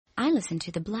I listen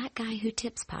to the Black Guy Who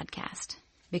Tips podcast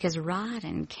because Rod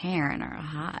and Karen are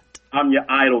hot. I'm your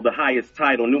idol, the highest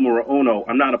title, numero uno.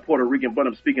 I'm not a Puerto Rican, but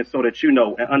I'm speaking so that you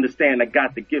know and understand I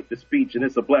got the gift of speech, and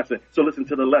it's a blessing. So listen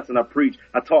to the lesson I preach.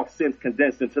 I talk sense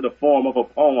condensed into the form of a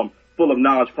poem full of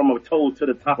knowledge from a toe to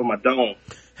the top of my dome.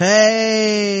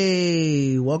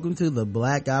 Hey, welcome to the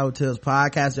Black Guy Who Tips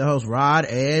podcast. Your host, Rod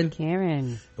and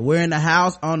Karen. We're in the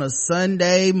house on a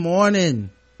Sunday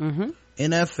morning.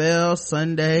 NFL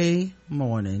Sunday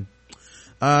morning.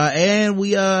 And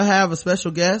we have a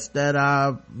special guest that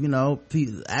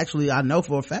actually I know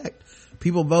for a fact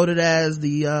people voted as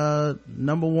the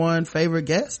number one favorite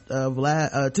guest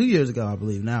of 2 years ago, I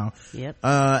believe now. Yep.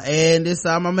 And it's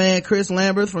my man Chris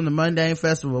Lambert from the Mundane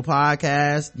Festival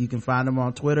podcast. You can find him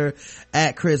on Twitter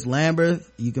at Chris Lambert.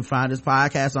 You can find his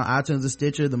podcast on iTunes and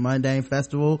Stitcher, the Mundane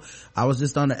Festival. I was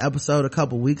just on the episode a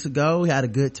couple weeks ago. We had a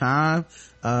good time.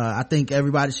 I think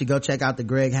everybody should go check out the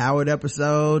Greg Howard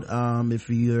episode. If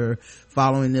you're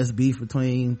following this beef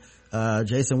between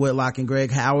Jason Whitlock and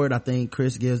Greg Howard, I think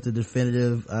Chris gives the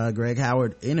definitive Greg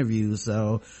Howard interview,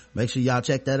 so make sure y'all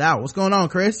check that out. What's going on,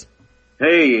 Chris?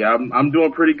 Hey, I'm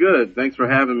doing pretty good. Thanks for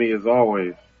having me as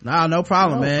always. No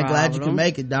problem, man. Glad you can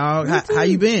make it, dog. How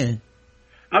you been?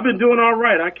 I've been doing all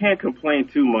right. I can't complain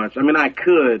too much. I mean, I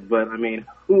could, but I mean,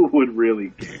 who would really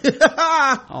care?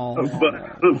 But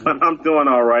I'm doing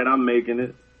all right. I'm making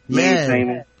it,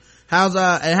 maintaining it.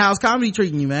 How's comedy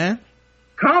treating you, man?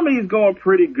 Comedy's going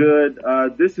pretty good.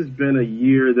 This has been a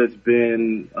year that's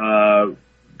been,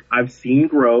 I've seen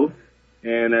growth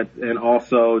and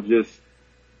also just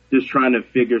trying to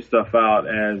figure stuff out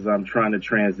as I'm trying to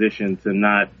transition to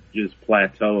not just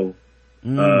plateau.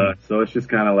 So it's just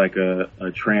kind of like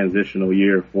a transitional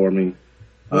year for me.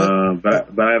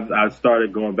 But I've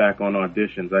started going back on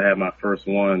auditions. I had my first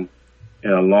one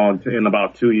in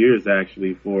about 2 years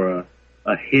actually for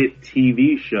a hit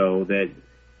TV show that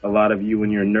a lot of you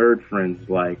and your nerd friends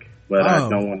like, but I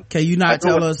don't want. Can you not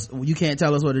tell us? You can't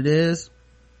tell us what it is?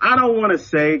 I don't want to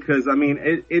say because I mean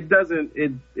it doesn't.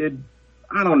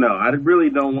 I don't know. I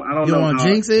really don't. I don't know. You want to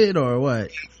jinx it or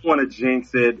what? I want to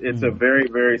jinx it. It's a very,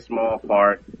 very small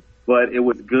part, but it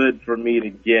was good for me to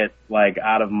get like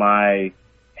out of my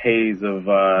haze of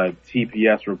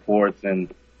TPS reports.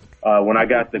 And when I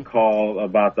got the call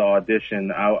about the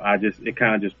audition, it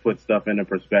kind of just put stuff into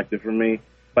perspective for me.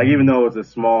 Like even though it was a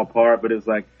small part, but it's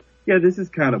like, yeah, this is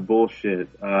kind of bullshit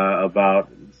about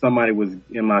somebody was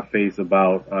in my face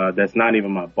about that's not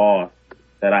even my boss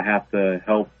that I have to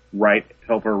help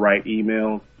her write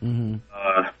emails.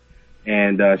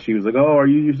 And she was like, oh, are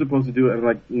you supposed to do it? I'm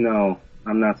like, no,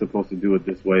 I'm not supposed to do it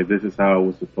this way. This is how it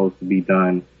was supposed to be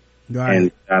done. Right.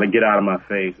 And gotta get out of my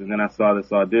face. And then I saw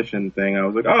this audition thing. I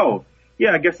was like, oh,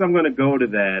 yeah, I guess I'm going to go to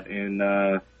that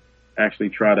and actually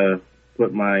try to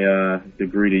put my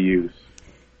degree to use.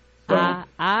 So.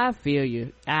 I feel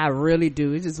you. I really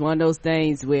do. It's just one of those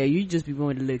things where you just be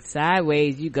wanting to look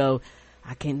sideways. You go,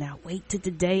 I cannot wait till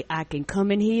the day I can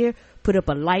come in here, put up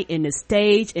a light in the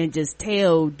stage, and just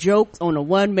tell jokes on a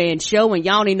one-man show, and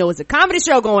y'all don't even know it's a comedy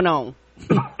show going on.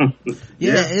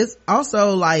 Yeah, it's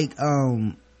also like,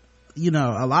 a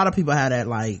lot of people have that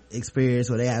like experience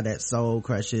where they have that soul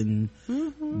crushing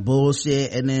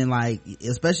bullshit, and then like,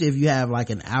 especially if you have like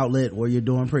an outlet where you're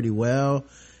doing pretty well,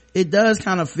 it does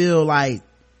kind of feel like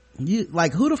you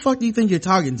like, who the fuck do you think you're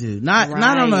talking to? Not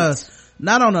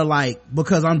on a like,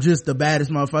 because I'm just the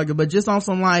baddest motherfucker, but just on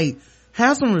some like,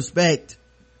 have some respect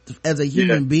as a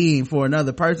human being for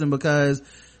another person, because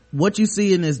what you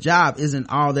see in this job isn't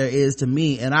all there is to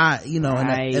me. And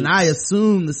and I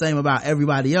assume the same about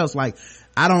everybody else. Like,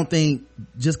 I don't think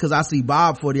just cause I see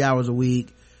Bob 40 hours a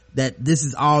week that this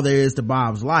is all there is to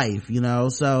Bob's life,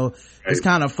 so it's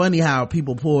kind of funny how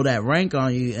people pull that rank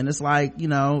on you. And it's like,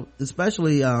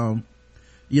 especially, in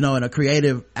a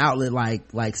creative outlet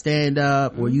like stand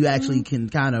up, where you actually can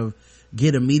kind of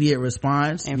get immediate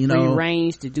response and free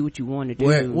range to do what you want to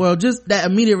do. Well, just that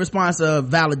immediate response of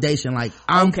validation, like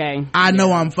I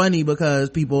know I'm funny because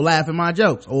people laugh at my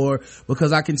jokes, or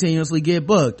because I continuously get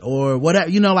booked, or whatever,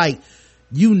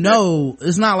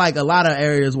 it's not like a lot of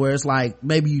areas where it's like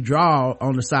maybe you draw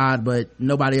on the side but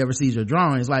nobody ever sees your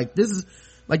drawings. Like, this is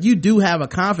like, you do have a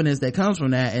confidence that comes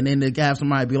from that, and then to have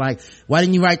somebody be like, why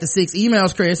didn't you write the 6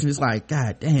 emails, Chris? And it's like,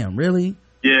 god damn, really?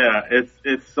 Yeah, it's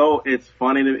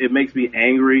funny. It makes me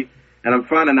angry, and I'm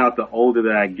finding out the older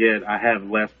that I get, I have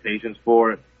less patience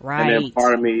for it. Right. And then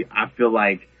part of me, I feel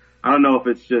like, I don't know if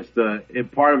it's just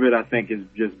part of it I think is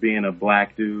just being a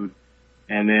black dude.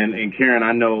 And Karen,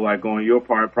 I know, like, on your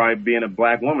part, probably being a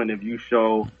black woman, if you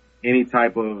show any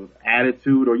type of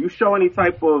attitude, or you show any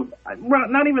type of,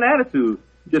 not even attitude,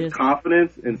 just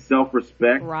confidence and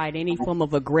self-respect. Right. Any form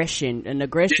of aggression. And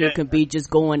aggression can be just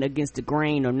going against the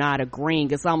grain or not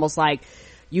agreeing. It's almost like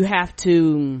you have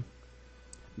to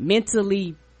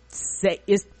mentally say,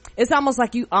 it's almost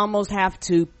like you almost have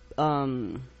to,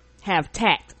 have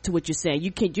tact to what you're saying.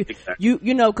 You can't,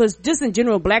 you know, cause just in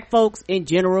general, black folks in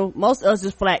general, most of us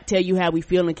just flat tell you how we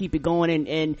feel and keep it going,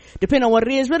 and depending on what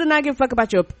it is, really not give a fuck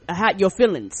about your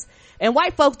feelings. And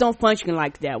white folks don't function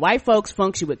like that. White folks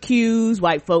function with cues.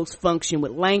 White folks function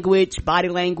with language, body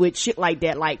language, shit like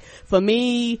that. Like, for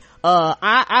me,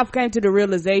 I've come to the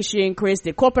realization, Chris,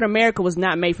 that corporate America was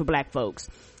not made for black folks.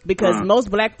 Because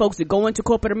most black folks that go into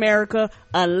corporate America,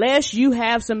 unless you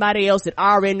have somebody else that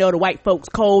already know the white folks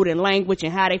code and language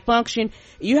and how they function,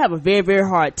 you have a very, very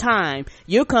hard time.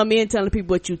 You'll come in telling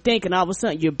people what you think, and all of a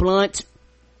sudden you're blunt.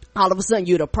 All of a sudden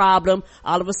you're the problem.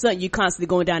 All of a sudden you're constantly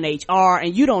going down to HR,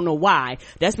 and you don't know why.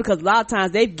 That's because a lot of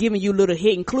times they've given you little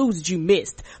hidden clues that you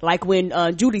missed. Like when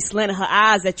Judy slanted her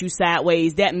eyes at you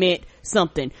sideways, that meant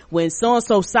something. When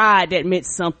so-and-so sighed, that meant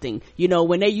something. You know,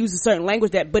 when they use a certain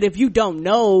language that, but if you don't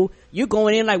know, you're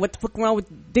going in like, what the fuck wrong with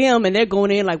them? And they're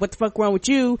going in like, what the fuck wrong with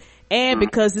you? And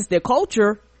because it's their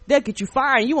culture, they'll get you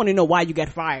fired, and you want to know why you got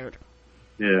fired.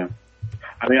 Yeah.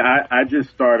 I mean, I just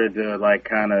started to like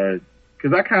kind of,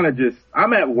 cause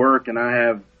I'm at work, and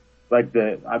I've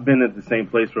been at the same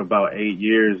place for about 8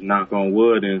 years, knock on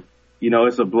wood. And, you know,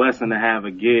 it's a blessing to have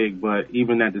a gig, but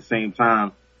even at the same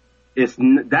time,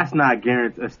 that's not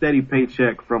guaranteed. A steady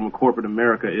paycheck from a corporate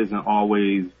America isn't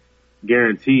always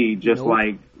guaranteed, just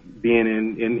like being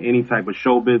in any type of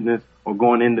show business or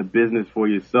going into business for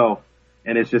yourself.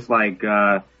 And it's just like,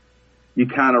 you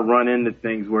kind of run into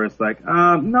things where it's like,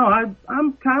 no,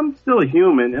 I'm still a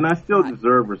human, and I still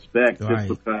deserve respect just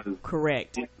because.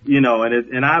 Correct. You know,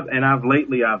 I've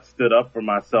lately stood up for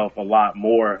myself a lot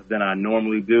more than I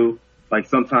normally do. Like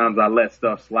sometimes I let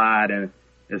stuff slide, and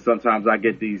sometimes I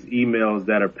get these emails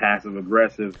that are passive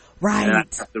aggressive. Right. And I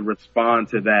have to respond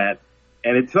to that.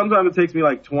 And sometimes it takes me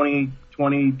like 20,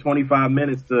 25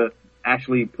 minutes to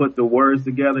actually put the words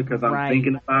together because I'm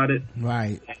thinking about it.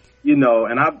 Right. You know,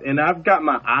 and I've got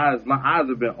my eyes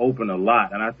have been open a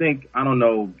lot. And I think, I don't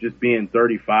know, just being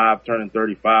 35, turning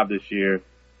 35 this year,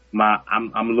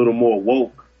 I'm a little more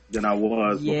woke than I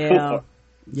was before.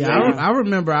 Yeah. I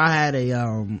remember I had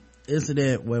a,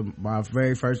 incident with my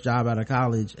very first job out of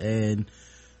college, and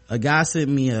a guy sent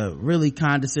me a really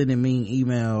condescending, mean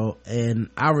email, and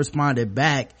I responded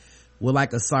back with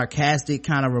like a sarcastic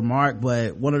kind of remark,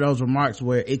 but one of those remarks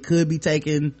where it could be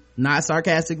taken not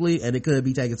sarcastically and it could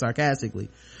be taken sarcastically.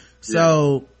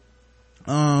 So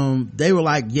they were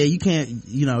like, yeah, you can't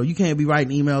be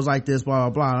writing emails like this, blah blah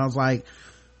blah. And I was like,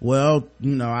 well,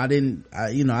 you know, I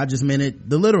just meant it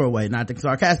the literal way, not the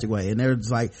sarcastic way. And they're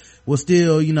just like, well,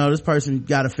 still, you know, this person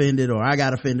got offended, or I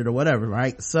got offended, or whatever,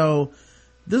 right? So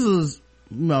this was,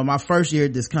 you know, my first year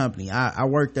at this company. I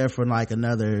worked there for like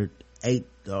another 8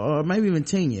 or maybe even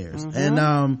 10 years. And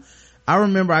I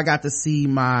remember I got to see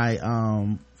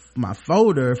my my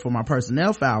folder for my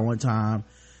personnel file one time,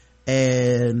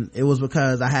 and it was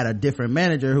because I had a different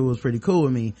manager who was pretty cool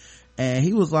with me, and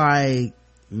he was like,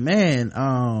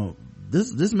 man,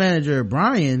 this manager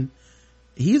Brian,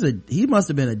 he must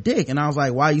have been a dick. And I was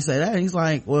like, why you say that? And he's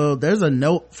like, well, there's a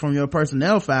note from your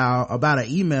personnel file about an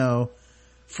email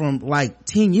from like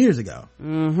 10 years ago.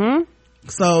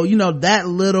 So, you know, that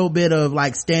little bit of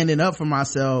like standing up for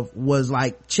myself was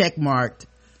like check marked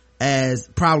as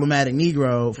problematic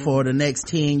Negro for the next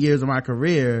 10 years of my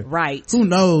career. Right. Who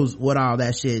knows what all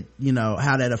that shit, you know,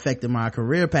 how that affected my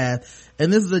career path.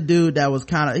 And this is a dude that was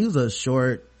he was a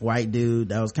short white dude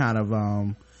that was kind of,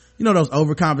 you know, those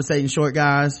overcompensating short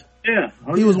guys. Yeah.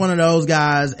 He was one of those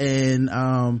guys,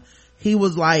 and, he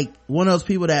was like one of those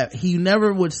people that he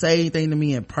never would say anything to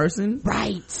me in person.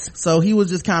 Right. So he was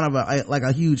just kind of like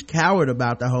a huge coward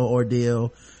about the whole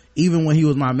ordeal. Even when he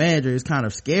was my manager, he's kind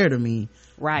of scared of me.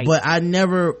 Right. But I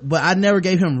never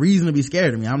gave him reason to be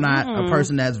scared of me. I'm not a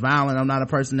person that's violent. I'm not a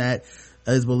person that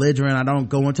is belligerent. I don't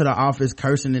go into the office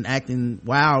cursing and acting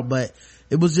wild, but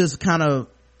it was just kind of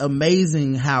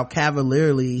amazing how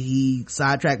cavalierly he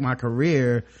sidetracked my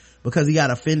career because he got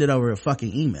offended over a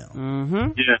fucking email.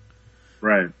 Yeah.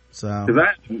 Right. So, cause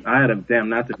I had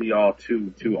not to be all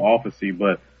too officey,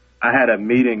 but I had a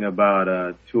meeting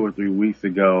about, 2 or 3 weeks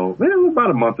ago, about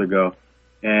a month ago.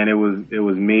 And it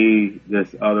was me,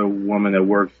 this other woman that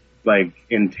works like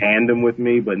in tandem with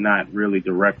me, but not really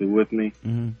directly with me.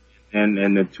 And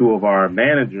the two of our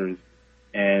managers,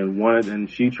 and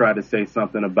she tried to say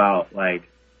something about like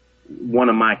one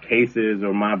of my cases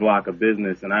or my block of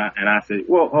business. And I said,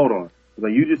 well, hold on.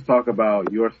 Like, you just talk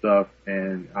about your stuff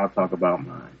and I'll talk about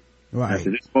mine. Right. I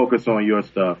said, just focus on your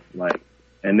stuff. Like,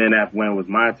 and then when it was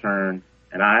my turn,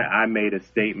 and I made a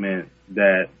statement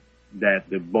that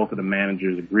both of the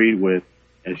managers agreed with,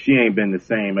 and she ain't been the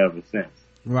same ever since.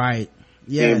 Right.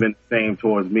 Yeah. She ain't been the same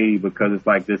towards me because it's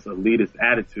like this elitist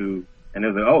attitude. And it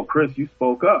was like, oh, Chris, you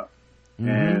spoke up.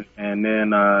 And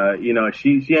then,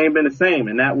 she ain't been the same.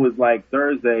 And that was like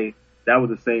Thursday. That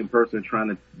was the same person trying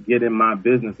to get in my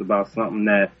business about something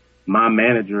that my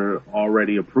manager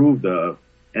already approved of.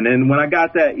 And then when I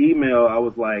got that email, I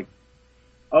was like,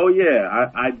 oh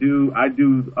yeah, I do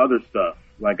other stuff.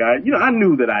 Like I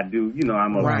knew that I do,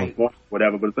 I'm a performer,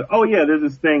 whatever, but it's like, oh yeah, there's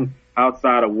this thing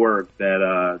outside of work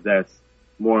that's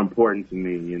more important to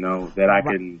me, that I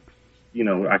can,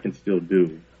 I can still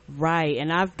do. Right.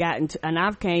 And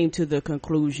I've came to the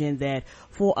conclusion that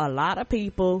for a lot of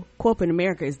people, corporate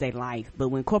America is their life. But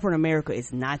when corporate America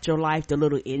is not your life, the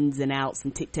little ins and outs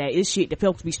and tic-tac, it's shit that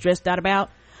folks be stressed out about.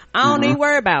 I don't even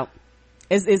worry about.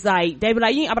 It's like, they be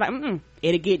like, I'm like,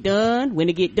 it'll get done when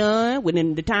it get done,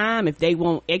 within the time. If they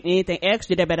want anything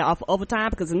extra, they better offer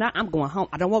overtime, because if not, I'm going home.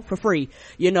 I don't work for free,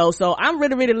 so I'm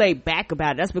really, really laid back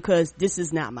about it. That's because this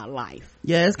is not my life.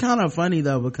 Yeah, it's kind of funny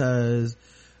though, because,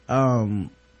 I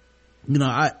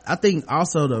think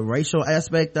also the racial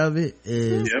aspect of it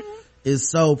is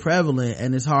so prevalent,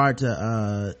 and it's hard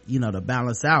to, to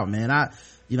balance out, man. I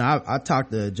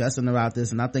talked to Justin about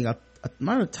this, and I think I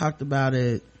might have talked about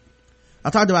it. I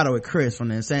talked about it with Chris from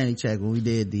the Insanity Check when we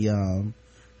did the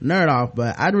Nerd Off,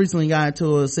 but I recently got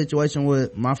into a situation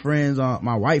with my friends,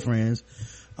 my white friends,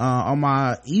 on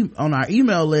our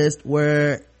email list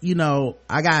where,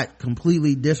 I got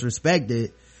completely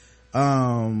disrespected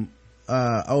over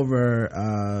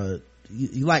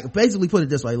like, basically put it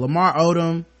this way, Lamar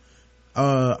Odom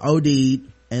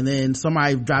OD'd, and then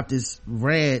somebody dropped this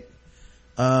rant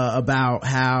about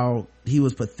how he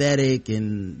was pathetic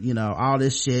and all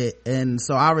this shit, and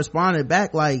so I responded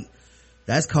back like,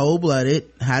 that's cold-blooded.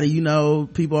 How do you know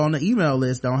people on the email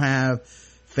list don't have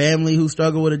family who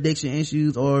struggle with addiction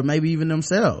issues, or maybe even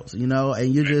themselves,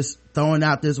 and you're just throwing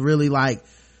out this really like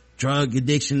drug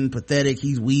addiction, pathetic,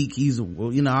 he's weak, he's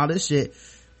all this shit.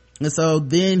 And so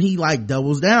then he like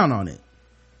doubles down on it,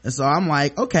 and so I'm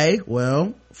like, okay,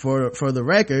 well, for the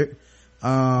record,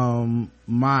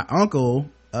 my uncle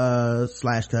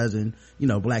slash cousin,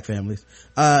 black families,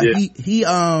 he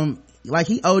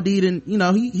OD'd, and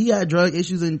he had drug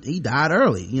issues and he died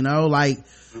early, like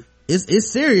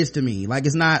it's serious to me, like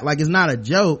it's not a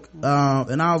joke.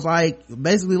 And I was like,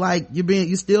 basically, like,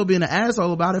 you're still being an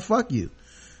asshole about it, fuck you.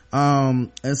 And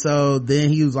so then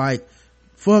he was like,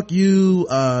 fuck you,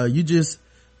 you just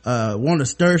want to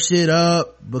stir shit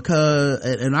up because,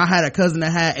 and I had a cousin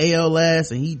that had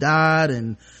ALS and he died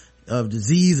and of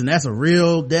disease, and that's a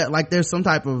real death. Like, there's some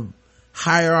type of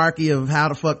hierarchy of how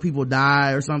the fuck people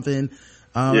die or something.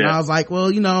 And I was like,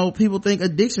 well, people think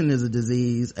addiction is a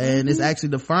disease, and it's actually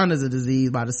defined as a disease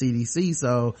by the CDC.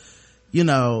 So,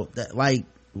 that, like,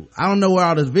 I don't know where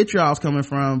all this vitriol is coming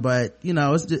from, but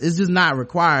it's just not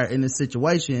required in this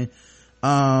situation.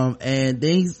 And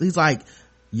then he's like,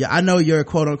 yeah, I know your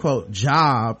quote unquote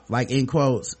job, like in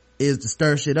quotes, is to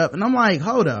stir shit up. And I'm like,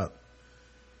 hold up.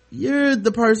 You're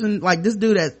the person, like, this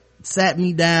dude that sat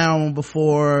me down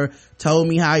before, told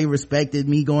me how he respected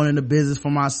me going into business for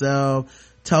myself,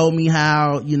 told me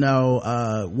how,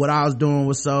 what I was doing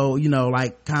was so,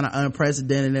 like, kind of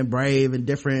unprecedented and brave and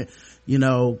different,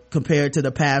 compared to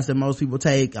the paths that most people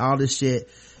take, all this shit.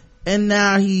 And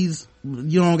now you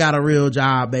don't got a real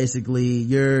job, basically.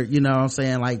 You're, what I'm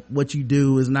saying, like, what you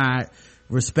do is not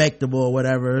respectable or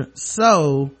whatever.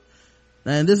 So,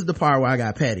 and this is the part where I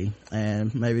got petty,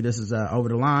 and maybe this is over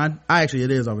the line. Actually,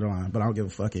 it is over the line, but I don't give a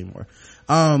fuck anymore.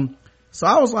 So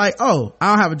I was like, oh, I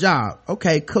don't have a job.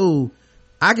 Okay, cool.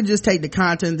 I could just take the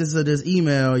contents of this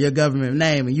email, your government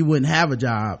name, and you wouldn't have a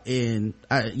job, and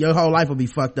your whole life would be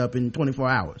fucked up in 24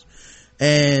 hours.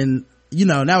 And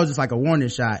that was just like a warning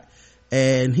shot.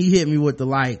 And he hit me with the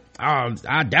like, oh,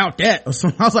 I doubt that, or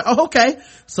something. I was like, oh, okay.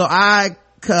 So I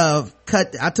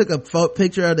took a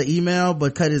picture of the email,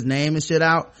 but cut his name and shit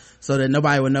out so that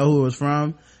nobody would know who it was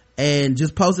from, and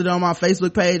just posted it on my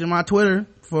Facebook page and my Twitter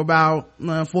for about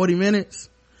 40 minutes.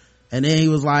 And then he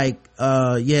was like,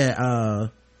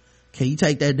 can you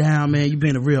take that down, man? You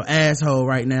being a real asshole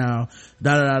right now,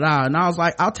 da da da da. And I was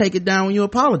like, I'll take it down when you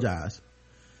apologize.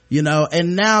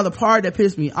 And now the part that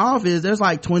pissed me off is there's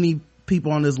like 20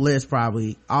 people on this list,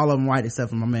 probably all of them white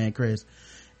except for my man Chris,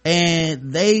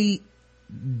 and they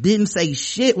didn't say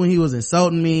shit when he was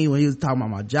insulting me, when he was talking about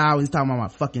my job, when he was talking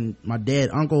about my dead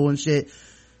uncle and shit.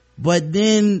 But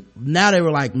then now they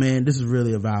were like, man, this is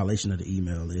really a violation of the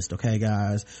email list. Okay,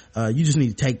 guys, you just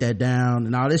need to take that down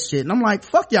and all this shit. And I'm like,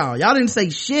 fuck y'all didn't say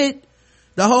shit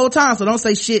the whole time, so don't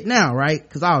say shit now, right?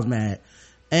 Because I was mad.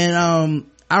 And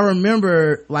I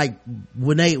remember like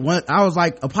I was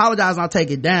like, apologize and I'll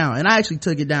take it down. And I actually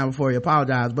took it down before he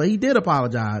apologized, but he did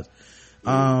apologize.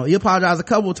 He apologized a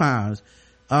couple times.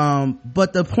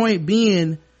 But the point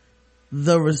being,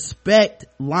 the respect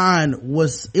line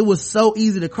was so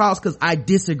easy to cross because I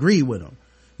disagree with him.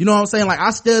 You know what I'm saying? Like,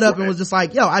 I stood up and was just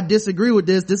like, yo, I disagree with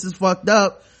this. This is fucked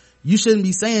up. You shouldn't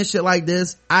be saying shit like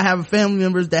this. I have family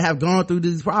members that have gone through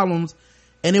these problems.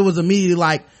 And it was immediately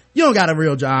like, you don't got a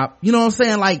real job. You know what I'm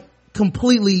saying? Like,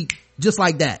 completely just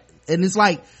like that. And it's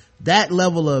like, that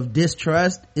level of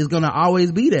distrust is gonna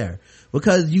always be there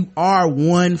because you are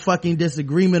one fucking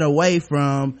disagreement away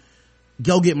from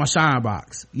go get my shine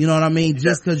box. You know what I mean?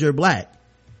 Just because you're black.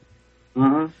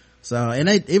 So, and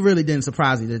it really didn't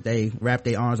surprise me that they wrapped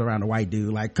their arms around the white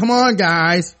dude. Like, come on,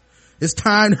 guys, it's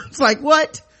time. It's like,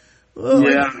 what?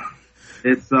 Yeah,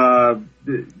 it's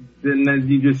then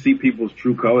you just see people's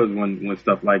true colors when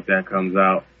stuff like that comes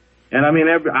out. And I mean,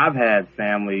 I've had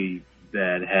family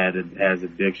that has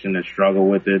addiction and struggle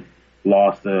with it.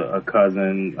 Lost a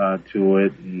cousin to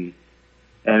it, and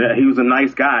he was a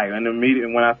nice guy. And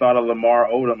immediately when I thought of Lamar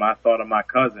Odom, I thought of my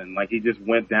cousin. Like, he just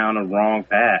went down a wrong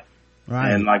path.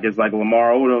 Right. And like, it's like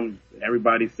Lamar Odom,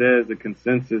 everybody says the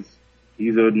consensus,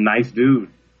 he's a nice dude.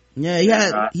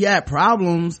 Yeah, he had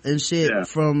problems and shit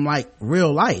from like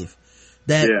real life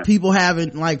that people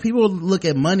haven't, like, people look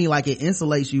at money like it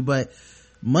insulates you, but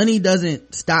money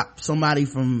doesn't stop somebody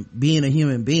from being a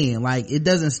human being. Like, it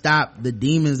doesn't stop the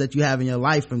demons that you have in your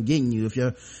life from getting you. If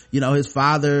you're, his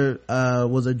father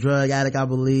was a drug addict, I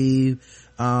believe.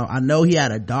 I know he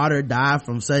had a daughter die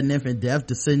from sudden infant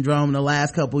death syndrome in the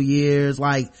last couple years.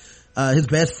 Like, his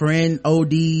best friend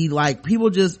OD'd. Like,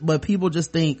 people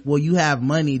just think, well, you have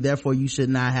money, therefore you should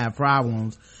not have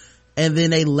problems. And then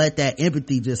they let that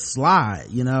empathy just slide,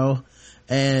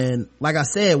 And like I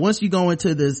said, once you go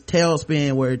into this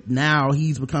tailspin where now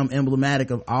he's become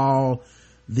emblematic of all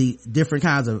the different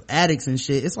kinds of addicts and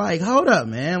shit, it's like, hold up,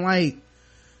 man. Like,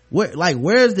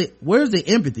 where's the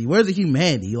empathy? Where's the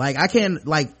humanity? Like, I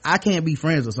can't be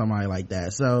friends with somebody like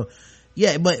that. So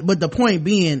yeah, but the point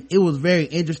being, it was very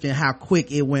interesting how quick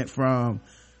it went from,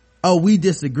 oh, we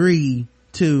disagree,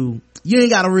 to you ain't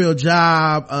got a real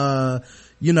job, all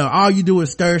you do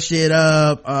is stir shit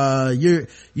up, you're,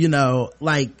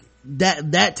 like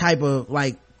that type of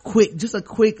like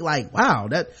quick, like, wow,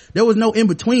 that there was no in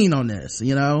between on this,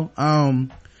 How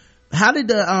did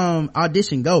the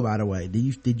audition go, by the way?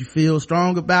 Did you feel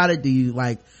strong about it? Do you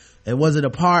like, was it a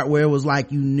part where it was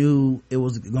like you knew it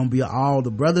was gonna be all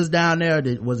the brothers down there?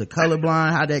 Was it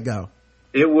colorblind? How'd that go?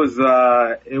 It was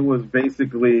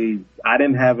basically, I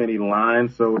didn't have any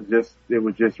lines, so it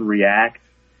would just react.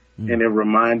 And it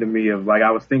reminded me of, like,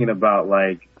 I was thinking about,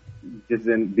 like, just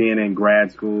being in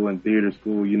grad school and theater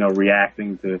school,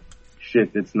 reacting to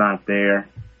shit that's not there.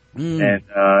 And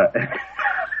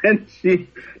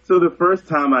so the first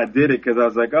time I did it, cause I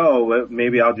was like, oh, well,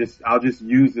 maybe I'll just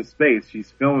use the space. She's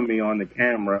filming me on the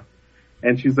camera.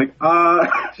 And she's like,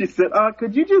 she said,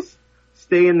 could you just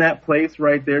stay in that place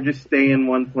right there? Just stay in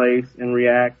one place and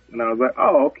react. And I was like,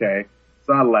 oh, okay.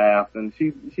 So I laughed, and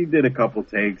she did a couple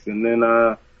takes, and then,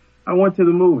 I went to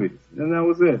the movies, and that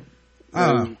was it.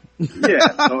 So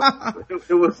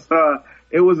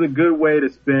it was a good way to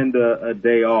spend a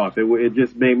day off. It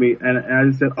just made me, and I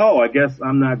just said, oh, I guess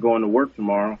I'm not going to work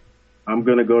tomorrow. I'm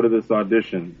going to go to this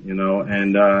audition, and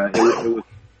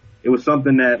it was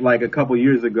something that, like, a couple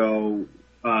years ago,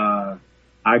 I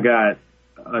got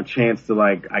a chance to,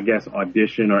 like, I guess,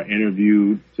 audition or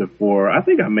interview for, I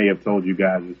think I may have told you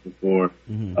guys this before,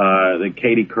 the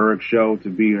Katie Couric show, to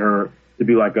be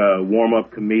like a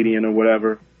warm-up comedian or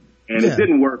whatever. And it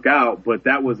didn't work out, but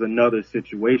that was another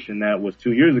situation that was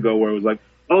 2 years ago where it was like,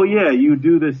 oh yeah, you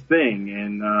do this thing,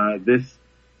 and the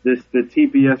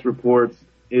TPS reports,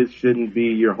 it shouldn't be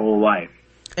your whole life.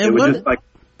 And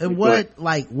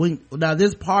now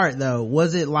this part though,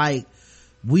 was it like,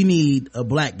 we need a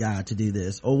black guy to do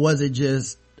this, or was it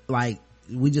just like,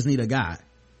 we just need a guy?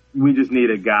 We just need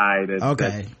a guy that's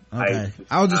okay. I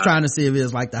was just trying to see if it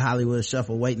was like the Hollywood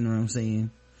Shuffle waiting room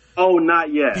scene. Oh,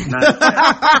 not yet.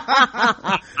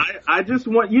 I just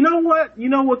want, you know what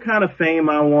kind of fame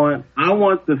I want? I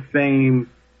want the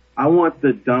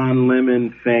Don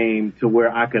Lemon fame to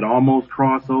where I could almost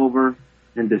cross over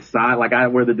and decide, like,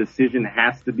 where the decision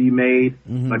has to be made.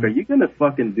 Like, are you gonna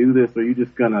fucking do this, or are you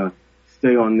just gonna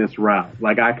stay on this route?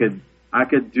 Like, I could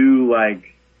do,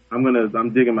 like,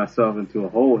 I'm digging myself into a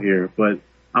hole here, but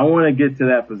I want to get to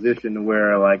that position to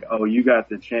where like, oh, you got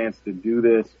the chance to do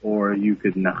this or you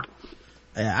could not.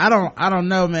 Yeah, I don't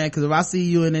know, man, because if I see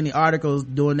you in any articles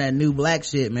doing that new black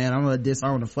shit, man, I'm gonna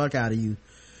disown the fuck out of you.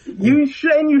 You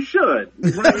should.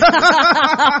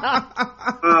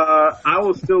 I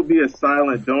will still be a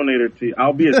silent donator to you.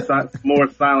 I'll be a more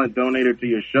silent donator to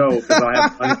your show because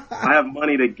I have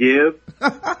money to give.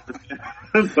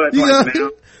 But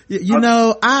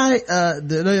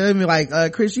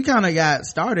Chris, you kind of got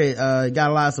started, got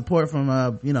a lot of support from,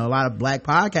 a lot of black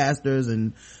podcasters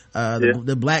and,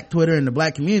 the black Twitter and the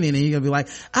black community, and you're gonna be like,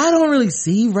 I don't really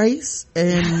see race,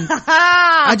 and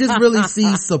I just really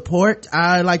see support.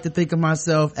 I like to think of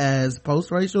myself as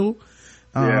post-racial,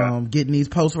 getting these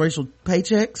post-racial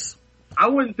paychecks. I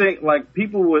wouldn't think like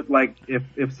people would like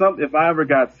if I ever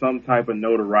got some type of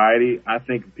notoriety, I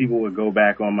think people would go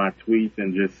back on my tweets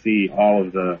and just see all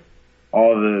of the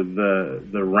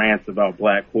rants about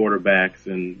black quarterbacks,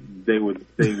 and they would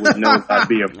know I'd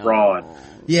be a fraud.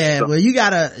 Yeah, so. Well,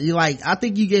 I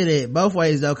think you get it both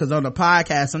ways though, because on the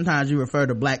podcast, sometimes you refer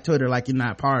to black Twitter like you're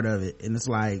not part of it, and it's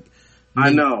like, nigga,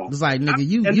 I know. It's like, nigga,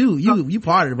 you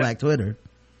part of the black Twitter.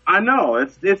 I know.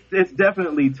 It's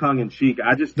definitely tongue in cheek.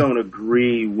 I just don't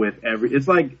agree with it's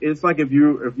like if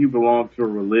you belong to a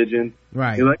religion,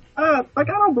 right? You're like, I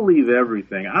don't believe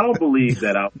everything. I don't believe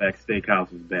that Outback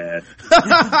Steakhouse is bad.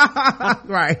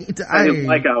 Right. I didn't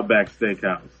like Outback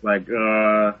Steakhouse. Like,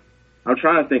 I'm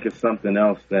trying to think of something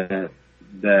else that's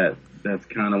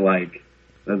kind of like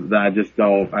that I just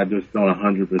don't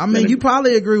 100%. I mean, you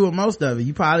probably agree with most of it.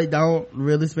 You probably don't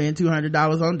really spend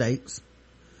 $200 on dates.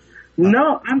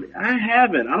 No, I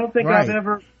haven't. I don't think right. I've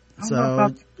ever.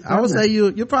 I would say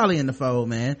you're probably in the fold,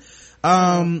 man.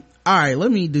 All right, let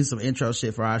me do some intro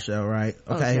shit for our show, right?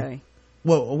 Okay.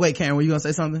 Well, wait, Karen, were you gonna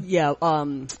say something? Yeah.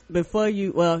 Before I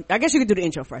guess you could do the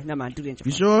intro first. Never mind, do the intro.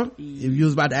 You first. Sure? If you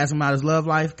was about to ask him about his love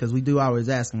life, because we do always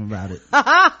ask him about it.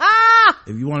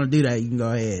 If you want to do that, you can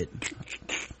go ahead.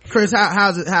 Chris,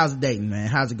 how's it dating, man?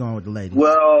 How's it going with the ladies?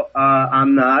 Well,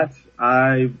 I'm not.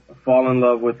 I fall in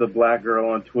love with a black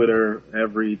girl on Twitter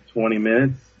every 20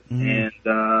 minutes, and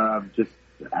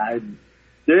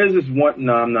there's this one.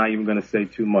 No, I'm not even going to say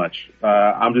too much.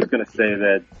 I'm just going to say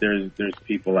that there's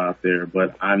people out there,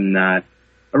 but I'm not.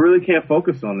 I really can't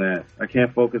focus on that. I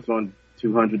can't focus on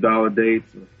 $200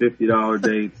 dates, or $50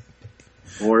 dates,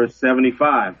 or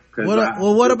 $75.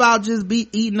 What about just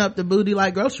eating up the booty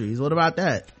like groceries? What about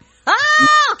that?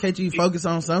 Can't you focus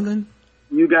on something?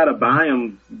 You gotta buy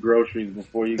them groceries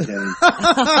before you can.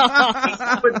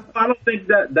 I don't think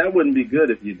that wouldn't be good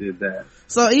if you did that.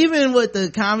 So even with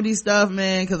the comedy stuff,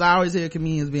 man, because I always hear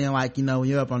comedians being like, when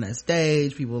you're up on that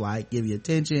stage, people like give you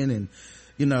attention, and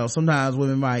sometimes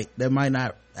women might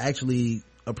not actually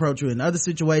approach you in other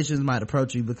situations, might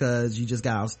approach you because you just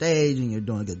got off stage and you're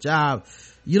doing a good job.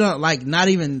 You don't like, not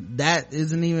even that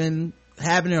isn't even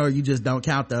happening, or you just don't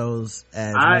count those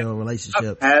as real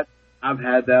relationships. I've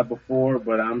had that before,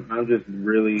 but I'm just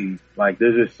really like,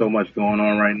 there's just so much going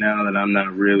on right now that I'm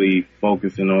not really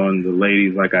focusing on the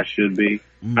ladies like I should be.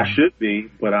 I should be,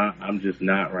 but I'm just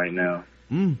not right now.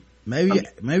 Maybe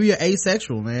you're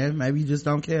asexual, man. Maybe you just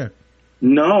don't care.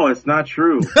 No, it's not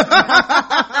true. He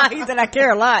said I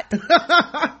care a lot.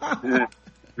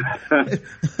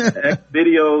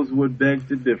 Videos would beg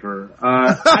to differ.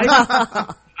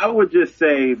 I would just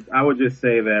say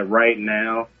that right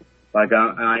now, like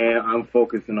I'm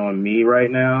focusing on me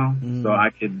right now, so I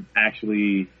could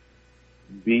actually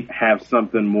have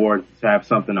something more, to have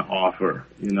something to offer,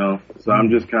 So I'm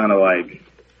just kind of like,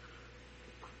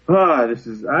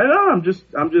 I'm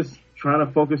just trying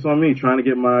to focus on me, trying to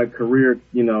get my career,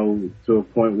 to a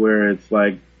point where it's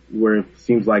like, where it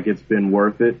seems like it's been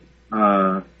worth it.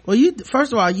 Well,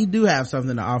 first of all, you do have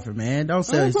something to offer, man. Don't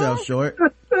sell yourself short.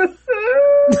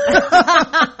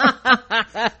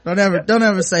 Don't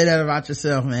ever say that about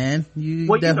yourself, man. You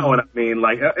know what I mean.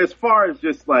 Like, as far as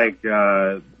just like,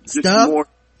 just stuff? More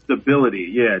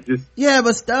stability. Yeah,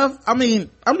 but stuff, I mean,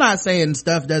 I'm not saying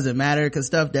stuff doesn't matter, because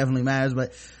stuff definitely matters,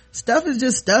 but stuff is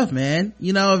just stuff, man.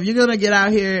 If you're gonna get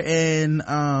out here and,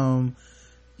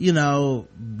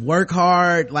 work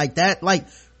hard like that, like,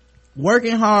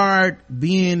 working hard,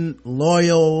 being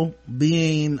loyal,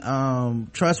 being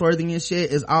trustworthy and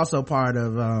shit is also part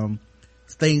of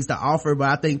things to offer. But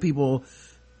I think people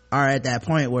are at that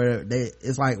point where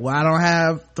it's like, well, I don't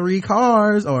have 3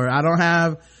 cars, or I don't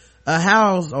have a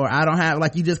house, or I don't have,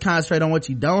 like, you just concentrate on what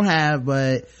you don't have,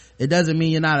 but it doesn't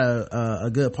mean you're not a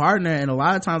good partner. And a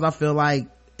lot of times I feel like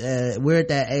we're at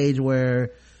that age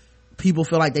where people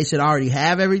feel like they should already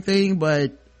have everything,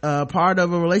 but part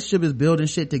of a relationship is building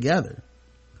shit together.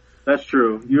 That's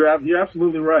true. You're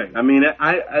absolutely right. I mean,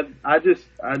 I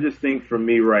just think for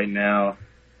me right now,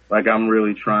 like I'm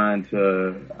really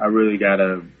I really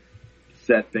gotta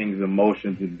set things in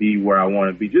motion to be where I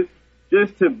want to be.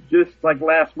 Just like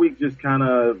last week, just kind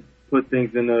of put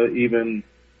things into even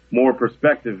more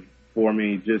perspective for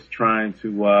me, just trying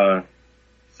to,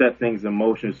 set things in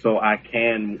motion so I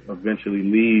can eventually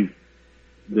leave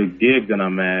the gig that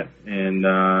I'm at.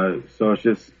 And, so it's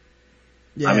just,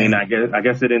 yeah. I mean, I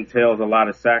guess it entails a lot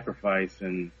of sacrifice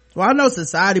and. Well, I know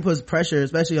society puts pressure,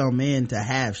 especially on men, to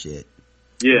have shit.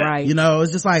 Yeah. Right. You know,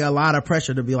 it's just like a lot of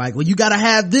pressure to be like, well, you gotta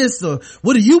have this, or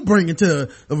what are you bringing to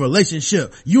a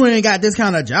relationship? You ain't got this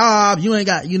kind of job, you ain't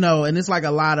got, you know, and it's like a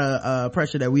lot of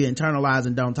pressure that we internalize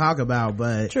and don't talk about.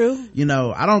 But true, you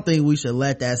know, I don't think we should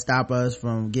let that stop us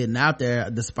from getting out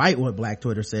there, despite what Black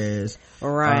Twitter says.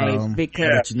 Right.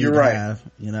 Because you're right.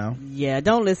 You know, yeah,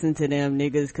 don't listen to them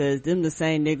niggas, because them the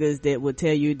same niggas that will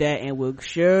tell you that and will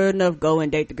sure enough go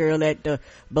and date the girl at the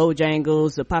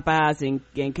Bojangles, the Popeyes, and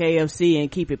KFC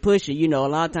and keep it pushing. You know, a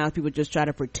lot of times people just try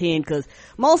to pretend, because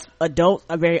most adults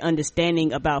are very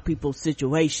understanding about people's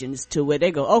situations, to where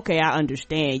they go, okay, I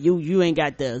understand you ain't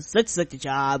got the such a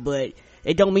job, but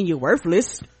it don't mean you're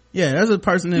worthless. Yeah, there's a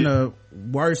person in a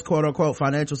worse quote unquote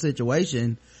financial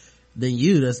situation than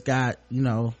you that's got, you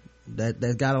know,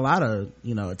 that's got a lot of,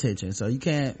 you know, attention. So you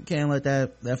can't let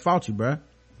that fault you, bruh.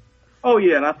 Oh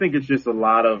yeah, and I think it's just a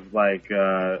lot of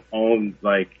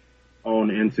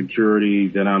own insecurity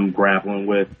that I'm grappling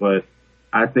with. But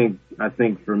I think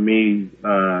for me,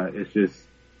 it's just,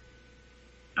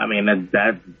 I mean,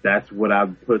 that's what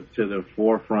I've put to the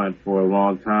forefront for a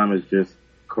long time, is just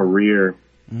career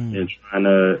and trying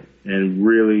to, and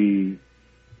really,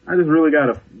 I just really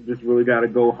gotta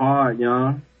go hard,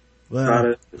 y'all. Well, try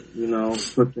to, you know,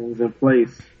 put things in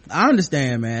place. I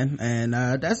understand, man, and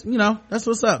that's, you know, that's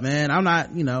what's up, man. I'm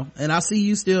not, you know, and I see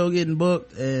you still getting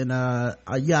booked, and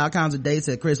yeah, all kinds of dates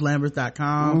at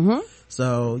chrislambert.com.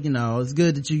 So, you know, it's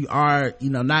good that you are, you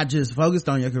know, not just focused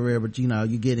on your career, but, you know,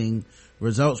 you're getting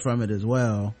results from it as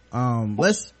well. Go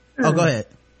ahead.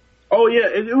 Oh yeah,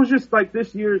 it was just like,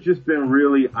 this year has just been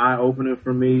really eye-opening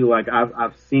for me. Like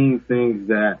I've seen things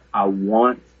that I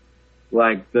want,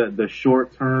 like the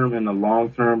short term and the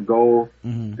long term goals,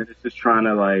 and it's just trying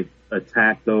to like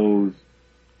attack those.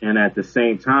 And at the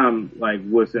same time, like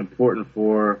what's important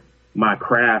for my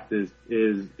craft is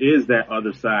that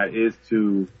other side, is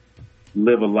to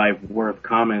live a life worth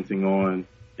commenting on,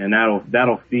 and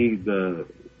that'll feed the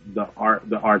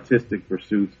artistic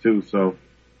pursuits too. So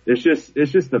it's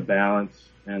just a balance,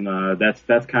 and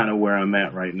that's kind of where I'm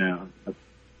at right now.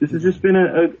 This has just been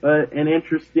an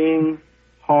interesting,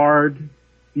 hard,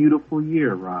 beautiful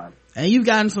year, Rod. And you've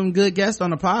gotten some good guests on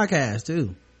the podcast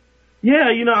too.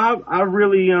 Yeah, you know, I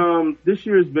really this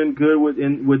year has been good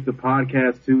with the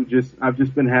podcast too. I've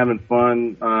just been having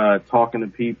fun talking to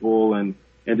people and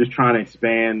just trying to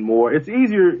expand more. It's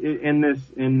easier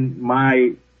in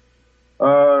my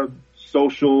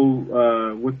social,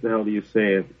 what the hell do you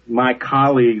say it? My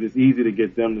colleagues, it's easy to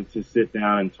get them to sit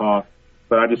down and talk,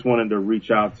 but I just wanted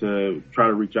to try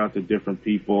to reach out to different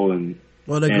people. And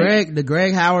well, the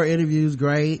Greg Howard interview is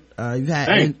great. You've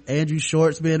had Andrew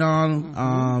Short's been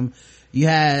on. You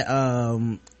had,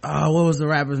 what was the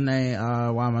rapper's name?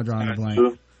 Why am I drawing a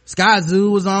blank? Scott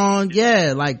Zoo was on.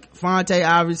 Yeah, like Fonte,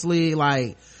 obviously,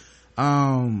 like,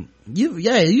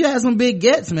 you had some big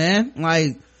gets, man.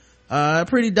 Like,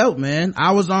 pretty dope, man.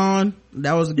 I was on.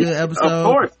 That was a good episode. Of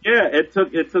course, yeah. It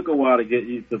took a while to get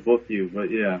you to book you, but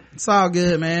yeah. It's all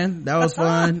good, man. That was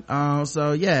fun.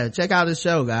 So yeah, check out this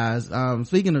show, guys.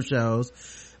 Speaking of shows,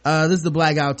 this is the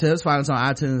Blackout Tips. Find us on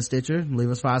iTunes and Stitcher.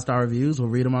 Leave us 5-star reviews. We'll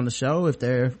read them on the show if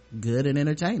they're good and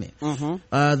entertaining.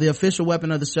 The official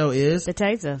weapon of the show is the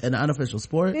taser, and the unofficial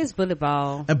sport is bullet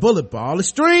ball. And bullet ball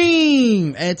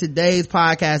extreme. And today's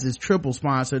podcast is triple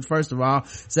sponsored. First of all,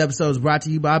 this episode is brought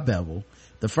to you by Bevel,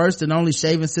 the first and only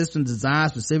shaving system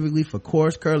designed specifically for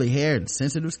coarse, curly hair and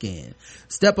sensitive skin.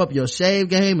 Step up your shave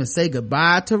game and say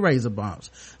goodbye to razor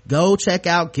bumps. Go check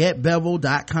out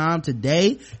getbevel.com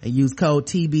today and use code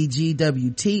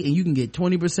TBGWT, and you can get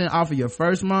 20% off of your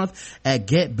first month at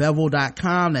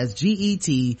getbevel.com. That's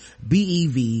GETBEVEL.com.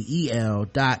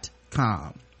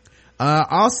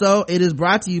 Also, it is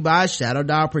brought to you by Shadow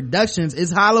Dog Productions.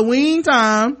 It's Halloween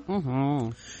time.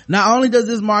 Not only does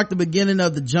this mark the beginning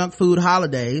of the junk food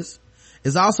holidays,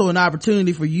 is also an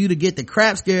opportunity for you to get the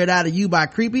crap scared out of you by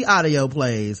creepy audio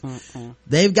plays.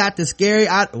 They've got the scary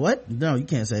what? No, you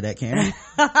can't say that, Karen.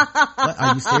 What?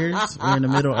 Are you serious? We're in the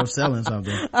middle of selling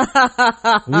something. We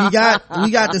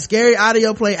got the scary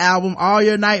audio play album, All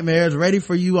Your Nightmares, ready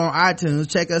for you on iTunes.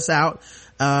 Check us out.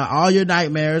 All Your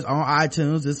Nightmares on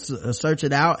iTunes. Just search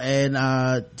it out, and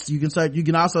you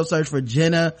can also search for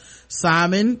Jenna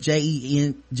Simon,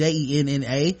 Jenna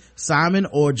Simon,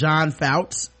 or John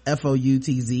Foutz,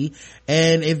 Foutz.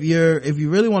 And if you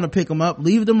really want to pick them up,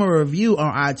 leave them a review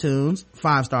on iTunes,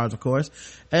 5 stars of course,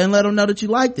 and let them know that you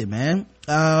liked it, man.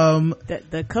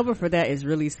 The cover for that is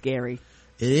really scary.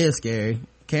 It is scary.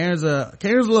 Karen's a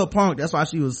little punk. That's why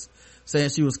she was saying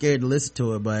she was scared to listen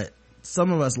to it, but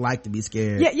some of us like to be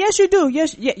scared. Yes you do.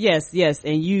 Yes,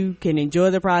 and you can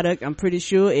enjoy the product. I'm pretty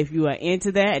sure if you are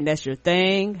into that and that's your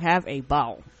thing, have a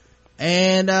ball.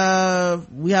 And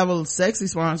we have a sexy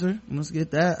sponsor. Let's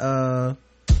get that.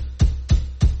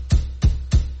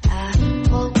 I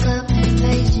woke up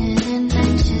impatient and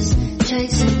anxious,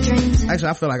 chasing dreams. Actually,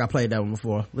 I feel like I played that one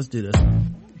before. Let's do this.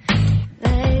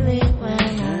 Baby, when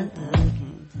I look.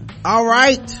 All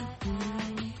right,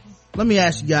 let me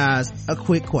ask you guys a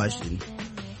quick question.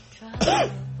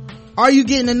 Are you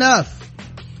getting enough?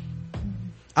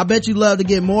 I bet you love to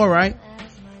get more, right?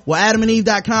 Well,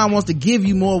 adamandeve.com wants to give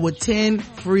you more with 10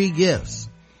 free gifts.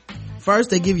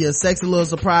 First, they give you a sexy little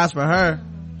surprise for her.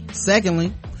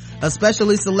 Secondly, a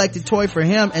specially selected toy for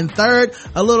him. And third,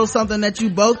 a little something that you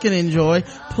both can enjoy.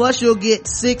 Plus, you'll get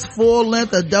 6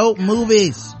 full-length adult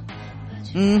movies.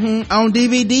 On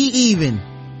DVD even.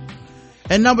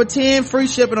 And number 10, free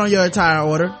shipping on your entire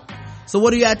order. So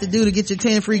what do you have to do to get your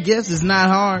 10 free gifts? It's not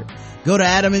hard. Go to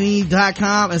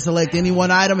adamandeve.com and select any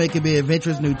one item. It could be an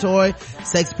adventurous new toy,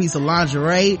 sex piece of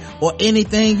lingerie, or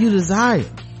anything you desire.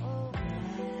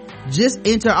 Just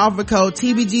enter offer code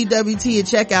TBGWT at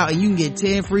checkout and you can get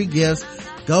 10 free gifts.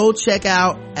 Go check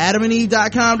out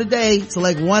adamandeve.com today.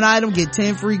 Select one item, get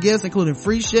 10 free gifts, including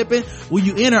free shipping, when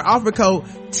you enter offer code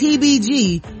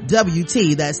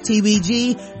TBGWT. That's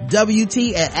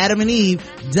TBGWT at adamandeve.com.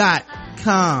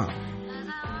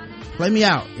 Play me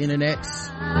out, internets.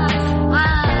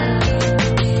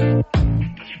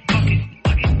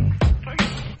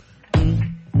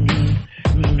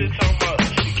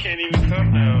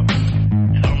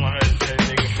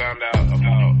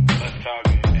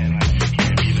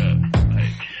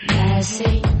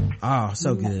 Oh,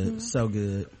 so good, so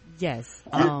good. Yes.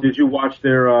 Did you watch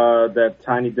their that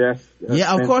Tiny Desk?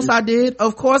 Yeah, of course I did.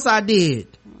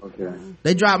 Okay.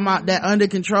 They dropped that Under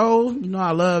Control. You know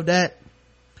I love that.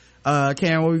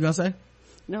 Karen, what were you gonna say?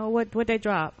 No, what they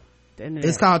drop?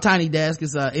 It's called Tiny Desk.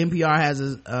 It's NPR has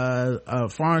a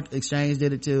Foreign Exchange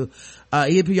did it too.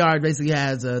 NPR basically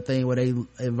has a thing where they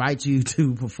invite you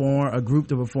to perform, a group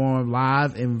to perform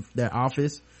live in their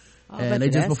office. And they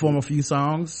just perform a few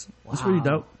songs. Wow. It's pretty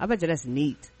dope. I bet you that's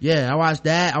neat. Yeah, I watched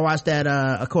that.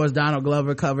 Of course, Donald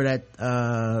Glover covered that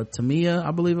Tamia,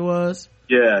 I believe it was.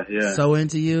 Yeah. So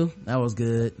Into You. That was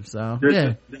good. So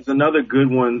there's another good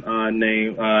one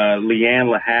named Leanne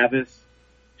LaHavis.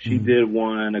 She did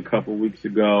one a couple weeks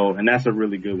ago, and that's a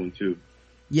really good one too.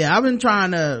 Yeah, I've been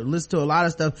trying to listen to a lot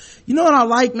of stuff. You know what I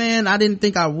like, man? I didn't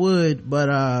think I would, but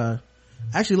I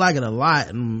actually like it a lot.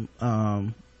 And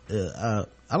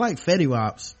I like Fetty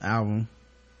Wap's album.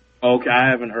 Okay, I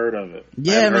haven't heard of it.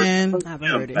 Yeah, man. I haven't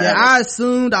heard it. Yeah, I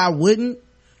assumed I wouldn't.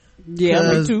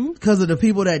 Yeah, me too. Because of the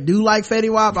people that do like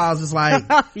Fetty Wap, I was just like,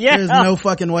 there's no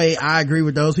fucking way I agree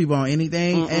with those people on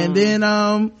anything. And then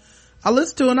I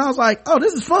listened to it and I was like, oh,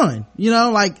 this is fun. You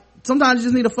know, like sometimes you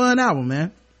just need a fun album,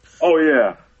 man. Oh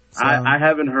yeah. So, I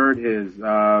haven't heard his.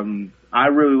 I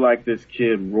really like this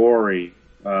kid Rory.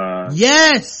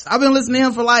 Yes, I've been listening to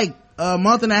him for like a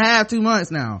month and a half, 2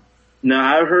 months now. No,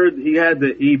 I heard he had the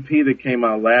EP that came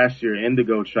out last year,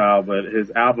 Indigo Child, but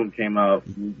his album came out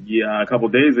a couple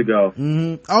days ago.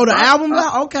 Oh, the album?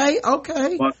 Okay.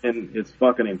 It's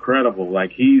fucking incredible.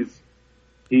 Like he's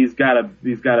got a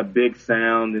big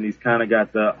sound, and he's kind of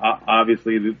got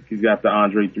obviously he's got the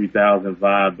Andre 3000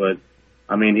 vibe, but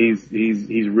I mean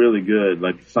he's really good.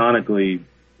 Like sonically,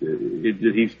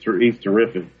 he's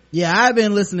terrific. Yeah, I've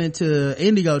been listening to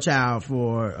Indigo Child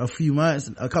for a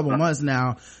couple months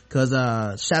now, cause,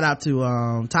 shout out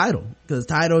to, Tidal, cause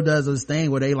Tidal does this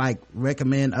thing where they like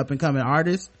recommend up and coming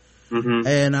artists.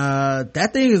 And,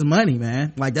 that thing is money,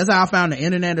 man. Like that's how I found the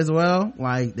internet as well.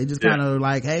 Like they just kind of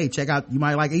like, hey, check out, you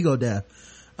might like Ego Death.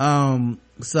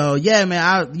 So yeah, man,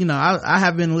 I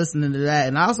have been listening to that,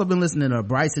 and I also been listening to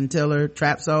Bryson Tiller,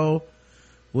 Trap Soul,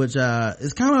 which,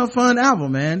 is kind of a fun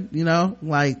album, man. You know,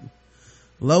 like,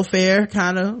 low fare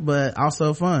kind of, but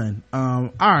also fun. All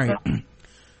right.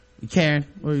 Karen,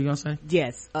 what were you gonna say?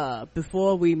 Yes.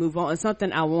 Before we move on,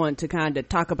 something I want to kind of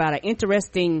talk about, an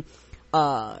interesting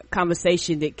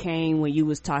conversation that came when you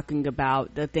was talking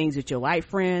about the things with your white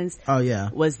friends. Oh yeah.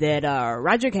 Was that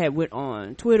Roderick had went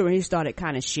on Twitter and he started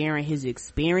kind of sharing his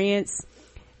experience,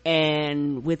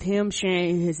 and with him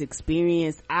sharing his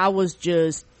experience, I was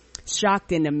just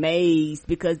shocked and amazed,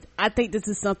 because I think this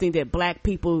is something that black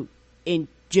people in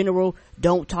general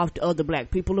don't talk to other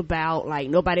black people about. Like,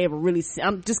 nobody ever really,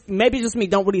 maybe just me,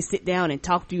 don't really sit down and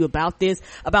talk to you about this,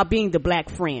 about being the black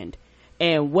friend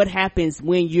and what happens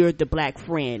when you're the black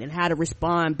friend and how to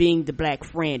respond being the black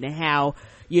friend, and how,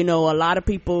 you know, a lot of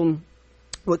people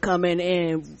were coming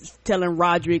and telling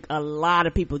Roderick, a lot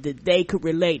of people, that they could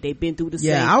relate. They've been through the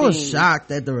same thing. Yeah, I was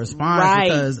shocked at the response, right,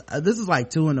 because this is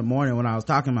like 2 a.m. when I was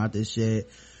talking about this shit,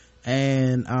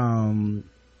 and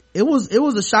it was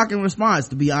a shocking response,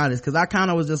 to be honest, because I kind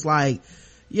of was just like,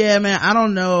 yeah, man, I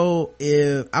don't know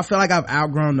if I feel like I've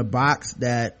outgrown the box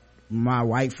that my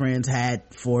white friends had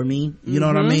for me. You know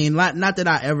what I mean? Not that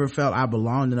I ever felt I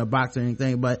belonged in a box or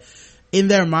anything, but in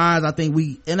their minds, I think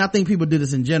people do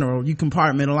this in general. You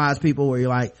compartmentalize people where you're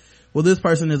like, well, this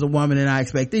person is a woman and I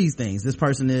expect these things. This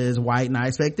person is white and I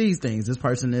expect these things. This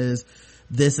person is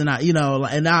this, and I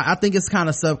think it's kind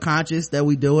of subconscious that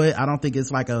we do it. I don't think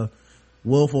it's like a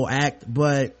willful act,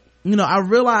 but you know, I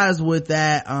realized with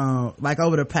that, like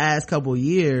over the past couple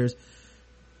years,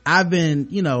 I've been,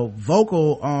 you know,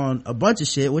 vocal on a bunch of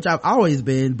shit, which I've always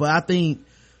been, but I think,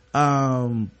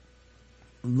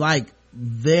 like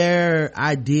their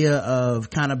idea of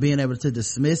kind of being able to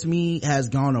dismiss me has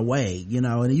gone away, you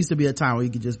know, and it used to be a time where you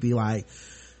could just be like,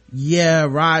 yeah,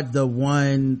 Rod's the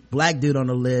one black dude on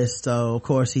the list, so of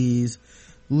course he's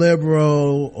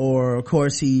liberal, or of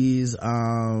course he's,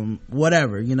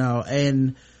 whatever, you know,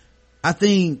 and I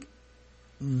think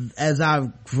as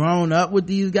I've grown up with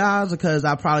these guys, because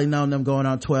I've probably known them going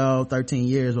on 12, 13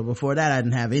 years, but before that I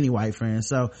didn't have any white friends.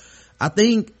 So I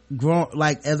think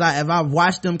as I've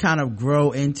watched them kind of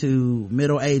grow into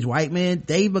middle-aged white men,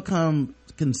 they become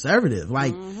conservative.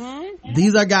 Like,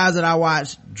 these are guys that I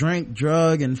watch drink,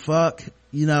 drug, and fuck.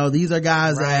 You know, these are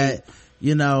guys that,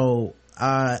 you know,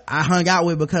 I hung out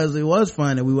with because it was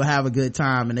fun and we would have a good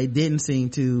time, and they didn't seem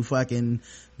to fucking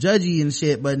judgy and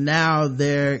shit. But now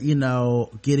they're, you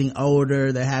know, getting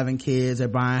older, they're having kids, they're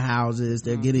buying houses,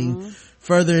 they're getting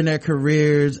further in their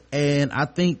careers, and I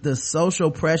think the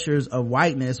social pressures of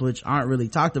whiteness, which aren't really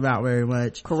talked about very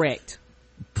much, correct,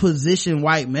 position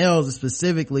white males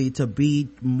specifically to be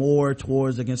more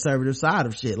towards the conservative side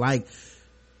of shit. Like,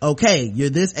 okay, you're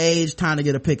this age, time to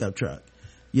get a pickup truck,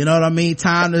 you know what I mean,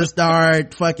 time to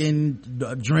start fucking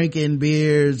drinking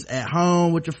beers at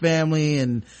home with your family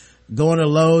and going to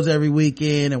Lowe's every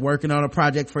weekend and working on a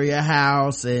project for your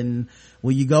house, and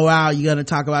when you go out you're gonna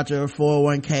talk about your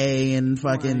 401k and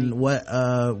fucking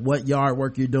what yard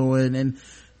work you're doing, and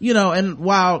you know, and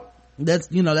while that's,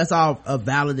 you know, that's all a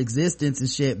valid existence and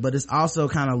shit, but it's also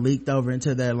kind of leaked over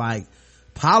into their like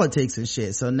politics and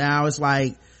shit. So now it's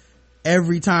like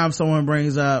every time someone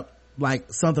brings up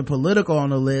like something political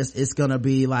on the list, it's gonna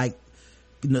be like,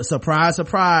 you know, surprise,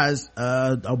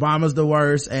 Obama's the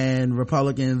worst and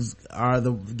Republicans are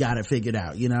got it figured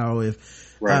out, you know. If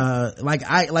I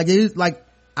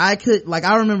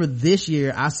remember this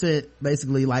year I said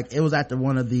basically, like, it was after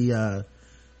one of the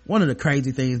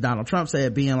crazy things Donald Trump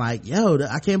said, being like, yo,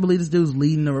 I can't believe this dude's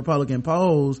leading the Republican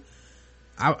polls.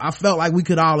 I felt like we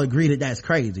could all agree that that's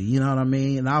crazy, you know what I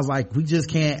mean? And I was like, we just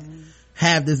can't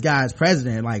have this guy as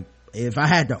president. Like, if I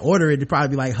had to order it, it'd probably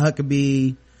be like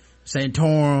Huckabee,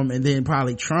 Santorum, and then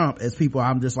probably Trump as people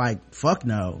I'm just like, fuck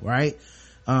no, right?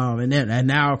 And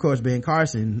now of course Ben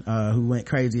Carson, who went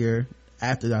crazier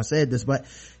after I said this, but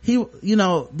he, you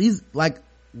know, these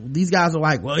guys are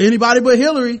like, well, anybody but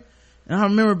Hillary. And I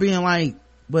remember being like,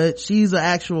 but she's an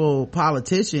actual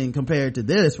politician compared to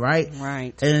this, right?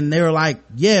 And they were like,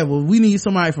 yeah, well, we need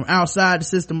somebody from outside the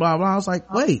system, blah blah. I was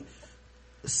like, wait,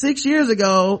 6 years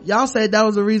ago y'all said that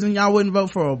was the reason y'all wouldn't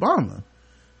vote for Obama,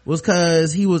 was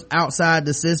because he was outside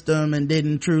the system and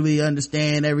didn't truly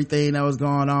understand everything that was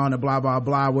going on and blah blah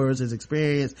blah. Where was his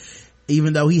experience?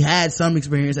 Even though he had some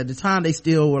experience at the time, they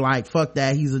still were like, fuck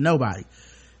that, he's a nobody,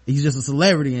 he's just a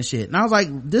celebrity and shit. And I was like,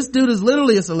 this dude is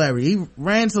literally a celebrity. He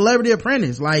ran Celebrity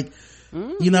Apprentice, like,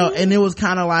 you know. And it was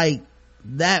kind of like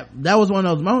that was one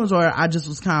of those moments where I just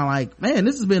was kind of like, man,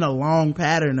 this has been a long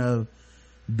pattern of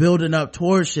building up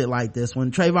towards shit like this.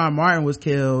 When Trayvon Martin was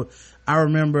killed, I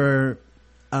remember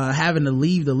having to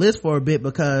leave the list for a bit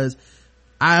because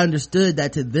I understood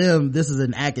that to them this is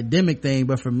an academic thing,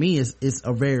 but for me it's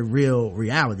a very real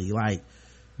reality. Like,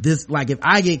 this, like, if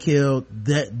I get killed,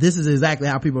 this is exactly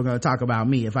how people are going to talk about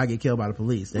me if I get killed by the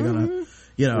police. They're gonna,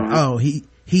 you know, oh,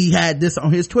 he had this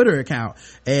on his Twitter account,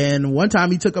 and one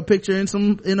time he took a picture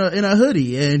in a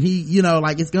hoodie, and he, you know,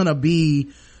 like, it's gonna be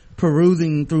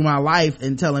perusing through my life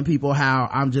and telling people how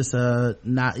I'm just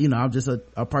I'm just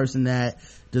a person that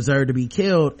deserved to be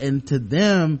killed. And to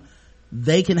them,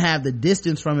 they can have the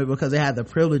distance from it because they have the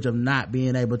privilege of not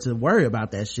being able to worry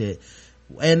about that shit.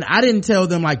 And I didn't tell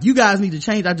them, like, you guys need to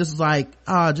change. I just was like,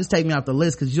 just take me off the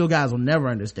list because you guys will never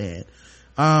understand.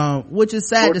 Which is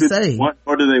sad to say.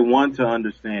 Or do they want to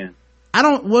understand?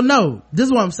 No, this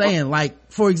is what I'm saying.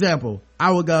 Like, for example,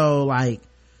 I would go like,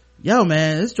 yo,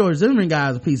 man, this George Zimmerman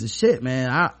guy is a piece of shit, man.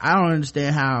 I don't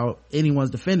understand how anyone's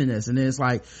defending this. And then it's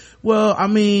like, well, I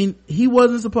mean, he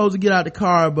wasn't supposed to get out the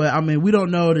car, but I mean, we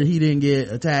don't know that he didn't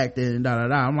get attacked and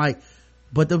I'm like,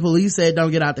 but the police said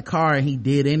don't get out the car, and he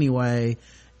did anyway.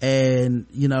 And,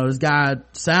 you know, this guy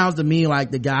sounds to me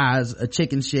like the guy's a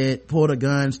chicken shit, pulled a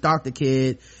gun, stalked a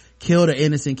kid, killed an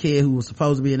innocent kid who was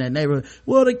supposed to be in that neighborhood.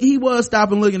 Well, he was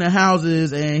stopping looking at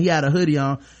houses, and he had a hoodie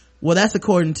on. Well, that's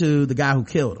according to the guy who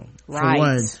killed him, right, for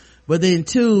one. But then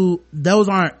two,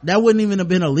 that wouldn't even have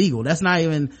been illegal. That's not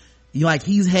even, like,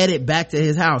 he's headed back to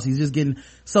his house. He's just getting,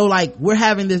 so like, we're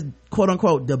having this quote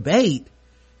unquote debate,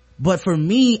 but for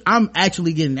me, I'm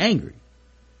actually getting angry.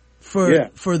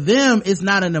 For them, it's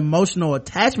not an emotional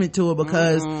attachment to it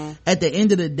because at the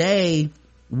end of the day,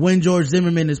 when George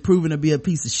Zimmerman is proven to be a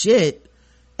piece of shit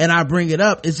and I bring it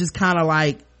up, it's just kind of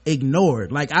like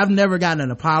ignored. Like, I've never gotten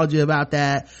an apology about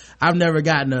that. I've never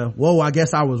gotten whoa, I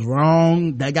guess I was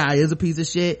wrong, that guy is a piece of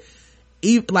shit.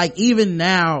 Even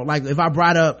now, like, if I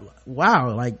brought up,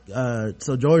 wow, like,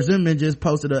 so George Zimmerman just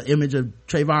posted an image of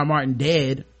Trayvon Martin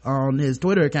dead on his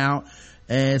Twitter account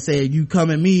and said, you come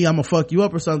at me, I'm gonna fuck you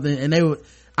up or something, and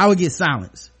I would get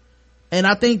silenced. And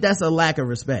I think that's a lack of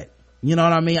respect. You know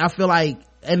what I mean? I feel like,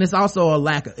 and it's also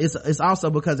it's also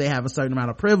because they have a certain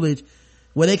amount of privilege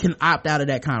where they can opt out of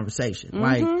that conversation.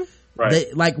 Like,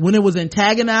 like, when it was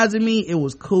antagonizing me, it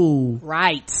was cool.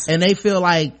 Right. And they feel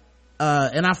like,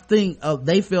 and I think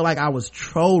they feel like I was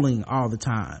trolling all the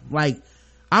time. Like,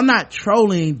 I'm not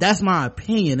trolling, that's my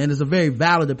opinion, and it's a very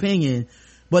valid opinion.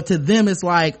 But to them, it's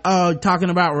like, oh, talking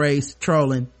about race,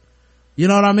 trolling. You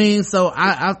know what I mean? So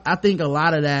I think a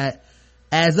lot of that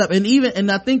adds up. And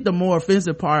I think the more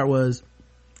offensive part was,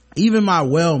 even my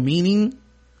well-meaning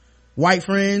white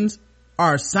friends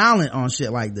are silent on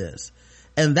shit like this.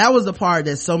 And that was the part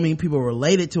that so many people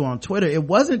related to on Twitter. It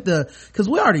wasn't cause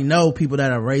we already know people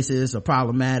that are racist or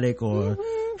problematic or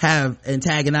have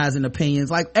antagonizing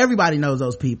opinions. Like, everybody knows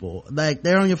those people. Like,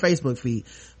 they're on your Facebook feed.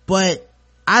 But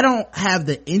I don't have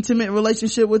the intimate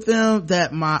relationship with them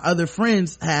that my other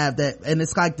friends have, and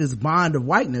it's like this bond of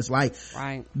whiteness. Like,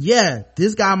 right, yeah,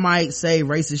 this guy might say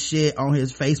racist shit on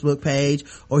his Facebook page,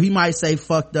 or he might say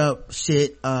fucked up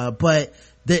shit, but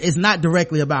it's not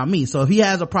directly about me. So if he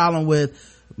has a problem with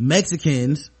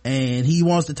Mexicans and he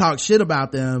wants to talk shit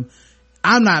about them,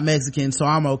 I'm not Mexican, so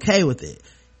I'm okay with it.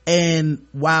 And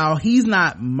while he's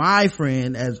not my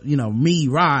friend, as you know, me,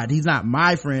 Rod, he's not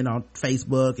my friend on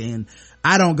Facebook, and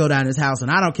I don't go down his house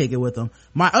and I don't kick it with him,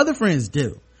 my other friends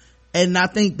do. And I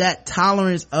think that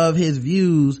tolerance of his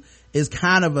views is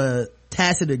kind of a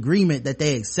tacit agreement that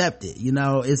they accept it, you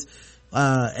know. It's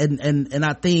and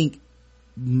I think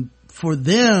for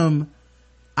them,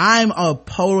 I'm a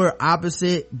polar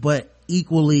opposite, but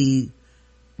equally,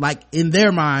 like, in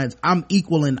their minds, I'm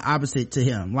equal and opposite to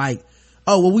him. Like,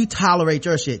 oh, well, we tolerate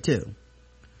your shit too.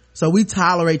 So we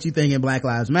tolerate you thinking Black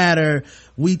Lives Matter.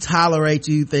 We tolerate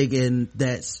you thinking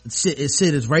that shit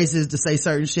is racist to say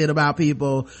certain shit about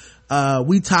people.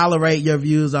 We tolerate your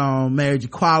views on marriage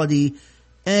equality.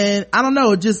 And I don't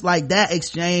know, just like that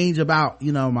exchange about,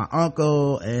 you know, my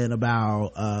uncle and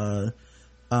about,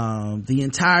 the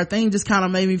entire thing just kind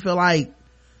of made me feel like,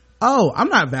 oh, I'm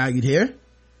not valued here.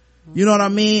 You know what I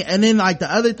mean? And then, like, the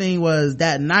other thing was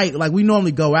that night, like, we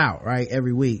normally go out, right,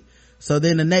 every week. So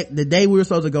then the day we were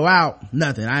supposed to go out,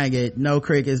 nothing. I didn't get no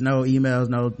crickets, no emails,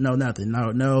 no nothing,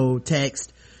 no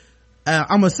text.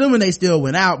 I'm assuming they still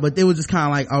went out, but they were just kind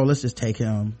of like, oh, let's just take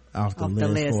him off the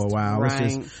list for a while. Right.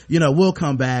 Let's just, you know, we'll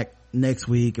come back next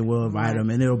week and we'll invite him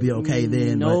and it'll be okay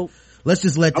then. Nope. But let's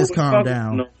just let this calm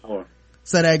down. No more.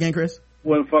 Say that again, Chris.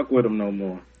 Wouldn't fuck with him no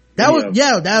more. That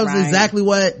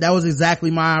was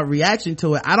exactly my reaction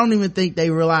to it. I don't even think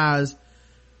they realize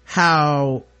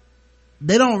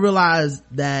they don't realize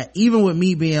that even with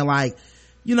me being like,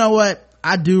 you know what,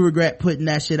 I do regret putting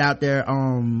that shit out there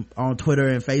on Twitter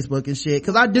and Facebook and shit,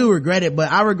 because I do regret it,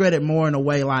 but I regret it more in a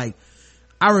way like,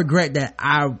 I regret that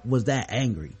I was that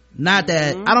angry. Not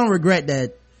that, I don't regret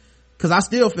that, cause I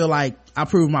still feel like I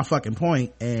proved my fucking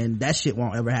point and that shit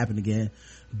won't ever happen again.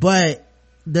 But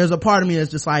there's a part of me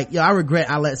that's just like, yo, I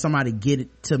regret I let somebody get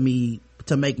it to me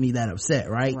to make me that upset,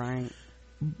 right?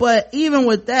 But even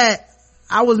with that,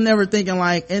 I was never thinking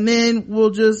like, and then we'll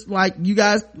just like, you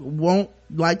guys won't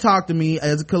like talk to me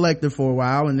as a collective for a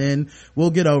while and then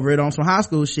we'll get over it on some high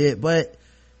school shit. But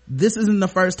this isn't the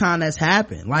first time that's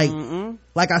happened.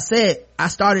 Like I said, I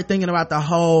started thinking about the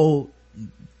whole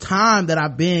time that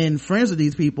I've been friends with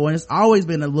these people, and it's always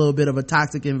been a little bit of a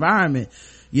toxic environment.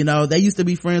 You know, they used to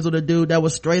be friends with a dude that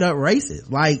was straight up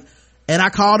racist, like, and I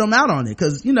called him out on it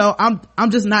because, you know,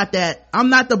 I'm just not that, I'm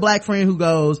not the black friend who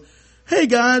goes, hey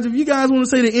guys, if you guys want to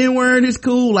say the N-word, it's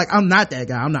cool. Like, I'm not that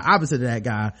guy. I'm the opposite of that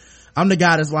guy. I'm the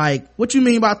guy that's like, what you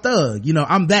mean by thug? You know,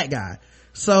 I'm that guy.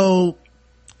 So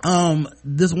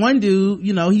this one dude,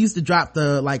 you know, he used to drop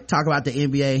the, like, talk about the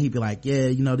NBA, and he'd be like, yeah,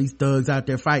 you know, these thugs out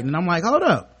there fighting. And I'm like, hold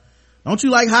up, don't you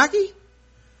like hockey?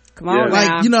 Come on, like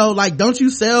now. You know, like, don't you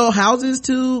sell houses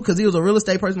too? Because he was a real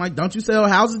estate person. Like, don't you sell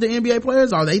houses to NBA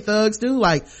players? Are they thugs too?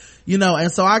 Like, you know.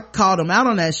 And so I called him out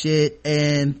on that shit,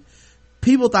 and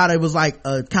people thought it was like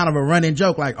a kind of a running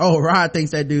joke, like, oh, Rod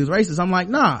thinks that dude's racist. I'm like,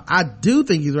 nah, I do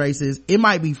think he's racist. It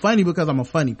might be funny because I'm a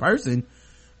funny person,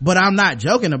 but I'm not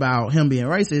joking about him being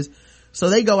racist. So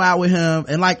they go out with him,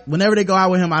 and like, whenever they go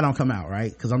out with him, I don't come out,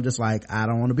 right? Because I'm just like, I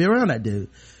don't want to be around that dude.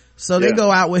 So they go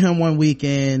out with him one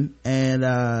weekend,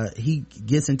 and he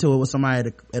gets into it with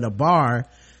somebody at a bar,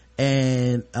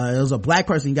 and it was a black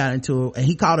person he got into it, and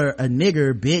he called her a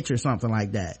nigger bitch or something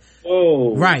like that.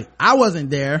 Oh, right. I wasn't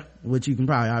there, which you can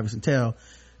probably obviously tell.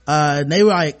 They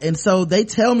were like, and so they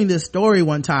tell me this story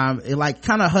one time, it like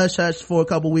kind of hush hush for a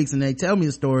couple weeks, and they tell me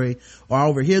the story, or I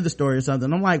overhear the story or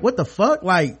something. I'm like, what the fuck?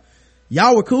 Like,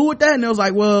 y'all were cool with that? And it was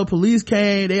like, well, police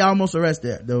came, they almost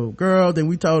arrested the girl, then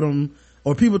we told them,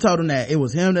 or people told him that it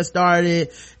was him that started,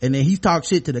 and then he talked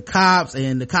shit to the cops,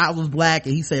 and the cops was black,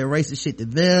 and he said racist shit to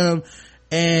them.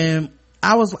 And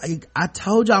I was like, I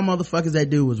told y'all motherfuckers that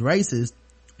dude was racist.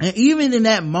 And even in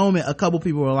that moment, a couple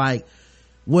people were like,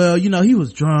 well, you know, he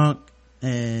was drunk,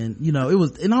 and you know, it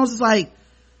was, and I was just like,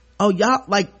 oh, y'all,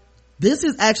 like, this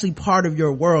is actually part of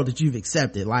your world that you've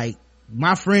accepted. Like,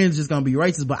 my friend's just gonna be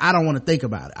racist, but I don't want to think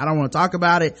about it, I don't want to talk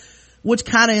about it, which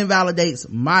kind of invalidates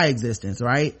my existence,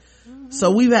 right?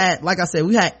 So we've had, like I said,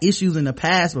 we had issues in the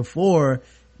past before,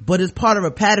 but it's part of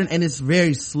a pattern, and it's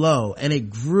very slow, and it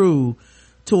grew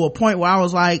to a point where I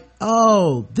was like,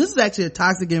 oh, this is actually a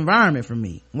toxic environment for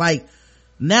me. Like,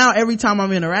 now every time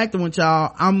I'm interacting with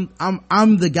y'all,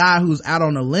 I'm the guy who's out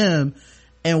on a limb.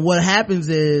 And what happens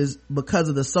is, because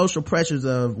of the social pressures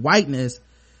of whiteness,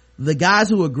 the guys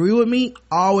who agree with me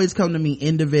always come to me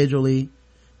individually.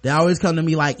 They always come to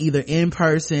me like either in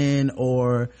person,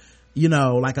 or, you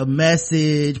know, like a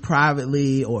message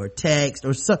privately, or text,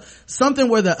 or something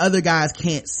where the other guys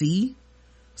can't see,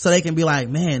 so they can be like,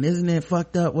 man, isn't it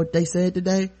fucked up what they said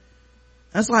today?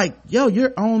 That's like, yo,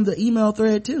 you're on the email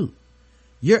thread too,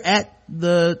 you're at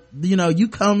the, you know, you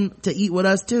come to eat with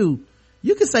us too,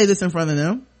 you can say this in front of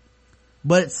them.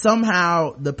 But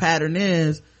somehow the pattern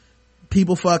is,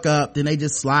 people fuck up, then they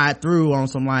just slide through on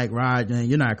some like, right, man,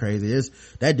 you're not crazy,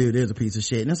 that dude is a piece of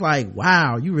shit. And it's like,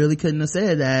 wow, you really couldn't have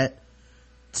said that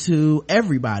to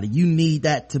everybody. You need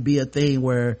that to be a thing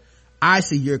where I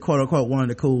see you're quote unquote one of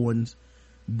the cool ones,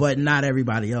 but not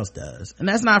everybody else does. And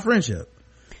that's not friendship.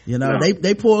 You know,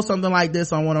 they pulled something like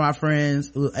this on one of my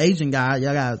friends, Asian guy.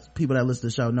 Y'all guys, people that listen to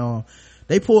the show know him.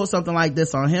 They pulled something like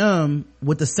this on him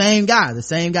with the same guy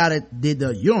that did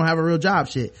the you don't have a real job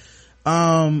shit.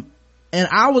 And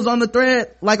I was on the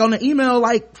thread, like on the email,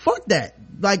 like, fuck that.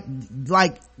 Like,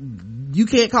 you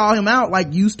can't call him out.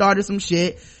 Like, you started some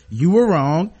shit, you were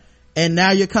wrong, and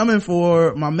now you're coming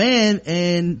for my man,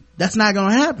 and that's not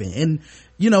gonna happen. And,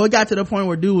 you know, it got to the point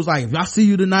where dude was like, if I see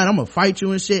you tonight, I'm gonna fight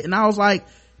you and shit. And I was like,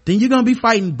 then you're gonna be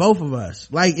fighting both of us.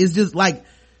 Like, it's just like,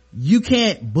 you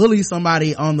can't bully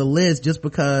somebody on the list just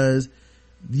because,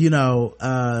 you know,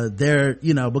 they're,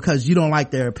 you know, because you don't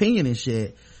like their opinion and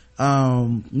shit.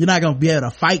 You're not gonna be able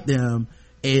to fight them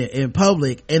in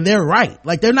public, and they're right.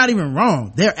 Like, they're not even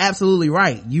wrong, they're absolutely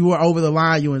right. You were over the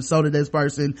line, you insulted this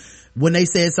person. When they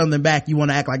said something back, you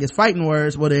want to act like it's fighting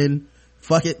words. Well, then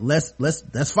fuck it, let's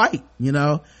fight, you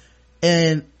know.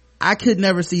 And I could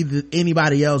never see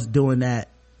anybody else doing that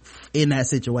in that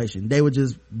situation. They would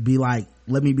just be like,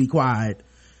 let me be quiet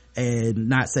and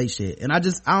not say shit. And I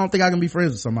don't think I can be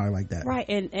friends with somebody like that. Right.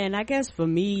 And I guess for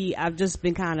me, I've just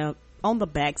been kind of on the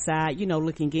backside, you know,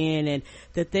 looking in. And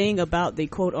the thing about the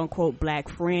quote unquote black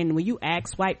friend, when you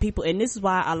ask white people, and this is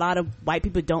why a lot of white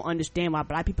people don't understand why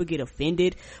black people get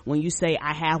offended when you say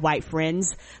I have white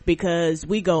friends, because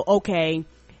we go, okay,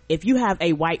 if you have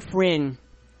a white friend,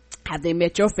 have they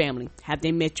met your family? Have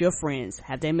they met your friends?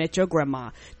 Have they met your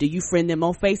grandma? Do you friend them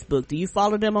on Facebook? Do you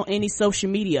follow them on any social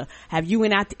media? Have you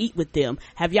went out to eat with them?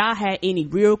 Have y'all had any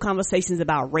real conversations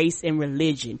about race and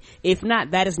religion? If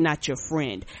not, that is not your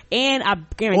friend. And I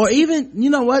guarantee, or even, you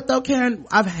know what though, Karen,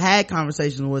 I've had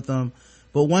conversations with them,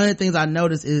 but one of the things I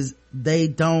notice is they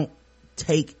don't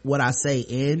take what I say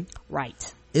in.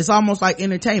 Right. It's almost like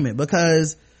entertainment,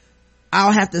 because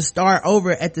I'll have to start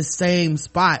over at the same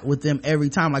spot with them every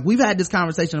time. Like, we've had this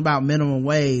conversation about minimum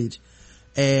wage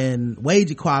and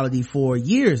wage equality for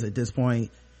years at this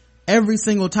point. Every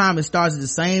single time it starts at the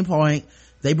same point.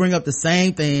 They bring up the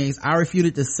same things. I refute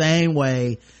it the same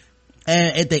way.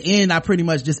 And at the end, I pretty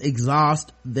much just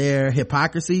exhaust their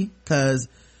hypocrisy, because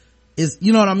it's,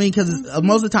 you know what I mean? Because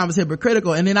most of the time it's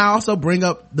hypocritical. And then I also bring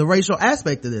up the racial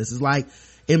aspect of this. It's like,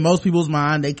 in most people's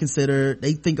mind, they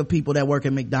think of people that work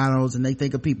at McDonald's, and they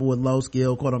think of people with low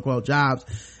skill, quote unquote, jobs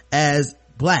as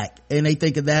black, and they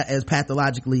think of that as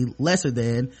pathologically lesser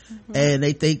than, and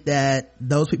they think that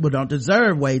those people don't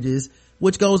deserve wages,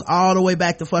 which goes all the way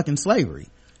back to fucking slavery,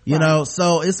 you know?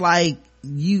 So it's like,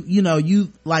 you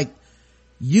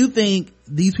think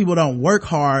these people don't work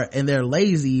hard and they're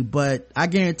lazy, but I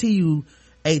guarantee you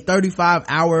a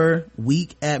 35-hour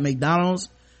week at McDonald's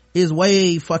is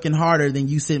way fucking harder than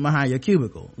you sitting behind your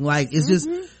cubicle. Like, it's just,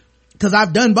 cause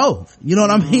I've done both, you know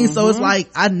what I mean? So it's like,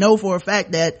 I know for a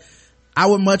fact that I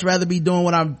would much rather be doing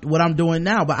what I'm doing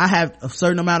now, but I have a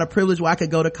certain amount of privilege where I could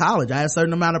go to college. I have a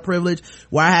certain amount of privilege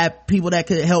where I have people that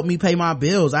could help me pay my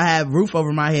bills. I have roof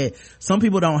over my head. Some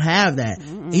people don't have that.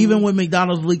 Even when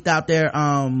McDonald's leaked out their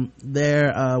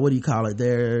what do you call it?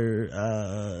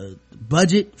 Their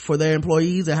budget for their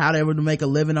employees and how they were to make a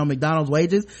living on McDonald's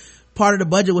wages. Part of the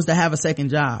budget was to have a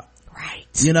second job. Right.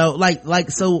 You know,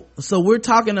 so we're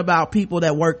talking about people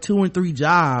that work 2 and 3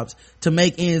 jobs to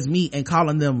make ends meet and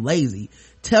calling them lazy.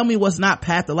 Tell me what's not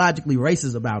pathologically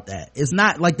racist about that. It's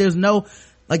not like there's no,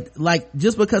 like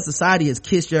just because society has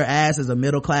kissed your ass as a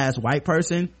middle class white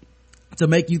person to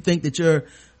make you think that you're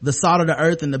the salt of the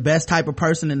earth and the best type of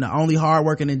person and the only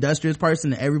hardworking industrious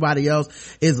person, and everybody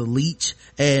else is a leech,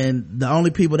 and the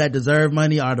only people that deserve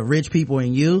money are the rich people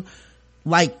and you.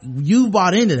 Like, you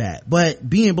bought into that. But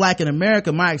being black in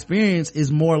America, my experience is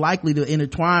more likely to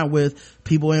intertwine with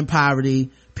people in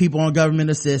poverty, people on government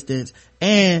assistance,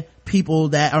 and people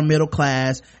that are middle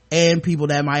class, and people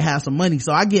that might have some money.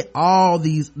 So I get all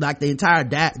these, like the entire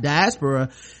diaspora,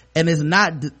 and it's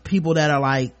not the people that are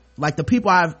like the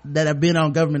people that have been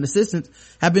on government assistance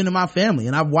have been in my family,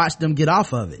 and I've watched them get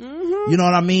off of it. You know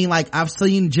what I mean? Like, I've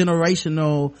seen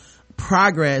generational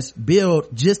progress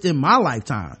build just in my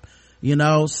lifetime. You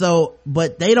know, so,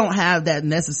 but they don't have that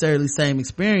necessarily same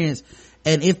experience.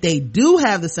 And if they do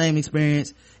have the same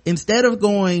experience, instead of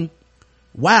going,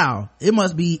 wow, it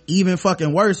must be even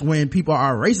fucking worse when people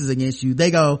are racist against you,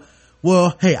 they go,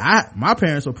 well, hey, my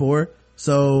parents were poor,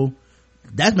 so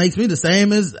that makes me the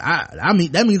same as, I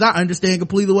mean, that means I understand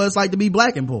completely what it's like to be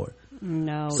black and poor.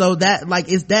 No. So that, like,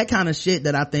 it's that kind of shit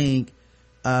that I think,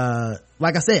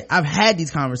 like I said, I've had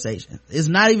these conversations. It's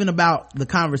not even about the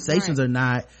conversations or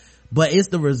not, but it's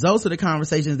the results of the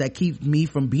conversations that keep me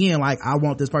from being like, I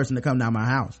want this person to come down my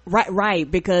house. Right,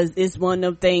 because it's one of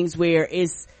them things where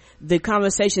it's, the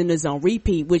conversation is on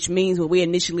repeat, which means when we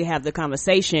initially have the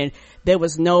conversation, there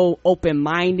was no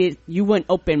open-minded, you weren't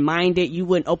open-minded, you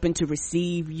weren't open to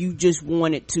receive, you just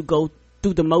wanted to go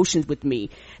through the motions with me.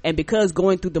 And because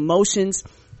going through the motions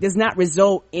does not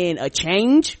result in a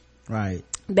change, right,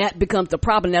 that becomes the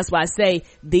problem. That's why I say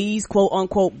these quote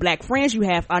unquote black friends you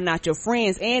have are not your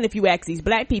friends. And if you ask these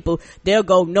black people, they'll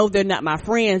go, no, they're not my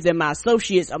friends, they're my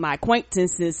associates or my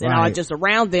acquaintances, and I'm just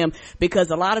around them,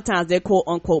 because a lot of times they're quote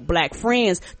unquote black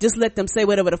friends. Just let them say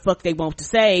whatever the fuck they want to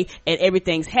say and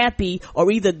everything's happy, or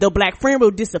either the black friend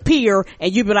will disappear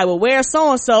and you'll be like, well, where's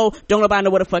so and so? Don't nobody know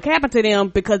what the fuck happened to them,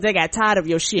 because they got tired of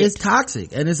your shit. It's toxic,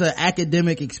 and it's an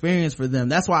academic experience for them.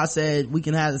 That's why I said we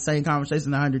can have the same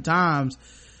conversation 100 times.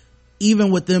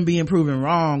 Even with them being proven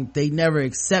wrong, they never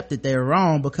accept that they're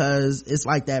wrong, because it's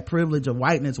like that privilege of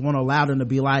whiteness won't allow them to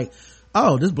be like,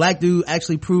 oh, this black dude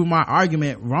actually proved my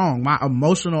argument wrong, my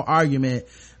emotional argument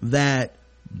that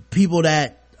people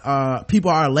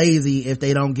are lazy if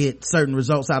they don't get certain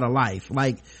results out of life.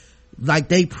 Like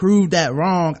they proved that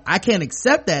wrong. I can't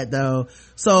accept that though.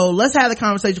 So let's have the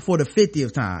conversation for the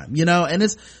 50th time, you know? And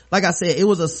it's, like I said, it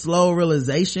was a slow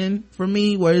realization for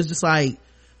me, where it's just like,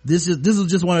 this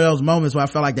was just one of those moments where I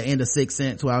felt like the end of Sixth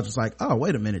Sense, where I was just like, oh,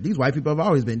 wait a minute, these white people have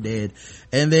always been dead.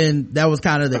 And then that was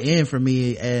kind of the end for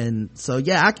me. And so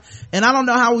yeah, I don't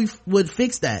know how we would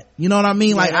fix that, you know what I mean?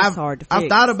 Yeah, like that's hard to fix. I've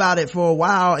thought about it for a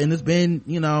while, and it's been,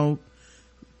 you know,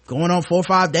 going on 4 or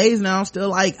 5 days now. Still,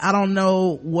 like, I don't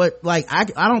know what, like, I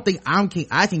don't think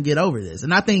I can get over this.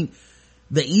 And I think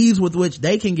the ease with which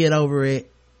they can get over it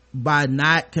by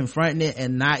not confronting it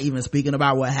and not even speaking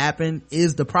about what happened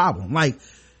is the problem. Like,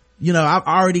 you know, I've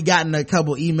already gotten a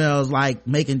couple emails like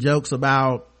making jokes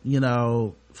about, you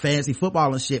know, fantasy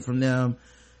football and shit from them.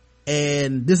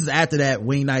 And this is after that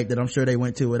wing night that I'm sure they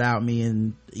went to without me,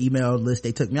 and email list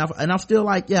they took me off. And I'm still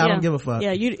like, I don't give a fuck.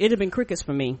 Yeah, it'd have been crickets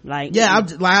for me. Like,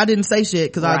 I didn't say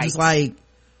shit because I was just Right.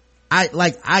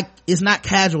 it's not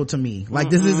casual to me. Like,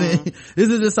 this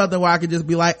isn't something where I could just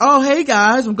be like, oh, hey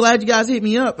guys, I'm glad you guys hit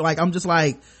me up. Like, I'm just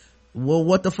like, well,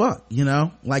 what the fuck, you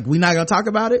know? Like, we're not gonna talk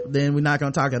about it, then we're not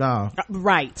gonna talk at all.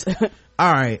 Right.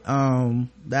 All right.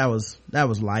 That was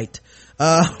light.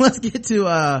 Let's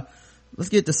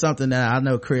get to something that I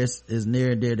know Chris is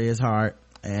near and dear to his heart,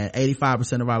 and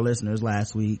 85% of our listeners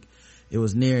last week, it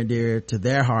was near and dear to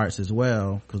their hearts as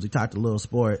well, because we talked a little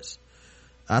sports.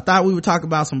 I thought we would talk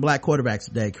about some black quarterbacks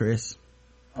today, Chris.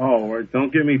 Oh,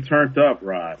 don't get me turned up,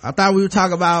 Rod. I thought we would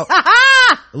talk about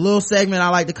a little segment I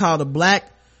like to call the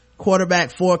Black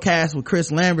Quarterback Forecast with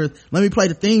Chris Lambert. Let me play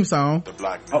the theme song. The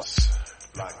blackness,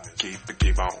 keep on.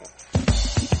 Keep on.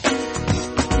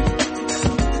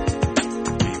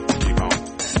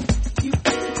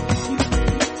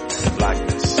 The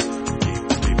blackness,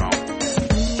 keep on.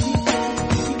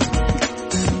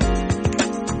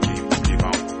 Keep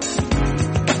on.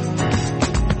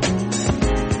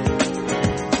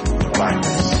 The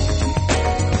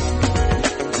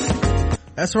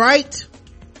blackness. That's right.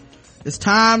 It's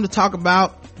time to talk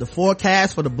about the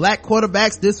forecast for the black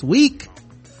quarterbacks this week.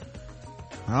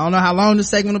 I don't know how long this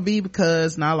segment will be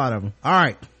because not a lot of them. All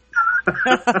right.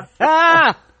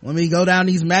 Let me go down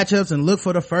these matchups and look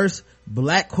for the first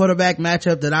black quarterback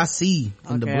matchup that I see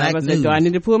in the black news. Do I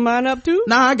need to pull mine up too?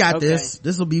 No, I got Okay. this.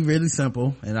 This will be really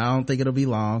simple, and I don't think it'll be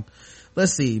long.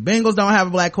 Let's see. Bengals don't have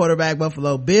a black quarterback.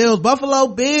 Buffalo Bills. Now,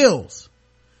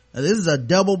 this is a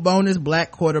double bonus black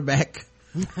quarterback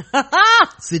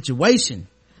situation.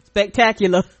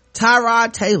 Spectacular.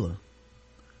 Tyrod Taylor,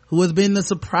 who has been the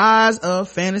surprise of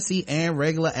fantasy and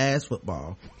regular ass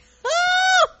football,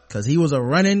 because he was a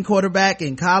running quarterback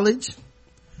in college,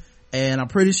 and I'm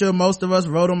pretty sure most of us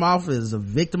wrote him off as a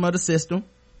victim of the system.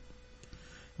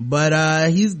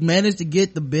 But he's managed to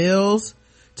get the Bills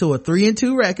to a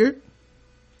 3-2 record,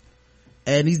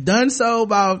 and he's done so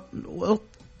about,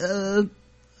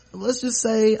 let's just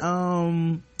say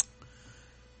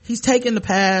he's taken the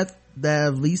path that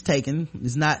I've least taken.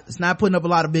 It's not putting up a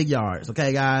lot of big yards,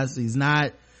 okay guys? He's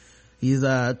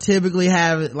typically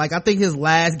I think his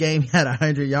last game he had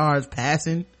 100 yards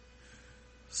passing,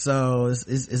 so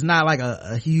it's not like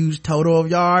a huge total of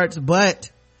yards,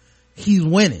 but he's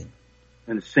winning.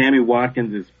 And Sammy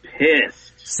Watkins is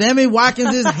pissed. Sammy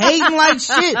Watkins is hating like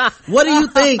shit. What do you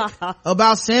think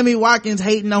about Sammy Watkins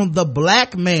hating on the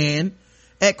black man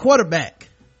at quarterback?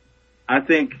 I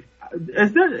think,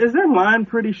 is their line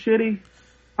pretty shitty?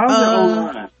 How's their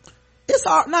O-line? It's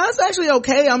actually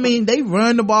okay. I mean, they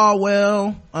run the ball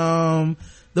well.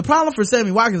 The problem for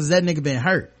Sammy Watkins is that nigga been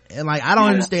hurt, and like, I don't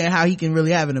understand how he can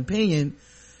really have an opinion.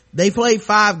 They played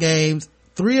 5 games,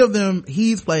 3 of them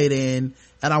he's played in,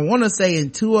 and I want to say in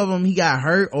 2 of them he got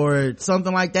hurt or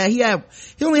something like that. He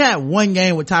only had 1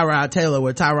 game with Tyrod Taylor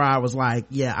where Tyrod was like,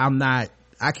 yeah, I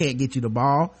can't get you the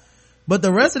ball. But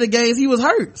the rest of the games he was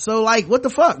hurt. So like, what the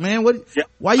fuck, man?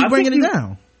 Why you bringing it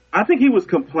down? I think he was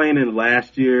complaining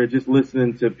last year, just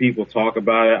listening to people talk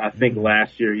about it. I think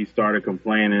last year he started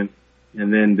complaining,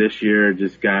 and then this year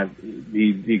just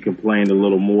he complained a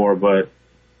little more. But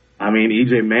I mean,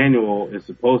 EJ Manuel is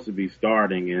supposed to be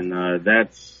starting, and I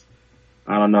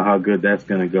don't know how good that's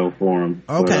going to go for him.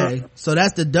 Okay. But, so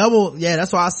that's the double. Yeah,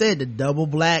 that's why I said the double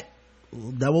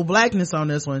blackness on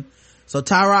this one. So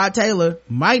Tyrod Taylor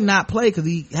might not play because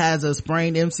he has a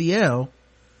sprained MCL.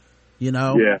 You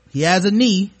know, He has a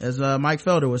knee, as Mike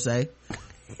Felder would say.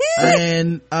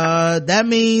 And that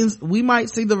means we might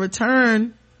see the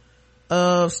return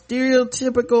of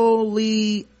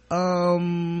stereotypically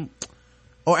or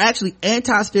actually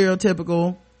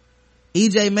anti-stereotypical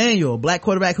EJ Manuel, black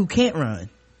quarterback who can't run.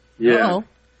 Yeah. Uh-oh.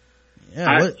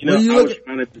 Yeah.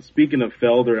 Speaking of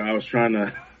Felder, I was trying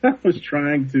to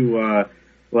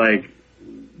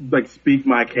speak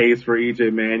my case for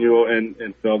EJ Manuel, and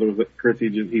Felder was like, Chris,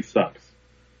 he sucks.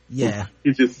 Yeah.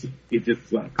 It just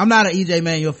sucks. I'm not an EJ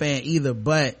Manuel fan either,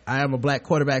 but I am a black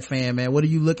quarterback fan, man. What are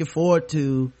you looking forward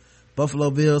to?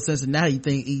 Buffalo Bills, Cincinnati. You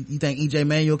think EJ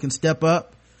Manuel can step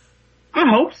up? I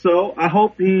hope so. I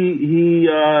hope he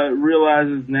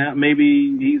realizes now.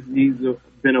 Maybe he's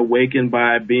been awakened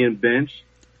by being benched.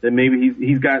 That maybe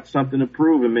he's got something to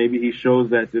prove, and maybe he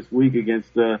shows that this week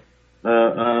against the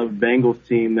Bengals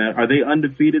team. That are they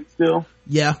undefeated still?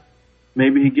 Yeah.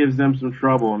 Maybe he gives them some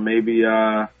trouble, and maybe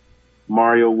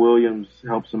Mario Williams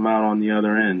helps him out on the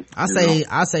other end. I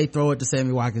say throw it to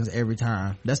Sammy Watkins every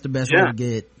time. That's the best way to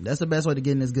get. That's the best way to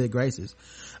get in his good graces.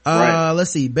 Right.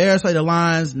 Let's see. Bears play the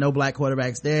Lions. No black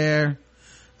quarterbacks there.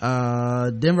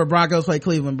 Denver Broncos play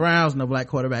Cleveland Browns. No black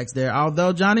quarterbacks there.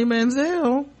 Although Johnny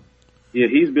Manziel. Yeah,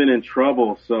 he's been in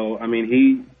trouble. So I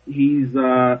mean, he's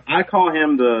I call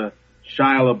him the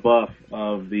Shia LaBeouf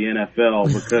of the NFL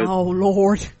because oh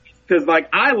Lord. Because like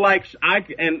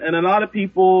and a lot of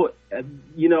people,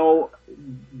 you know,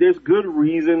 there's good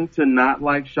reason to not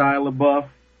like Shia LaBeouf,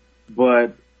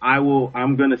 but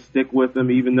I'm gonna stick with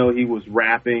him even though he was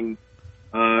rapping.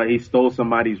 He stole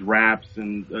somebody's raps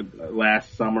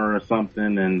last summer or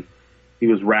something, and he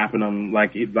was rapping them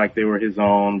like they were his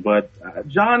own. But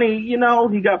Johnny, you know,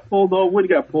 he got pulled over. He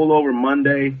got pulled over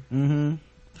Monday. Mm-hmm.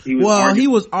 He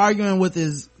was arguing with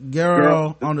his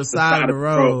girl on the side of the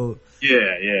road.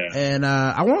 Yeah. And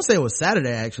I want to say it was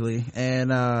Saturday actually,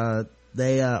 and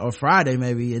they or Friday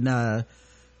maybe, and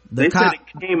they said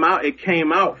it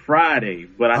came out Friday,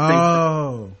 but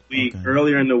I think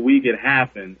earlier in the week it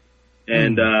happened,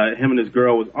 and him and his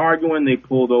girl was arguing. They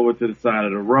pulled over to the side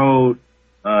of the road.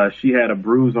 She had a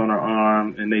bruise on her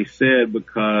arm, and they said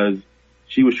because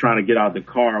she was trying to get out the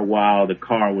car while the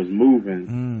car was moving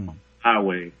on the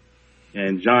highway.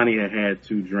 And Johnny had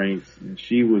 2 drinks, and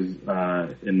she was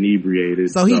inebriated.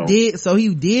 So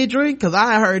he did drink? Cause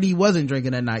I heard he wasn't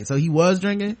drinking that night. So he was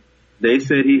drinking? They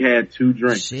said he had 2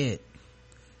 drinks. Shit.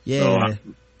 Yeah.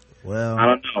 So I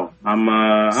don't know.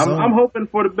 I'm hoping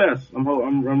for the best.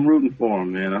 I'm rooting for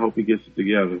him, man. I hope he gets it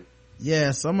together.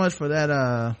 Yeah, so much for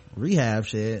that rehab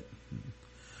shit.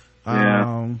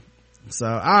 Yeah. So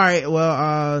alright,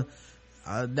 well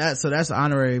that's an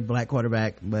honorary black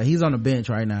quarterback, but he's on the bench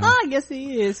right now. Oh, yes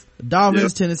he is.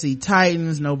 Dolphins, Tennessee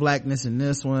Titans, no blackness in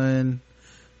this one.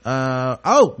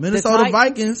 Minnesota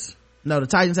Vikings. No, the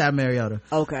Titans have Mariota.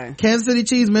 Okay. Kansas City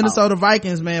Chiefs, Minnesota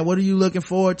Vikings, man. What are you looking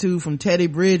forward to from Teddy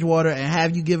Bridgewater, and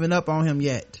have you given up on him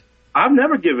yet? I've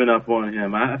never given up on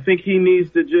him. I think he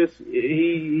needs to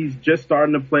he's just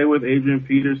starting to play with Adrian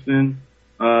Peterson.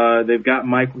 He's got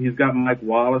Mike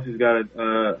Wallace. He's got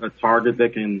a target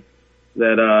that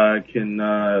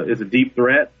is a deep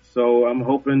threat. So I'm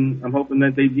hoping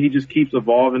that he just keeps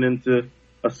evolving into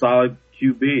a solid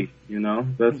QB, you know.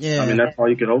 That's all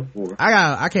you can hope for.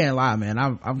 I can't lie, man.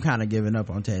 I'm kind of giving up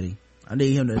on Teddy. I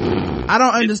need him to. I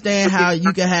don't understand how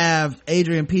you can have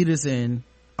Adrian Peterson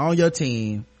on your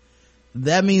team.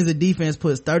 That means the defense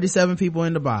puts 37 people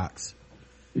in the box,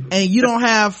 and you don't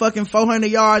have fucking 400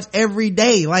 yards every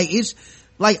day. Like it's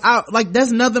like that's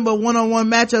nothing but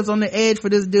one-on-one matchups on the edge for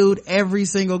this dude every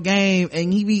single game,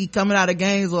 and he be coming out of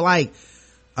games with like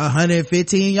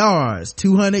 115 yards,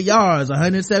 200 yards,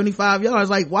 175 yards.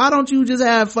 Like, why don't you just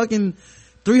have fucking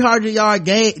 300-yard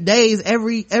days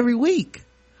every week?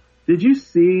 Did you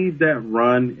see that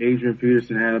run Adrian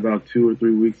Peterson had about 2 or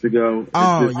 3 weeks ago?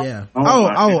 Yeah.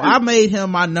 I made him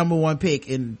my number 1 pick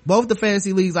in both the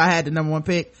fantasy leagues. I had the number 1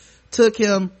 pick, took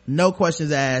him, no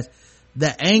questions asked.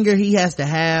 The anger he has to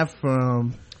have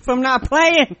from not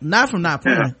playing, from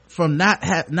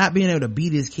not being able to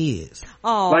beat his kids.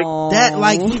 Oh, like that,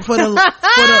 like for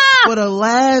the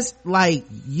last like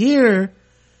year,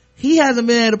 he hasn't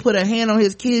been able to put a hand on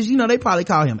his kids. You know, they probably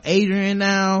call him Adrian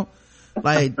now.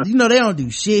 Like, you know, they don't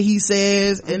do shit he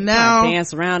says, and now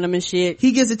dance around him and shit.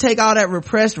 He gets to take all that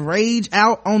repressed rage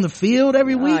out on the field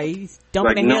every week. He's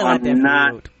dumping the hell out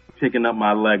that field. Picking up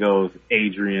my Legos,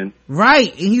 Adrian. Right,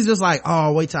 and he's just like,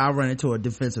 oh, wait till I run into a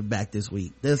defensive back this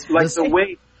week. The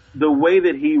way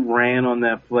that he ran on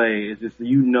that play is just,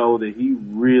 you know, that he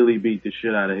really beat the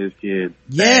shit out of his kid.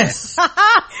 Yes.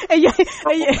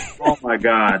 Oh my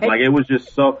God! Like, it was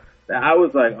just so. I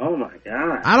was like, oh my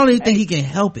God. I don't even think he can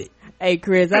help it. Hey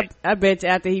Chris, I bet you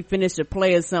after he finished a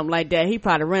play or something like that, he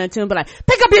probably ran into him and be like,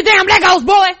 pick up your damn Legos,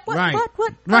 boy!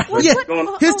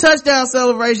 What? His touchdown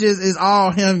celebrations is all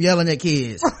him yelling at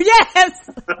kids. Yes!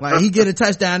 Like, he get a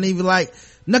touchdown and he be like,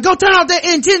 now go turn off that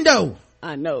Nintendo!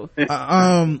 I know.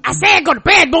 I said go to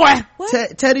bed, boy!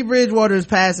 Teddy Bridgewater's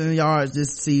passing yards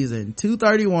this season,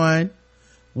 231,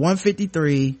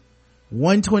 153,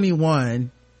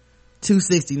 121,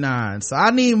 269. So I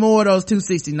need more of those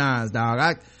 269s,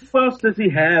 dog. Who else does he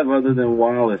have other than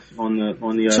Wallace on the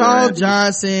other Charles end?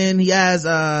 Johnson. He has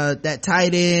that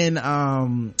tight end.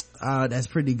 That's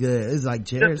pretty good. It's like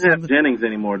He Jared. doesn't have Jennings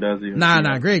anymore, does he?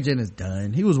 Nah. Greg Jennings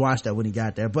done. He was washed up when he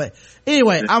got there. But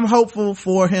anyway, I'm hopeful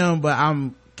for him, but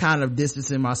I'm kind of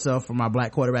distancing myself from my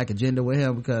black quarterback agenda with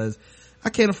him because I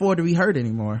can't afford to be hurt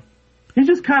anymore. He's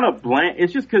just kind of bland.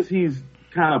 It's just because he's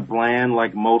kind of bland,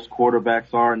 like most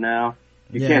quarterbacks are now.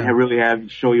 You can't really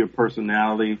show your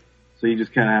personality, so you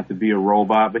just kind of have to be a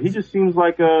robot. But he just seems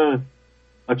like a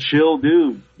chill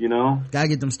dude, you know? Gotta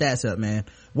get them stats up, man.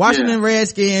 Washington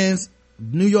Redskins,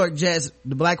 New York Jets,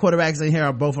 the black quarterbacks in here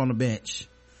are both on the bench.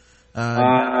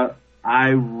 I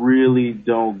really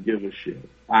don't give a shit.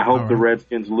 I hope the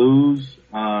Redskins lose.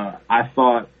 I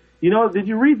thought, did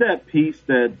you read that piece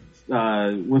that,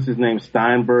 what's his name,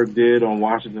 Steinberg did on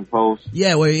Washington Post?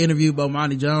 Yeah, where he interviewed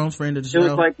Bomani Jones, friend of the show. It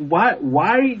was like, why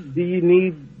do you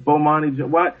need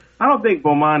Bomani? I don't think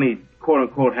Bomani, quote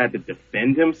unquote, had to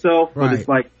defend himself, but it's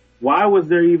like, why was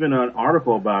there even an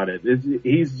article about it?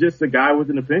 He's just a guy with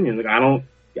an opinion. Like, I don't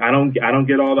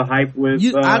get all the hype with.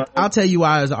 I'll tell you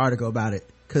why there's an article about it.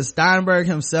 Because Steinberg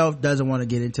himself doesn't want to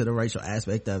get into the racial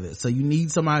aspect of it. So you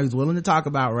need somebody who's willing to talk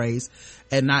about race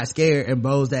and not scared, and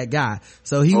Bo's that guy.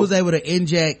 So he was able to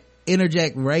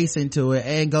interject race into it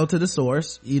and go to the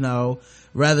source,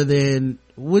 rather than,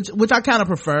 which I kind of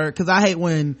prefer, because I hate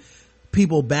when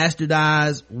people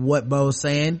bastardize what Bo's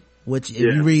saying. Which, if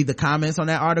you read the comments on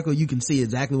that article, you can see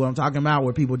exactly what I'm talking about,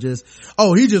 where people he just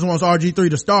wants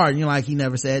RG3 to start. And you're like, he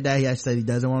never said that. He actually said he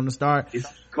doesn't want him to start.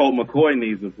 Colt McCoy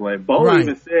needs to play. Bo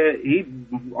even said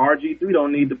RG3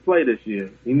 don't need to play this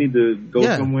year. He need to go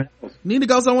somewhere else. Need to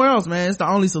go somewhere else, man. It's the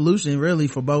only solution really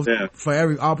for both,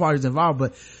 for all parties involved.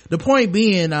 But the point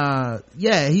being,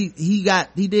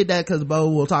 he did that because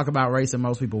Bo will talk about race and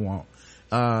most people won't.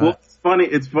 Well,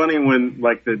 it's funny when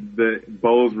like the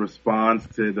Bo's response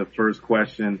to the first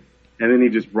question, and then he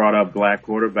just brought up black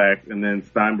quarterback, and then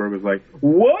Steinberg was like,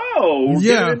 "Whoa,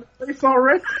 race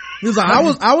already." He was like,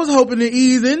 "I was hoping to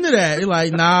ease into that." You're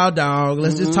like, "Nah, dog.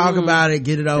 Let's just talk about it,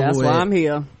 get it over with." That's why I'm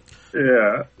here.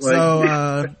 Yeah.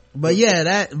 But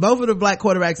that both of the black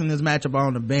quarterbacks in this matchup are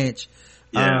on the bench.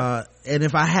 And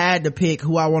if I had to pick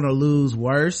who I want to lose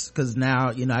worse, because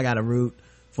now I got to root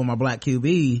for my black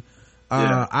QB.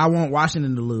 I want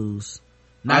Washington to lose.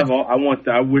 I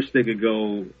wish they could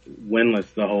go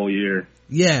winless the whole year.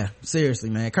 Yeah, seriously,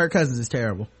 man. Kirk Cousins is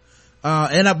terrible.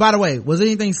 And by the way, was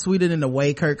anything sweeter than the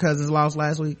way Kirk Cousins lost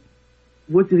last week?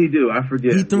 What did he do? I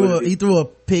forget. He threw a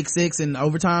pick six in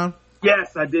overtime.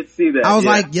 Yes, I did see that. I was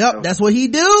like, yep, that's what he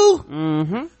do.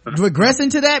 Mm-hmm.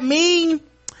 Regressing to that mean.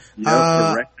 Yep,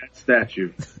 correct that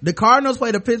statue. The Cardinals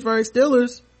play the Pittsburgh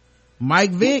Steelers.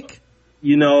 Mike Vick.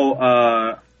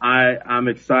 I'm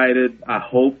excited. I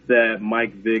hope that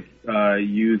Mike Vick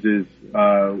uses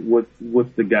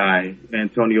what's the guy,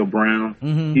 Antonio Brown.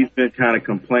 Mm-hmm. He's been kind of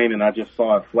complaining. I just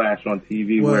saw it flash on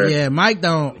TV.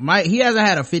 Mike he hasn't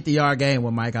had a 50-yard game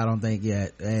with Mike, I don't think,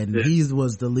 yet, and he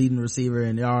was the leading receiver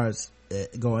in yards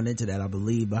going into that, I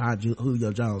believe, behind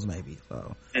Julio Jones maybe.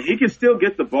 So, and he can still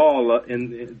get the ball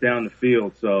down the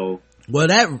field. So,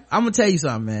 I'm gonna tell you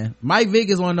something, man. Mike Vick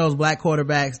is one of those black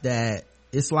quarterbacks that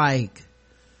it's like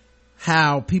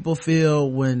how people feel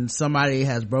when somebody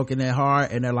has broken their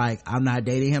heart and they're like, I'm not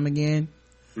dating him again.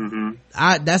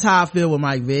 Mm-hmm. That's how I feel with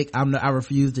Mike Vick. I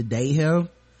refuse to date him.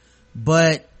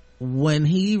 But when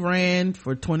he ran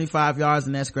for 25 yards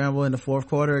in that scramble in the fourth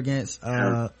quarter against,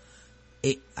 my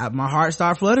heart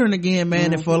started fluttering again,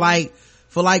 man. Mm-hmm. And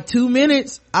for like 2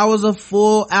 minutes, I was a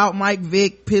full out Mike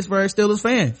Vick Pittsburgh Steelers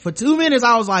fan. For 2 minutes,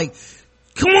 I was like,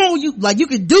 come on, you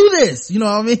can do this. You know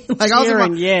what I mean? Like, I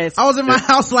was in my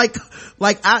house,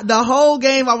 the whole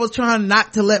game I was trying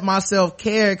not to let myself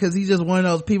care, cause he's just one of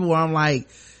those people where I'm like,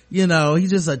 he's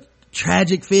just a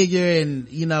tragic figure, and,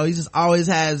 he just always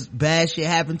has bad shit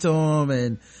happen to him,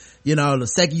 and, the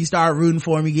second you start rooting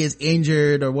for him, he gets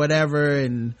injured or whatever,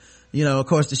 and, of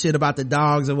course the shit about the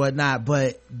dogs and whatnot.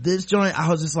 But this joint, I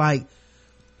was just like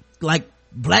black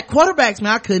quarterbacks,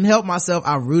 man, I couldn't help myself.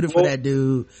 I rooted for that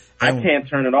dude. I can't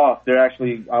turn it off. They're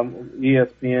actually,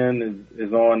 ESPN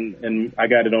is on, and I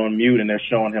got it on mute, and they're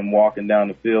showing him walking down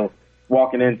the field,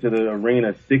 walking into the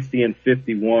arena,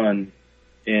 60-51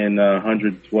 in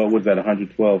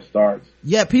 112 starts.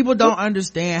 Yeah, people don't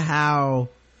understand how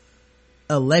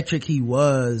electric he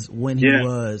was when he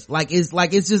was.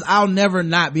 It's just, I'll never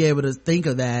not be able to think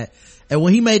of that. And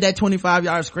when he made that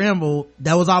 25-yard scramble,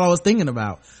 that was all I was thinking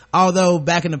about. Although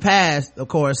back in the past, of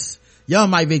course, young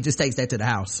Mike Vick just takes that to the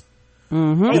house.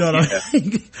 Mm-hmm. You know what I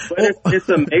mean? But it's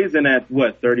amazing at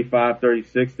 35,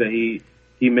 36 that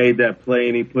he he made that play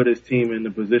and he put his team in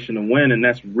the position to win. And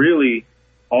that's really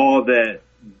all that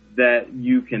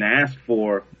you can ask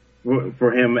for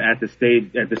him at the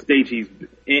stage he's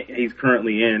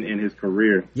currently in his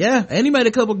career. Yeah. And he made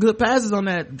a couple good passes on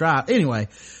that drive. Anyway.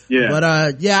 Yeah. But,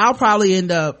 I'll probably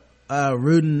end up,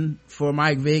 rooting for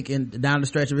Mike Vick and down the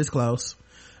stretch if it's close.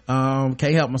 Can't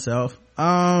help myself.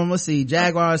 Let's see.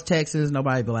 Jaguars, Texans,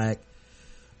 nobody black.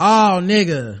 Oh,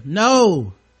 nigga.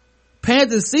 No.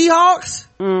 Panthers, Seahawks?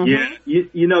 Yeah.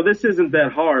 You know, this isn't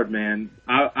that hard, man.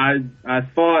 I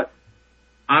thought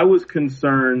I was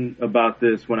concerned about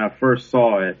this when I first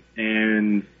saw it,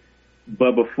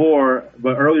 but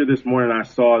earlier this morning I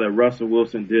saw that Russell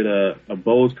Wilson did a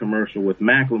Bose commercial with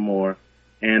Macklemore,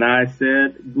 and I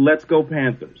said, let's go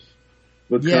Panthers.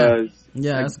 Because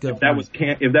that's good. If that was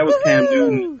Cam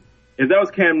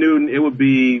Newton, it would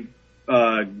be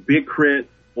Big Crit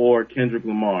or Kendrick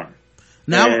Lamar.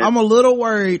 Now I'm a little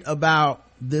worried about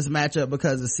this matchup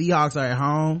because the Seahawks are at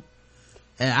home.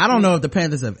 And I don't know if the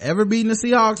Panthers have ever beaten the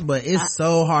Seahawks, but it's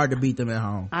so hard to beat them at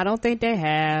home. I don't think they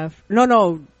have. No, I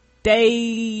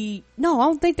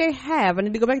don't think they have. I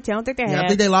need to go back and tell. I don't think they have. I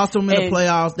think they lost to them in the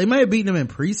playoffs. They may have beaten them in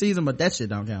preseason, but that shit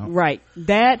don't count. Right.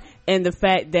 That and the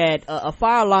fact that a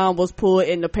fire alarm was pulled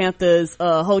in the Panthers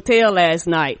hotel last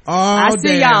night. Oh, I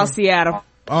see y'all, Seattle.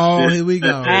 Oh, here we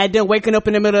go. I had them waking up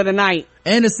in the middle of the night.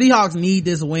 And the Seahawks need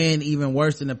this win even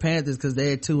worse than the Panthers because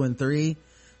they're 2-3.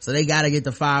 So they got to get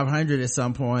to 500 at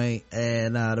some point,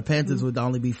 and the Panthers would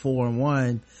only be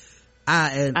 4-1.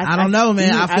 I don't know,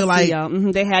 man. I feel like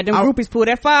they had them groupies pull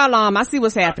that fire alarm. I see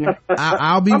what's happening.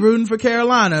 I'll be rooting for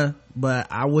Carolina, but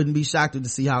I wouldn't be shocked if the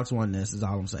Seahawks won this. Is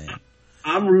all I'm saying.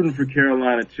 I'm rooting for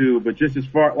Carolina too, but just as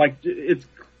far it's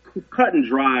cut and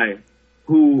dry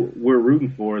who we're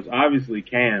rooting for is obviously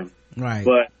Cam, right?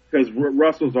 But because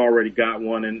Russell's already got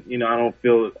one, and I don't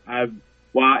feel I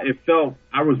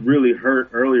was really hurt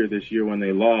earlier this year when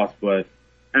they lost, but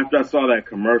after I saw that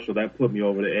commercial, that put me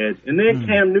over the edge. And then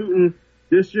Cam Newton,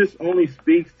 this just only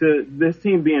speaks to this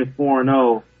team being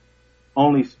 4-0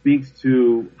 only speaks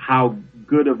to how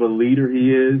good of a leader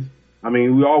he is. I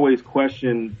mean, we always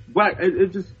question black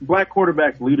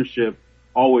quarterbacks' leadership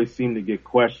always seem to get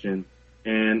questioned.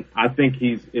 And I think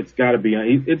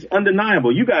it's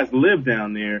undeniable. You guys live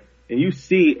down there and you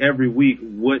see every week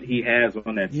what he has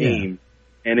on that team.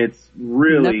 And it's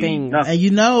really nothing.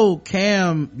 And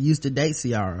Cam used to date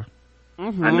Ciara.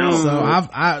 Mm-hmm. I know. So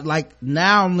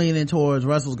now I'm leaning towards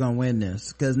Russell's gonna win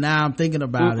this because now I'm thinking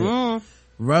about it.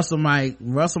 Russell might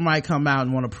come out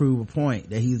and want to prove a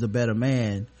point that he's a better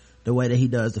man the way that he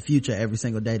does the future every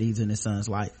single day that he's in his son's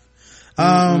life.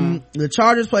 The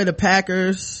Chargers play the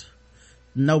Packers.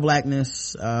 No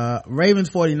blackness.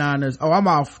 Ravens 49ers. Oh, I'm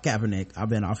off Kaepernick. I've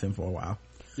been off him for a while.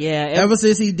 Yeah. Ever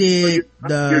since he did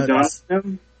the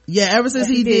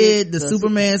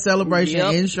Superman celebration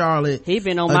in Charlotte, he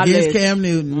been on my against list. Cam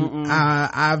Newton,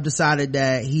 I've decided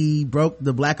that he broke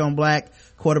the black on black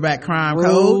quarterback crime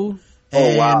code.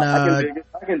 Oh, wow. I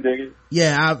can dig it.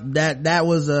 Yeah, that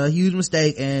was a huge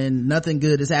mistake, and nothing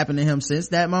good has happened to him since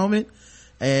that moment.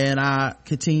 And I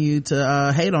continue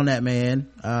to hate on that man,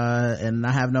 and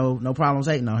I have no problems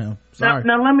hating on him. Sorry.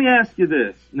 Now let me ask you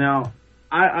this. Now,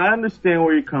 I understand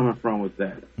where you're coming from with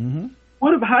that. Mm-hmm.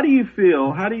 How do you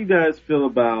guys feel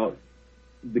about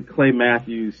the Clay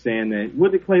Matthews saying that?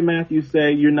 What did Clay Matthews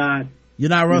say? You're not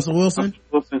Russell Wilson?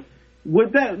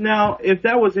 Would that, now, if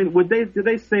that was did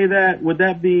they say that? Would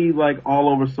that be like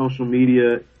all over social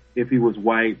media if he was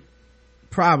white?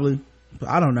 Probably.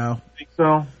 I don't know. Think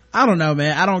so? I don't know,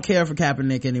 man. I don't care for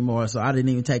Kaepernick anymore, so I didn't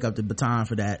even take up the baton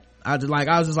for that. I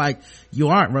was just like, you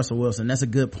aren't Russell Wilson. That's a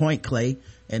good point, Clay.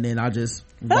 And then I just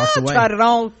walked away. Tried it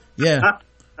on. Yeah.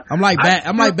 I'm like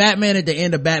Batman at the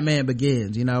end of Batman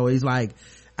Begins, he's like,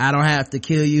 I don't have to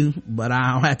kill you, but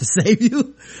I don't have to save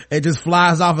you. It just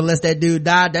flies off and lets that dude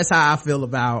die. That's how I feel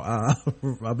about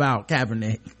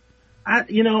Kaepernick. I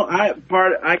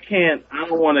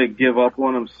don't want to give up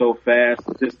on him so fast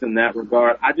just in that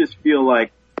regard. I just feel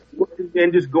like,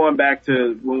 and just going back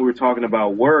to when we were talking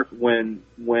about work, when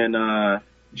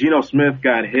Geno Smith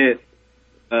got hit,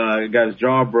 got his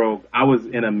jaw broke, I was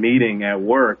in a meeting at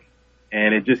work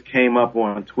and it just came up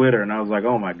on Twitter and I was like,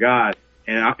 oh my God.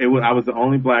 And I was the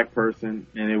only black person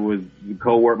and it was the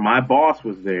coworker. My boss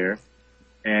was there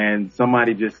and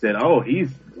somebody just said, oh, he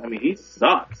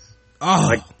sucks. Oh.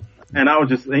 And I was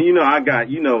just, and I got,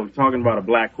 talking about a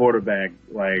black quarterback,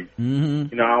 like, I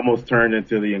almost turned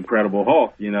into the Incredible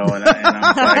Hulk, and I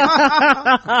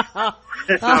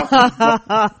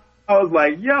was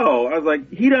like,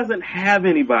 he doesn't have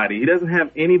anybody. He doesn't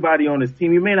have anybody on his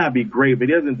team. He may not be great, but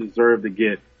he doesn't deserve to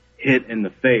get hit in the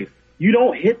face. You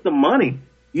don't hit the money.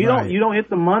 You don't hit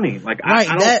the money. Like, right.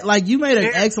 I don't, That, like, you made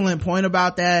an excellent point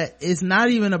about that. It's not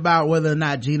even about whether or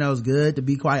not Geno's good, to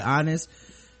be quite honest.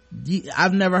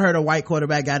 I've never heard a white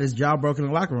quarterback got his jaw broken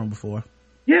in the locker room before.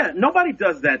 Yeah, nobody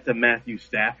does that to Matthew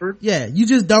Stafford. Yeah, you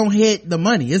just don't hit the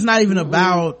money. It's not even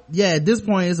about, at this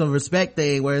point it's a respect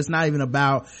thing where it's not even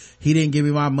about, he didn't give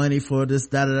me my money for this,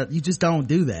 You just don't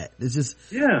do that. It's just,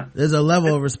 there's a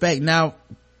level of respect. Now,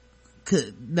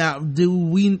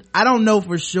 I don't know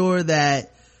for sure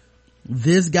that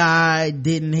this guy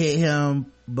didn't hit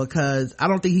him because I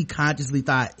don't think he consciously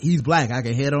thought, he's black, I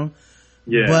can hit him.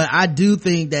 Yeah. But I do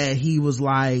think that he was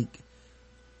like,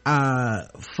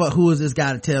 who is this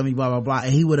guy to tell me blah blah blah,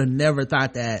 and he would have never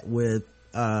thought that with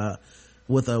a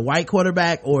white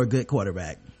quarterback or a good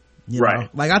quarterback, you know?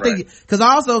 Like, I think, because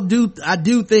I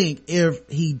do think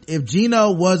if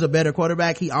Geno was a better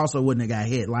quarterback, he also wouldn't have got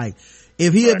hit. Like,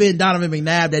 if he had been Donovan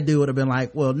McNabb, that dude would have been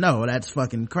like, well, no, that's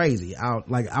fucking crazy. I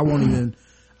won't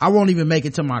even make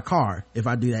it to my car if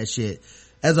I do that shit,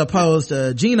 as opposed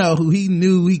to Geno, who he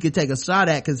knew he could take a shot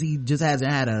at because he just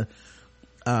hasn't had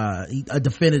a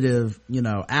definitive,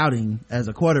 outing as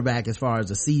a quarterback as far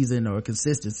as a season or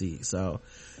consistency. So,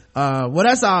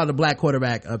 that's all the black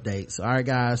quarterback updates. All right,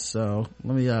 guys. So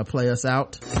let me, play us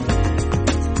out.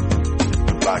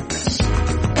 Blackness.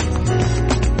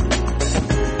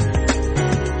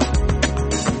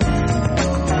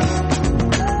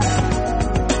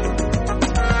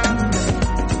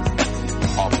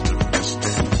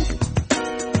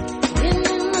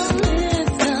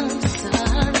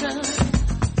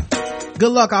 Good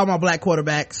luck, all my black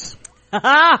quarterbacks.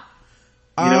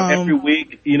 Every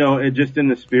week, it just in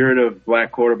the spirit of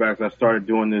black quarterbacks, I started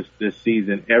doing this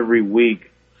season. Every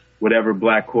week, whatever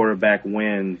black quarterback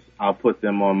wins, I'll put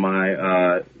them on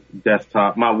my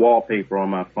desktop, my wallpaper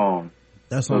on my phone.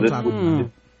 That's what I'm talking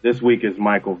about. This week is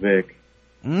Michael Vick.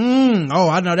 Oh,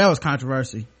 I know that was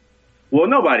controversy.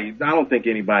 Well, I don't think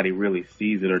anybody really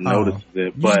sees it or notices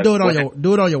it. You just do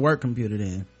it on your work computer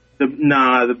then. The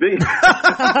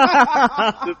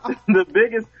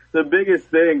biggest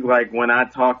thing, like, when I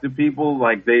talk to people,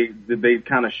 like, they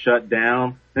kind of shut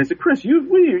down. They say, Chris, you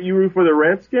root for the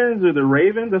Redskins or the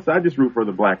Ravens? I just root for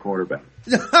the black quarterback.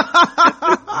 They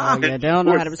don't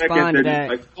know how to respond to that.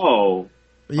 Like, all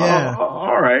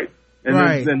right. And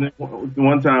then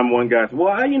one time one guy said,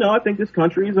 well, I think this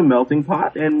country is a melting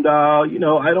pot, and, I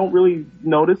don't really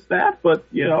notice that, but,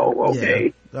 okay.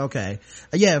 Yeah. Okay.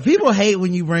 Yeah, people hate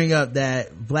when you bring up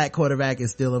that black quarterback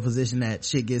is still a position that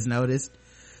shit gets noticed.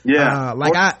 Yeah.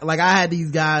 I had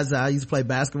these guys I used to play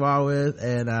basketball with,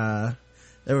 and,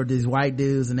 there were these white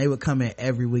dudes, and they would come in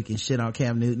every week and shit on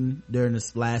Cam Newton during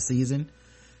this last season.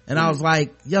 And I was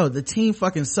like, yo, the team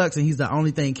fucking sucks, and he's the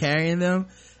only thing carrying them.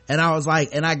 And I was like,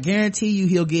 and I guarantee you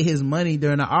he'll get his money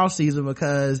during the off season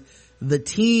because the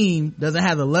team doesn't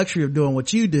have the luxury of doing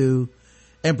what you do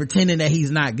and pretending that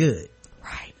he's not good.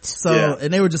 Right. So,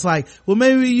 and they were just like, well,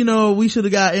 maybe, we should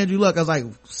have got Andrew Luck. I was like,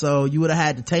 so you would have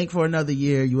had to tank for another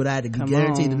year. You would have had to be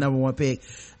guaranteed the number one pick.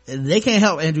 They can't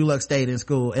help Andrew Luck stayed in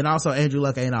school, and also Andrew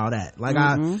Luck ain't all that. Like,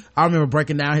 I remember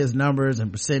breaking down his numbers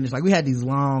and percentage. Like, we had these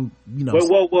long,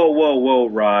 Whoa,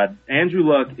 Rod. Andrew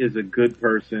Luck is a good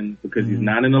person because he's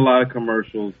not in a lot of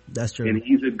commercials. That's true. And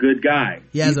he's a good guy.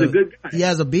 He's a good guy. He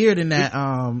has a beard in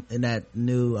that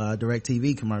new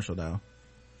DirecTV commercial though.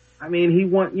 I mean,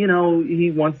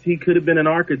 he could have been an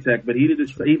architect, but he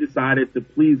decided to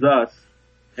please us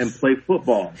and play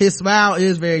football. His smile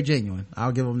is very genuine.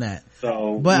 I'll give him that.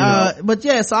 So,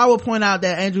 so I would point out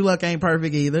that Andrew Luck ain't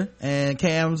perfect either, and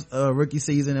Cam's rookie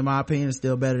season, in my opinion, is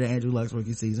still better than Andrew Luck's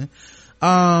rookie season.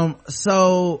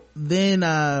 So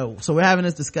we're having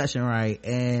this discussion, right?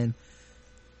 And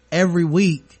every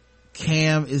week,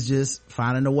 Cam is just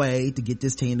finding a way to get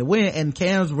this team to win, and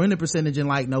Cam's winning percentage in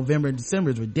like November and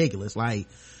December is ridiculous. Like,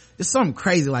 it's something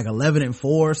crazy, like 11-4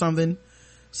 or something.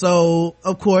 So,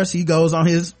 of course, he goes on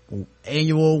his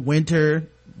annual winter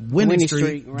winning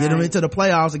streak, right. Get him into the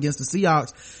playoffs against the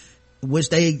Seahawks, which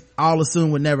they all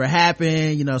assume would never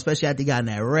happen, especially after he got in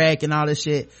that wreck and all this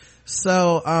shit.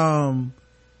 So,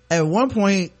 at one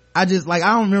point, I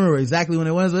don't remember exactly when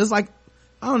it was, but it's like,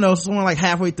 I don't know, someone like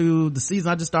halfway through the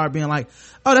season, I just started being like,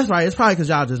 oh, that's right, it's probably because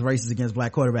y'all just racist against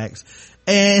black quarterbacks.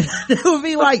 And it would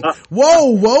be like,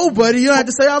 whoa, buddy, you don't have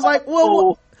to say, I was like,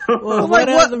 whoa. Well,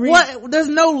 what? There's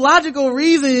no logical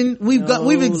reason. We've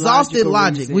exhausted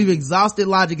logic. We've exhausted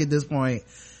logic at this point.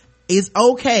 It's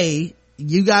okay.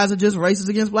 You guys are just racist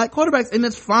against black quarterbacks, and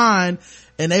it's fine.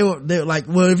 And they're like,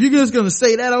 well, if you're just gonna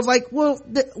say that, I was like, well,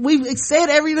 we've said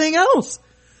everything else.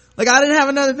 Like, I didn't have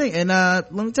another thing. And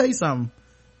let me tell you something.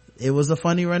 It was a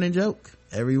funny running joke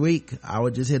every week. I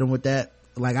would just hit them with that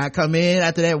Like I come in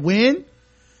after that win,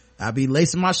 I be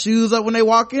lacing my shoes up when they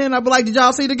walk in. I be like, did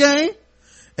y'all see the game?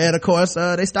 And of course,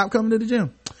 they stopped coming to the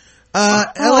gym.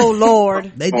 Oh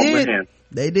Lord. They did. Man.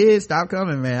 They did stop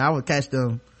coming, man. I would catch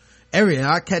them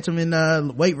I catch them in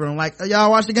the weight room like,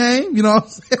 y'all watch the game? You know what I'm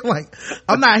saying? Like,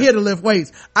 I'm not here to lift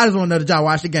weights. I just want to know that y'all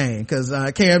watch the game because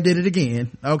Cam did it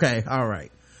again. Okay, all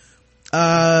right.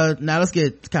 Now let's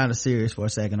get kind of serious for a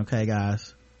second, okay,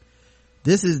 guys?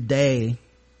 This is day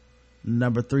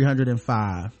number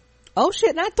 305. Oh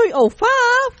shit, not 305.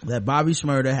 That Bobby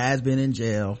Shmurda has been in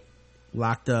jail,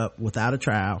 locked up without a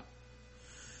trial.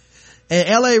 And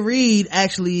L.A. Reid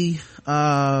actually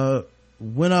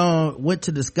went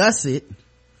to discuss it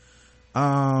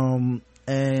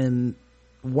and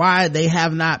why they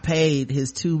have not paid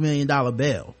his $2 million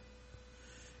bail.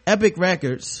 Epic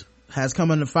Records has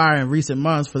come under fire in recent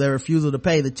months for their refusal to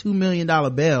pay the $2 million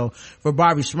bail for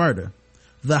Bobby Shmurda,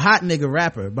 the hot nigga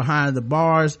rapper behind the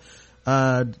bars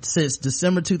since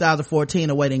December 2014,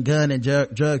 awaiting gun and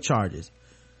drug charges.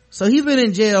 So he's been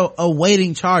in jail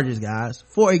awaiting charges, guys,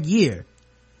 for a year.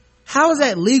 How is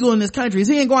that legal in this country? Is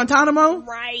he in Guantanamo?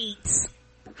 Right.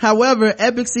 However,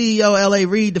 Epic CEO L.A.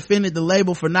 Reid defended the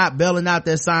label for not bailing out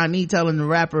their signee, telling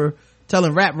Rap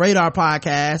Radar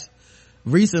podcast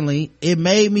recently, it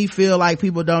made me feel like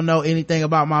people don't know anything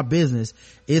about my business.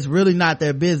 It's really not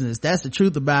their business. That's the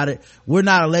truth about it. We're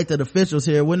not elected officials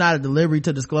here. We're not at the liberty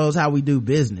to disclose how we do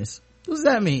business. What does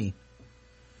that mean?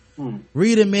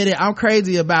 Reid admitted, I'm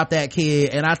crazy about that kid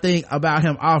and I think about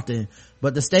him often,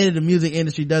 but the state of the music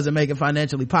industry doesn't make it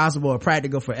financially possible or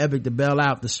practical for Epic to bail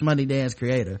out the Shmoney Dance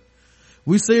creator.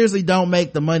 We seriously don't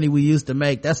make the money we used to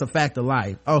make. That's a fact of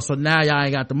life. Oh, so now y'all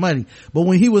ain't got the money. But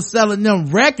when he was selling them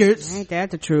records, ain't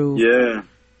that the truth? Yeah.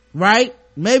 Right?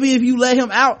 Maybe if you let him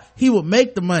out, he would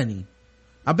make the money.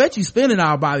 I bet you spending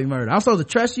all Bobby murder. I'm supposed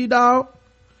to trust you, dog.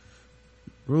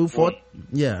 Rule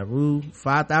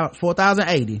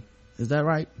 4080. Is that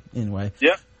right? Anyway.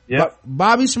 Yep. Yep.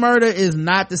 Bobby Shmurda is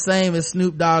not the same as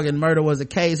Snoop Dogg and Murder Was the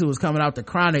Case, who was coming out the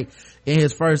Chronic in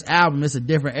his first album. It's a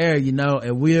different era, you know,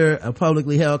 and we're a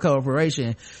publicly held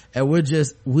corporation, and we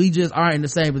just aren't in the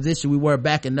same position we were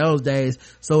back in those days,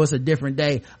 so it's a different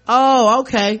day. Oh,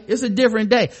 okay, it's a different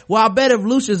day. Well, I bet if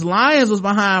Lucius Lyons was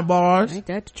behind bars, ain't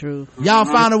that the truth? Y'all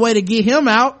found a way to get him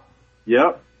out.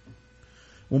 Yep.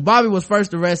 When Bobby was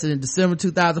first arrested in December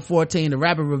 2014, the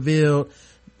rapper revealed,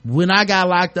 when I got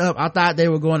locked up, I thought they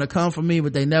were going to come for me,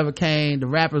 but they never came. The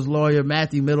rapper's lawyer,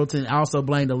 Matthew Middleton, also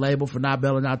blamed the label for not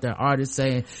bailing out their artists,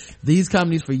 saying these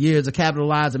companies for years have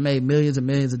capitalized and made millions and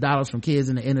millions of dollars from kids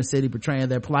in the inner city, portraying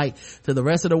their plight to the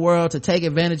rest of the world. To take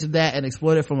advantage of that and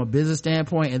exploit it from a business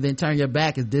standpoint and then turn your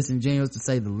back is disingenuous, to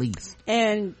say the least.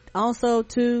 And also,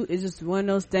 too, it's just one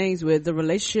of those things where the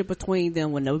relationship between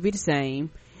them will never be the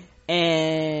same.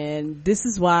 And this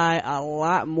is why a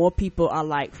lot more people are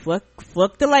like, fuck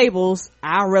the labels.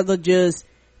 I'd rather just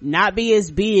not be as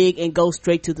big and go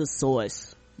straight to the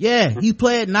source. Yeah, he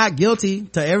pled not guilty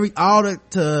to all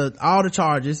the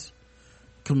charges.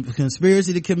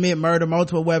 Conspiracy to commit murder,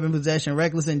 multiple weapon possession,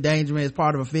 reckless endangerment as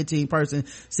part of a 15-person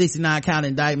 69-count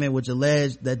indictment, which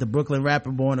alleged that the Brooklyn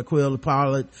rapper born Aquil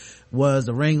Pollard was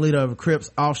the ringleader of a Crips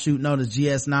offshoot known as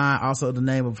GS9, also the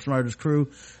name of Shmurda's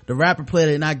crew. The rapper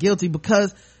pleaded not guilty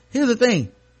because, here's the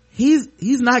thing, he's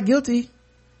not guilty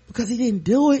because he didn't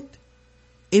do it.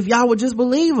 If y'all would just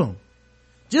believe him.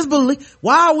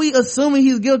 Why are we assuming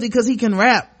he's guilty because he can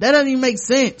rap? That doesn't even make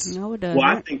sense. No, it doesn't. Well,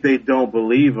 I think they don't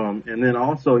believe him. And then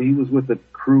also he was with a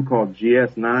crew called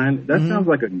GS9. That sounds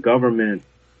like a government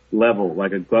level,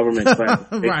 like a government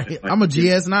classification. Right. Like, I'm a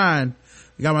GS9. I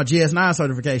got my GS9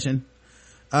 certification.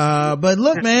 But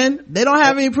look, man, they don't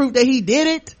have any proof that he did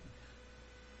it.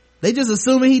 They just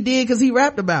assuming he did because he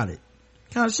rapped about it.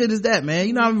 What kind of shit is that, man?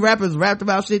 You know how many rappers rapped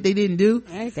about shit they didn't do?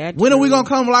 Ain't that When true? are we gonna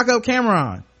come lock up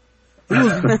Cameron? He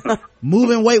was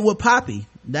moving weight with Poppy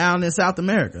down in South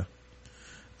America.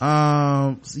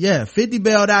 Yeah, 50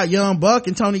 bailed out Young Buck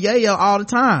and Tony Yayo all the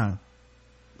time.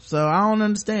 So I don't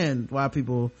understand why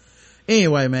people,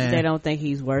 anyway, man. They don't think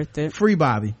he's worth it. Free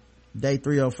Bobby. Day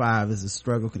 305 as the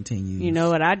struggle continues. You know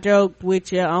what? I joked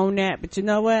with you on that, but you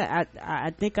know what?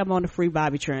 I think I'm on the Free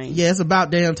Bobby train. Yeah, it's about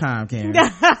damn time, Karen.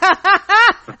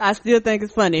 I still think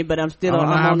it's funny, but I'm still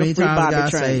on the Free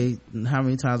Bobby train. How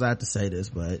many times I have to say this,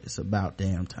 but it's about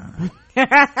damn time.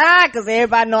 Because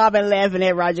everybody know I've been laughing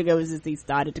at Roger ever since he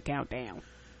started to count down.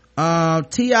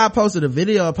 T.I. posted a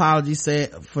video apology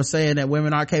for saying that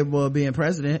women are capable of being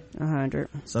president. 100.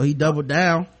 So he doubled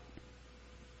down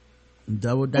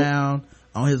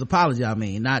on his apology. I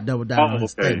mean, not double down on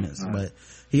his statements, but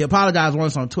he apologized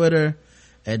once on Twitter,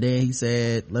 and then he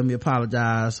said, let me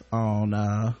apologize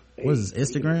on What is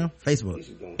this, Instagram? Facebook? This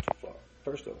is going too far.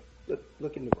 First off,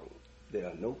 look in the room. There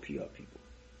are no PR people.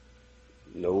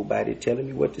 Nobody telling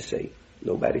me what to say.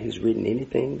 Nobody has written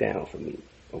anything down for me.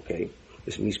 Okay?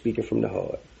 It's me speaking from the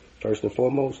heart. First and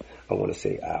foremost, I want to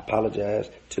say I apologize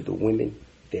to the women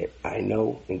that I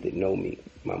know and that know me.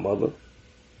 My mother,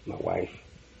 my wife,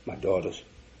 my daughters,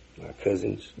 my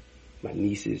cousins, my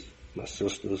nieces, my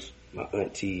sisters, my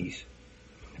aunties.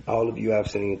 All of you I've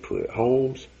seen put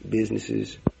homes,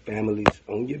 businesses, families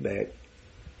on your back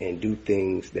and do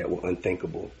things that were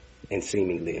unthinkable and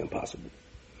seemingly impossible.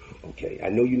 Okay, I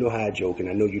know you know how I joke and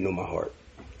I know you know my heart.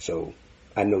 So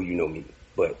I know you know me,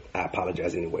 but I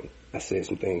apologize anyway. I said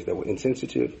some things that were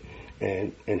insensitive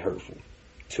and hurtful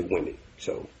to women.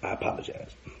 So I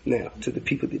apologize. Now, to the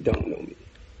people that don't know me,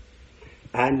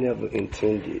 I never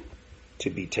intended to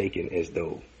be taken as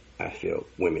though I felt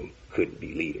women couldn't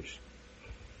be leaders.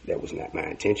 That was not my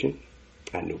intention.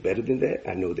 I know better than that.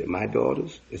 I know that my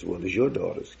daughters, as well as your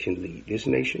daughters, can lead this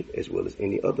nation as well as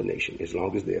any other nation, as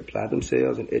long as they apply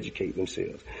themselves and educate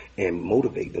themselves and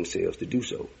motivate themselves to do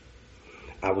so.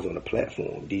 I was on a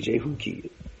platform, DJ Who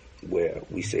Kid, where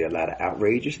we say a lot of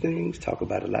outrageous things, talk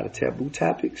about a lot of taboo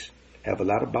topics, have a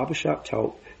lot of barbershop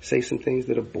talk, say some things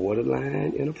that are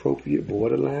borderline inappropriate,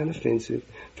 borderline offensive,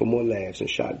 for more laughs and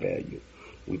shock value.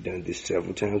 We've done this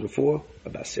several times before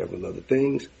about several other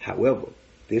things. However,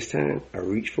 this time I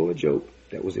reached for a joke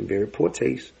that was in very poor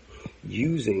taste,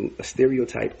 using a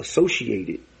stereotype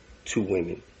associated to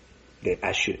women that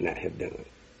I should not have done.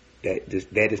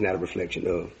 That is not a reflection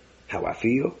of how I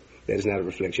feel. That is not a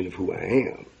reflection of who I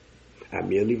am. I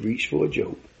merely reached for a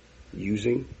joke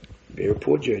using very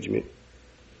poor judgment,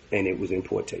 and it was in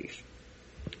poor taste.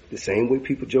 The same way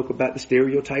people joke about the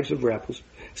stereotypes of rappers,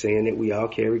 saying that we all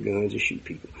carry guns and shoot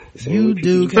people. The same You way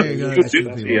do people carry joke guns and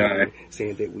about shoot people. rappers,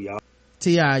 saying that we all.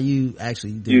 T.I., you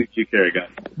actually do. You carry guns.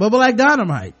 But like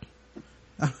Dynamite.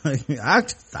 I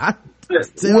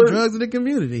sell drugs in the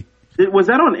community. Was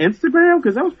that on Instagram?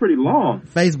 Because that was pretty long.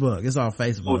 Facebook. It's on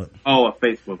Facebook. Oh,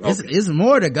 Facebook. Okay. It's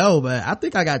more to go, but I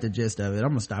think I got the gist of it. I'm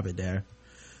gonna stop it there.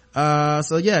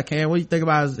 So yeah, Cam, what do you think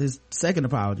about his second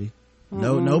apology?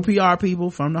 No PR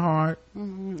people from the heart.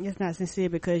 It's not sincere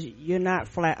because you're not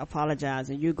flat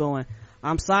apologizing. You're going,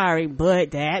 I'm sorry,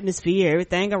 but the atmosphere,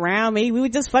 everything around me, we were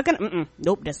just fucking,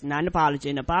 nope, that's not an apology.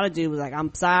 An apology was like,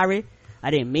 I'm sorry,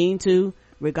 I didn't mean to.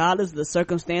 Regardless of the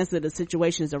circumstances of the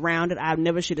situations around it, I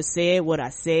never should have said what I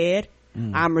said.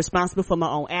 I'm responsible for my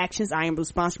own actions. I am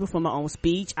responsible for my own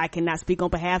speech. I cannot speak on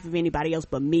behalf of anybody else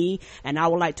but me. And I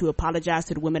would like to apologize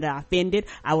to the women that I offended.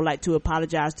 I would like to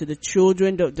apologize to the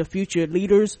children, the future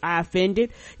leaders I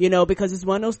offended, because it's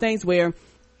one of those things where,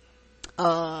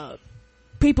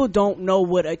 people don't know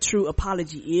what a true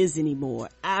apology is anymore.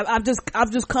 I've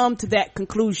just come to that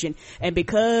conclusion. And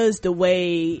because the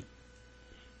way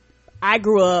I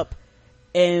grew up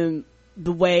and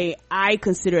the way I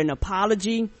consider an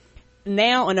apology,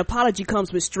 now an apology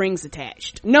comes with strings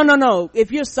attached. No.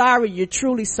 If you're sorry, you're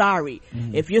truly sorry.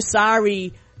 If you're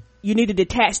sorry, you need to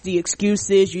detach the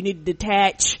excuses. You need to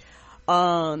detach,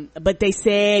 but they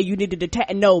said you need to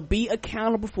detach. No, be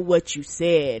accountable for what you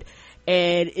said.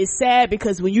 And it's sad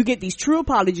because when you get these true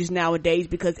apologies nowadays,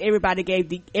 because everybody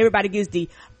gives the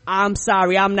I'm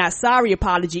sorry, I'm not sorry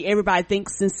apology. Everybody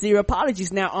thinks sincere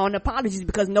apologies now aren't apologies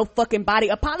because no fucking body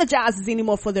apologizes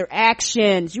anymore for their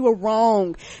actions. You were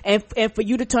wrong. And for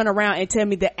you to turn around and tell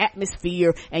me the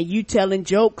atmosphere and you telling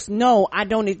jokes, no, I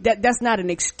don't, that's not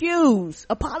an excuse.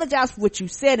 Apologize for what you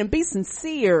said and be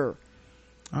sincere.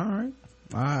 All right.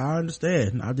 I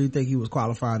understand. I do think he was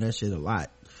qualifying that shit a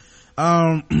lot.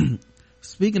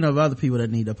 Speaking of other people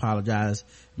that need to apologize,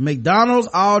 McDonald's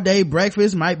all day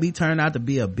breakfast might be turned out to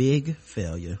be a big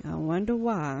failure. I wonder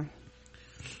why.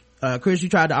 Chris, you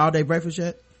tried the all day breakfast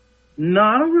yet? No,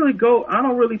 I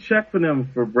don't really check for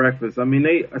them for breakfast. I mean,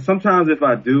 sometimes if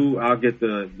I do, I'll get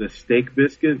the steak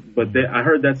biscuit, but I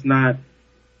heard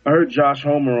Josh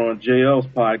Homer on JL's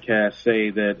podcast say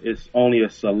that it's only a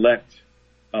select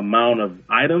amount of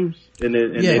items and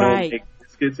they don't make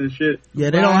biscuits and shit. Yeah,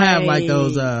 they don't have like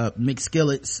those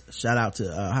McSkillets. Shout out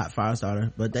to Hot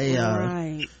Firestarter, but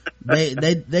they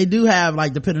they do have,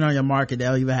 like, depending on your market,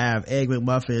 they'll even have egg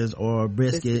McMuffins or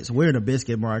biscuits. We're in a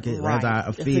biscuit market, as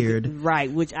I feared. Right,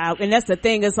 and that's the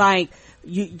thing. It's like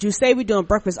you say we're doing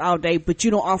breakfast all day, but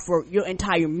you don't offer your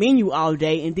entire menu all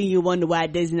day, and then you wonder why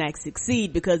it does not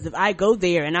succeed. Because if I go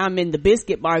there and I'm in the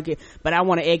biscuit market, but I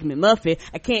want an egg McMuffin,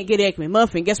 I can't get egg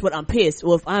McMuffin. Guess what? I'm pissed.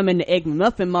 Or if I'm in the egg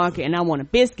McMuffin market and I want a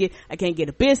biscuit, I can't get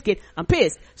a biscuit. I'm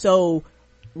pissed. So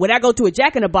when I go to a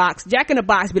Jack in the Box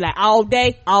be like, all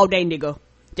day, nigga.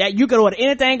 You can order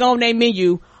anything on their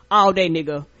menu all day,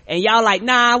 nigga. And y'all like,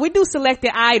 nah, we do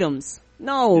selected items.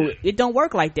 No, it don't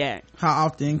work like that. How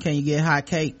often can you get hot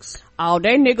cakes? All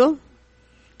day, nigga.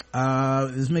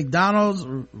 Is McDonald's,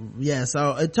 yeah,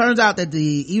 so it turns out that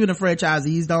even the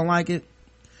franchisees don't like it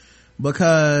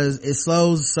because it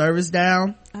slows service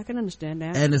down. I can understand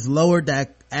that. And it's lowered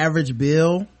that average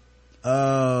bill,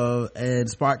 and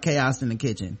sparked chaos in the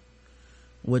kitchen,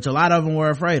 which a lot of them were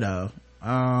afraid of.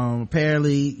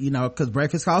 Apparently, cause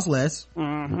breakfast costs less.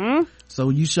 Mm-hmm. So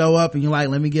you show up and you're like,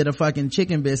 let me get a fucking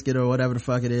chicken biscuit or whatever the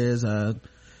fuck it is, a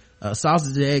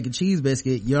sausage, egg, and cheese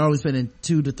biscuit. You're only spending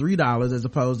 $2 to $3 as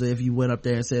opposed to if you went up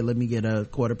there and said, let me get a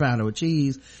quarter pounder with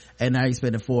cheese, and now you're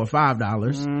spending $4 or $5.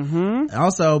 Mm-hmm.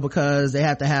 Also, because they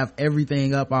have to have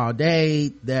everything up all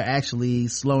day, they're actually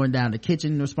slowing down the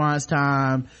kitchen response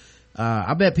time.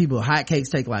 I bet people hotcakes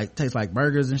taste like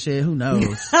burgers and shit. Who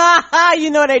knows?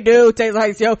 You know they do. Taste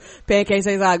like pancakes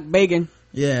taste like bacon.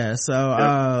 Yeah.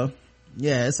 So,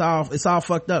 yeah, it's all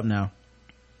fucked up now.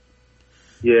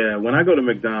 Yeah, when I go to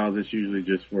McDonald's, it's usually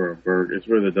just for a burger. It's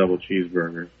for the double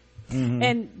cheeseburger. Mm-hmm.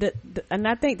 And and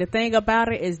I think the thing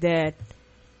about it is that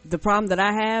the problem that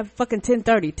I have, fucking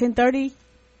 10:30.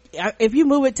 If you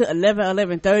move it to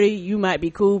 11:30, you might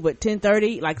be cool, but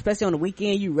 10:30, like especially on the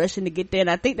weekend, you rushing to get there. And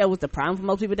I think that was the problem for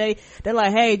most people today. They're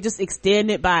like, hey, just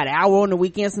extend it by an hour on the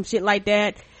weekend, some shit like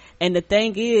that. And the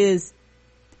thing is,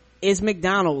 it's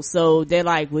McDonald's, so they're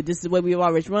like, well, this is the way we've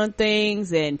always run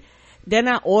things, and they're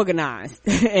not organized.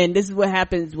 And this is what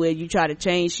happens when you try to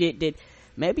change shit that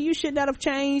maybe you should not have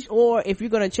changed, or if you're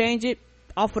going to change it,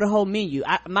 offer the whole menu.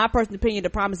 My personal opinion, the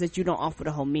problem is that you don't offer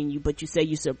the whole menu, but you say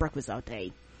you serve breakfast all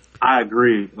day. I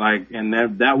agree. And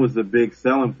that was the big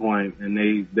selling point,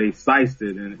 and they sized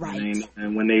it, and right.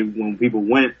 and when people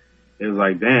went, it was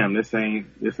like, damn, this ain't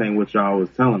what y'all was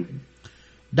telling me.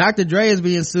 Dr. Dre is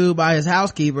being sued by his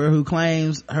housekeeper, who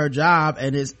claims her job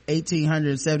and his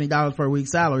 $1,870 per week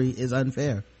salary is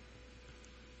unfair.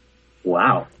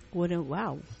 Wow.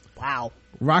 Wow.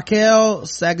 Raquel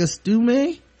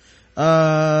Sagastume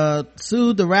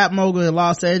sued the rap mogul in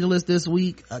Los Angeles this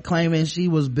week, claiming she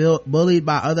was bullied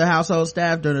by other household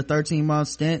staff during a 13-month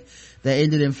stint that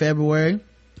ended in February.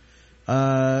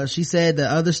 She said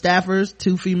that other staffers,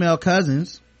 2 female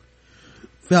cousins,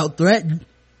 felt threatened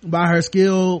by her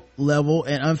skill level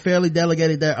and unfairly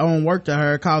delegated their own work to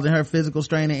her, causing her physical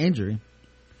strain and injury.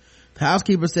 The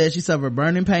housekeeper said she suffered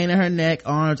burning pain in her neck,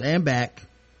 arms, and back.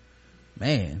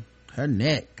 Man, her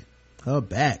neck, her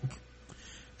back.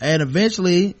 And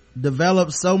eventually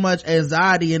developed so much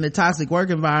anxiety in the toxic work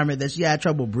environment that she had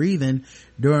trouble breathing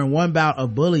during one bout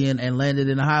of bullying and landed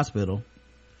in the hospital.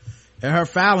 In her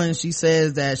filing, she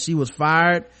says that she was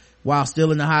fired while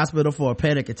still in the hospital for a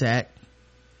panic attack.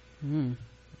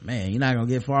 Man, you're not gonna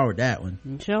get far with that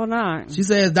one. Sure not. She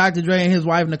says Dr. Dre and his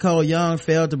wife Nicole Young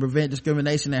failed to prevent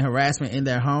discrimination and harassment in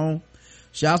their home.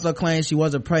 She also claims she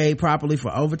wasn't paid properly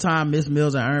for overtime, missed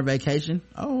meals, and earned vacation.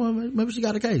 Oh, well, maybe she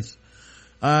got a case.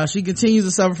 She continues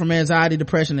to suffer from anxiety,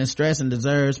 depression, and stress, and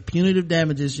deserves punitive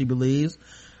damages, she believes.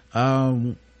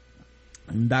 Dr.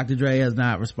 Dre has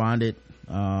not responded.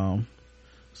 So,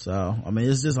 I mean,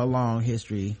 it's just a long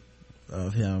history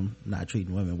of him not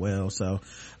treating women well. So,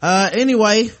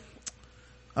 anyway,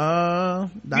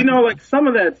 some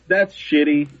of that's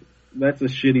shitty. That's a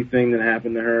shitty thing that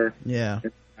happened to her. Yeah.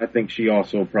 I think she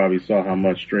also probably saw how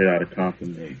much Straight Outta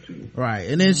Compton made too. Right.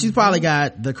 And then she's probably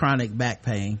got the chronic back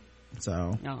pain.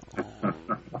 So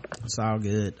it's all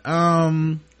good.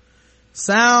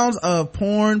 Sounds of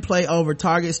porn play over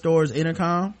Target store's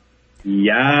intercom.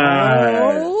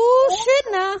 Yeah. Oh shit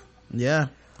now. Yeah.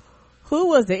 Who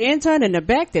was the intern in the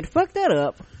back that fucked that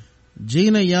up?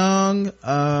 Gina Young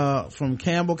from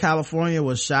Campbell, California,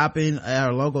 was shopping at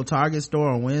her local Target store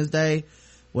on Wednesday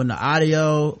when the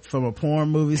audio from a porn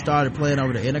movie started playing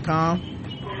over the intercom.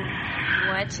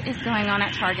 What is going on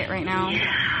at Target right now?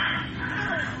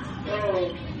 I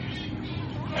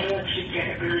want you to get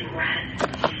it really wet.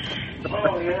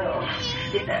 Oh,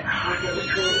 yeah. Get that cock in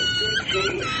between the two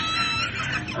titties.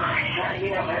 Oh, yeah, you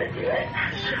know how to do it.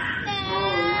 Oh.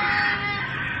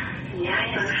 Yeah,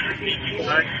 I know how to do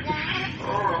it. Oh,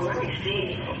 let me see.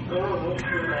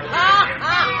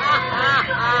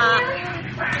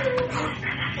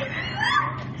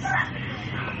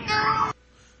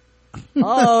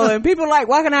 Oh, and people like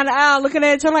walking down the aisle looking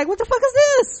at each other like, what the fuck is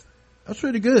this? That's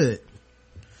pretty good.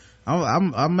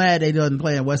 I'm mad they doesn't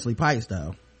play in Wesley Pipes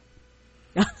though.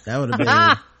 That would have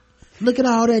been. Look at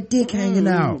all that dick hanging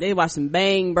out. They watch some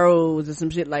Bang Bros or some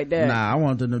shit like that. Nah, I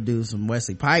want them to do some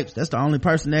Wesley Pipes. That's the only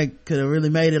person that could have really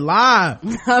made it live.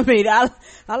 I mean, I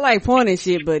like porn and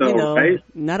shit, but So, right?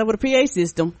 not over the PA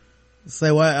system.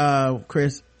 Say what,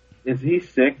 Chris? is he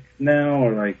sick now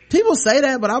or like? People say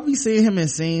that, but I'll be seeing him in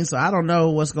scenes, so I don't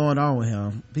know what's going on with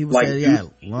him. People Like say he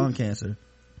had lung cancer.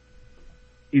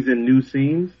 He's in new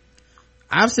scenes.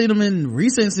 I've seen him in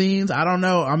recent scenes. I don't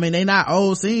know. I mean, they not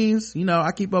old scenes. You know,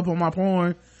 I keep up on my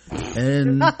porn,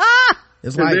 and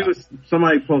it's like there was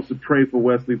somebody supposed to pray for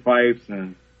Wesley Pipes,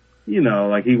 and you know,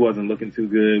 like he wasn't looking too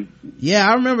good. yeah,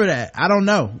 I remember that. I don't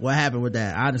know what happened with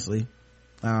that, honestly.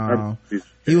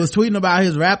 He was tweeting about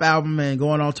his rap album and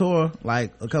going on tour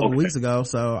like a couple weeks ago,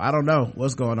 so I don't know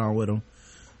what's going on with him.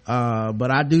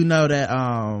 But I do know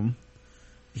that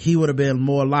he would have been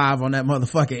more live on that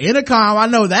motherfucking intercom. I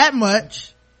know that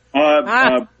much.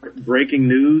 Breaking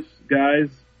news, guys.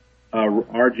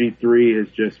 RG3 has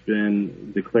just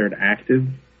been declared active.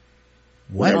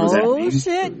 What? Oh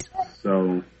shit.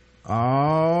 So.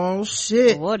 Oh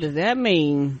shit. What does that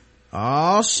mean?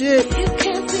 Oh shit. You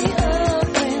can't be open.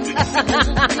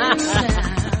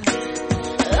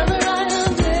 Other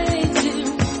island days you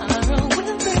are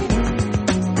with me.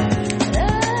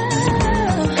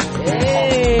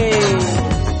 Hey.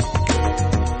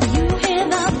 You hear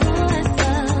my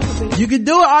voice. You can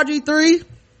do it, RG3.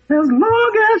 As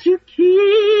long as you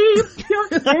keep your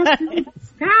distance,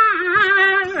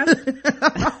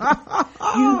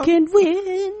 You can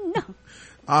win.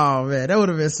 Oh man, that would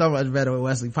have been so much better with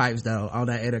Wesley Pipes though on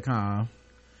that intercom.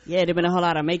 Yeah, there'd been a whole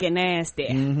lot of make it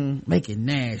nasty. Make it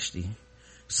nasty.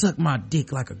 Suck my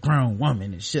dick like a grown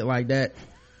woman and shit like that.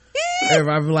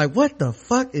 Everybody be like, what the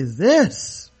fuck is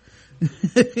this?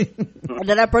 Did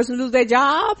that person lose their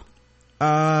job?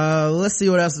 Let's see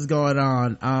what else is going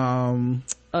on.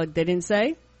 They didn't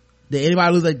say? Did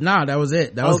anybody lose nah, that was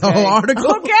it. That was the whole article.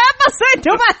 Okay, I'm about to say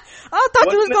nobody. I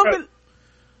thought you was gonna be.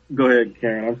 Go ahead,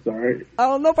 Karen. I'm sorry.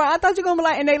 Oh no, but I thought you were gonna be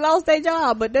like, and they lost their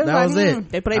job, but that was it.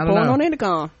 They played I don't porn know. on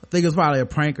intercom. I think it was probably a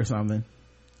prank or something.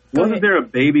 Wasn't there a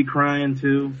baby crying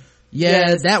too? Yeah,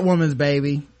 Yes. that woman's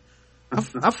baby.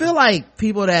 I feel like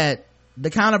people that the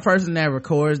kind of person that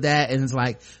records that and is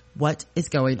like, what is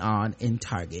going on in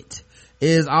Target,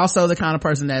 is also the kind of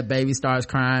person that baby starts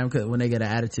crying when they get an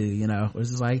attitude, you know. It's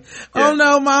just like, oh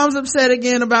no, mom's upset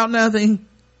again about nothing.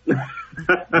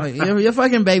 Like, your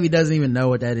fucking baby doesn't even know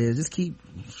what that is. Just keep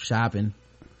shopping.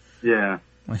 Yeah.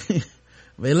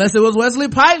 Unless it was Wesley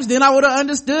Pipes, then I would have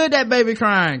understood that baby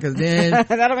crying, because then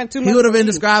That'd have been too much. he would have been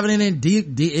describing it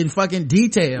in fucking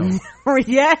detail.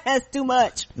 Yes, too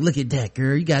much. Look at that,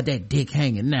 girl. You got that dick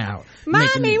hanging out.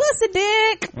 Mommy, what's the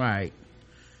dick? Right.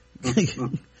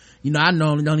 You know, I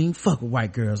normally don't even fuck with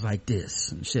white girls like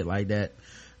this and shit like that.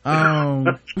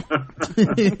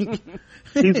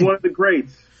 He's one of the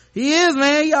greats. He is,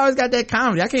 man. He always got that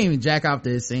comedy. I can't even jack off to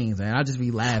his scenes, man. I'll just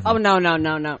be laughing. Oh no.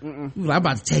 Mm-mm. I'm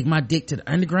about to take my dick to the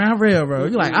Underground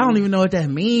Railroad. You're like, I don't even know what that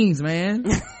means, man.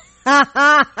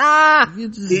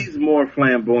 He's more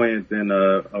flamboyant than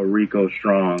a Rico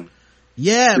Strong.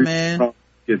 Yeah, Rico man. Strong,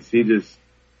 he just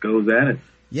goes at it.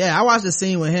 Yeah, I watched a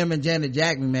scene with him and Janet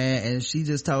Jackson, man, and she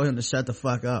just told him to shut the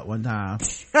fuck up one time.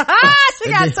 She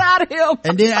got tired of him.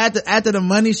 And then after the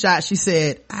money shot, she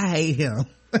said, I hate him.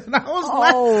 And I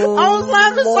was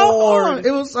laughing so hard.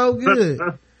 It was so good.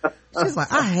 She's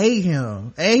like, I hate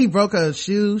him. And he broke her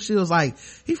shoe. She was like,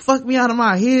 he fucked me out of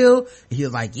my heel. And he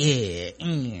was like, yeah.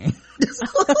 She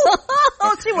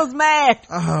was mad.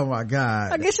 Oh my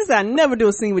God. I guess she said, I never do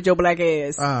a scene with your black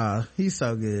ass. He's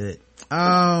so good.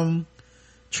 Trevor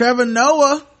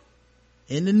Noah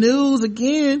in the news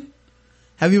again.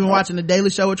 Have you been watching The Daily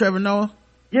Show with Trevor Noah?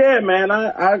 Yeah, man,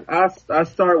 I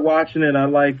started watching it. I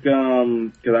like, cause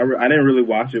I didn't really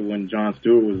watch it when Jon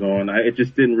Stewart was on. It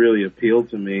just didn't really appeal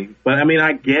to me. But I mean,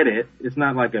 I get it. It's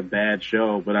not like a bad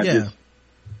show, but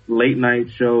late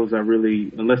night shows,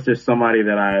 unless there's somebody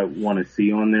that I want to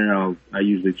see on there, I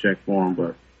usually check for them.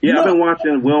 But yeah, I've been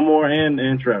watching Wilmore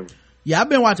and Trevor. Yeah, I've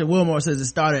been watching Wilmore since it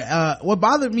started. What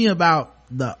bothered me about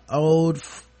the old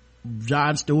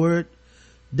Jon Stewart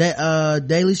that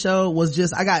Daily Show was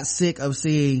just, I got sick of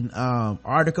seeing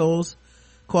articles,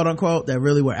 quote unquote, that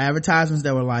really were advertisements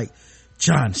that were like,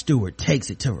 Jon Stewart takes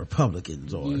it to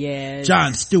Republicans, or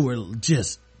Jon Stewart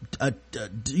just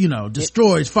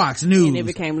destroys Fox News, and it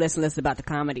became less and less about the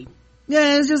comedy.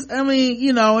 Yeah, it's just, I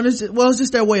mean, and it's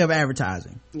just their way of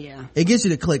advertising. Yeah, it gets you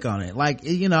to click on it. Like,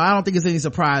 I don't think it's any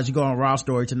surprise you go on Raw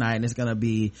Story tonight and it's gonna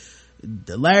be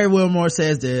Larry Wilmore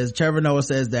says this, Trevor Noah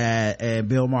says that, and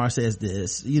Bill Maher says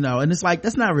this, and it's like,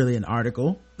 that's not really an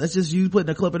article. That's just you putting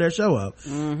a clip of their show up.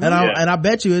 Mm-hmm. And I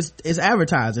bet you it's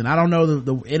advertising. I don't know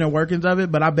the inner workings of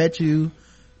it, but I bet you,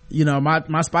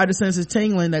 my spider sense is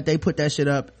tingling that they put that shit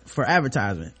up for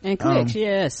advertisement. And clicks,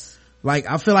 yes. Like,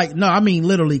 I feel like, no, I mean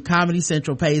literally Comedy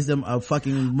Central pays them a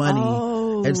fucking money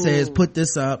and says put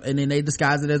this up, and then they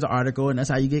disguise it as an article, and that's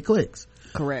how you get clicks.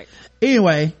 Correct.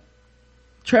 Anyway,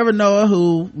 Trevor Noah,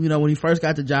 who, you know, when he first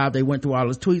got the job, they went through all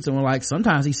his tweets and were like,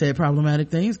 sometimes he said problematic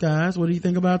things, guys. What do you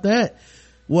think about that?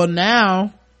 Well,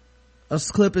 now a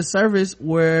clip is surfaced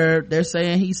where they're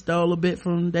saying he stole a bit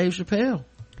from Dave Chappelle.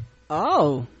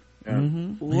 Oh.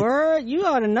 Word, you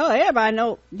ought to know. Everybody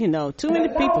know, you know, too many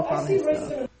people follow his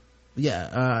stuff.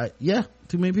 Yeah,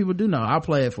 too many people do know. I'll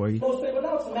play it for you. Most people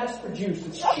now it's mass produced,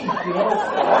 it's cheap, you know.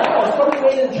 It's probably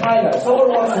made in China. Someone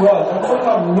wants rugs. I'm talking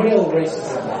about real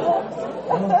racism.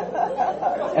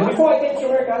 And before I came to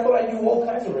America, I thought I knew all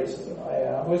kinds of racism. I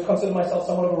always considered myself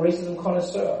somewhat of a racism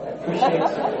connoisseur. I appreciate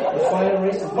the finer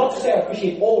racism. Not to say I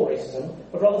appreciate all racism,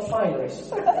 but rather fine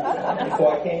racism.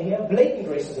 Before I came here, blatant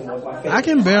racism was my favorite. I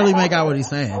can barely make out what he's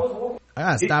saying. I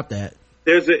gotta stop that.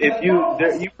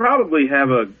 You probably have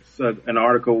an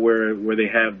article where they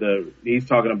have he's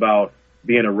talking about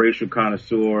being a racial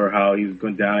connoisseur, how he's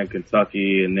going down in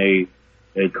Kentucky and they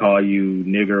call you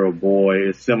nigger or boy.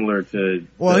 It's similar to.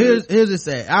 Well, here's it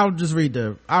said. I'll read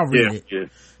it. Yeah.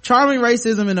 Charming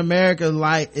racism in America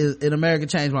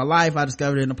changed my life. I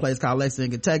discovered it in a place called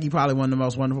Lexington, Kentucky, probably one of the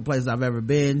most wonderful places I've ever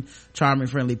been. Charming,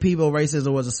 friendly people.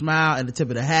 Racism was a smile at the tip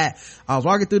of the hat. I was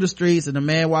walking through the streets and a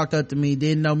man walked up to me,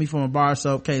 didn't know me from a bar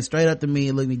soap, came straight up to me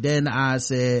and looked me dead in the eye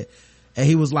and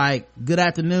he was like, good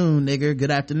afternoon, nigger,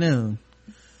 good afternoon.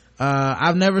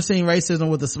 I've never seen racism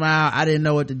with a smile. I didn't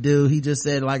know what to do. He just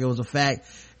said it like it was a fact.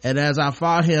 And as I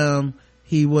fought him,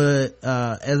 he would,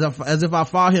 as if I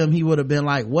fought him, he would have been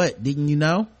like, what, didn't you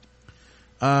know?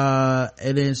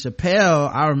 And then Chappelle,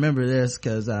 I remember this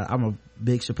cause, I'm a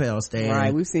big Chappelle stan.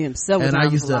 Right. We've seen him several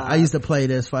times. And I used to play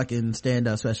this fucking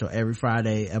stand-up special every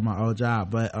Friday at my old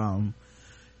job. But,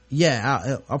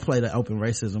 yeah, I'll play the open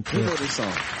racism clip. You know this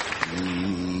song.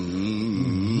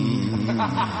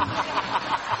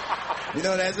 You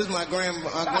know, that's just my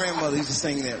grandmother used to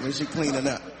sing that when she cleaning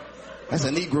up. That's a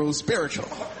Negro spiritual.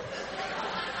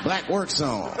 Black work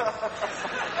song.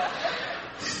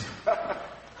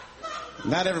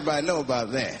 Not everybody know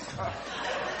about that.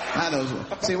 I know.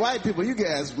 See, white people, you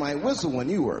guys might whistle when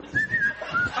you work.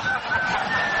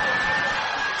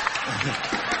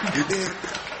 You did.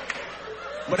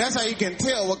 But that's how you can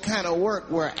tell what kind of work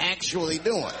we're actually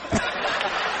doing.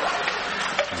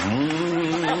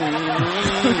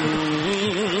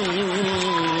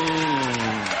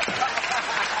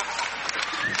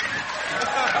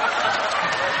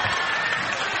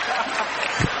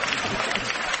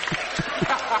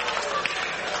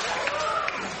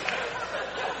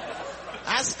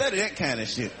 I study that kind of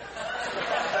shit.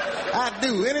 I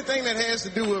do. Anything that has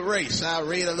to do with race. I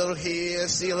read a little here,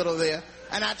 see a little there.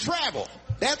 And I travel.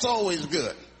 That's always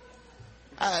good.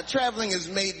 Traveling has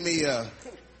made me a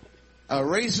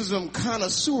racism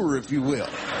connoisseur, if you will.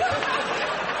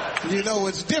 You know,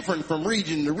 it's different from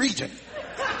region to region.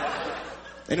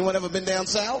 Anyone ever been down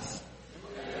south?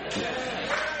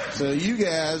 So you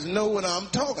guys know what I'm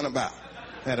talking about.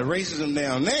 Now, the racism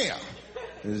down there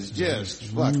is just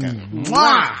fucking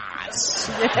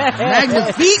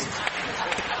magnifique.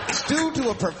 It's due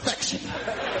to a perfection.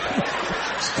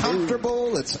 It's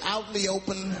comfortable. It's out in the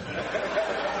open.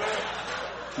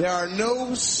 There are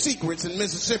no secrets in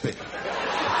Mississippi.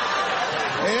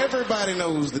 Everybody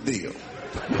knows the deal.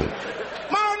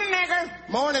 Morning, nigger.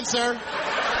 Morning, sir.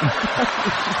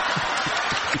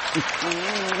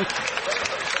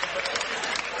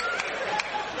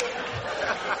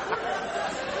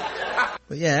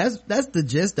 But yeah, that's the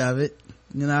gist of it,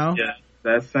 you know? Yeah,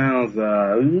 that sounds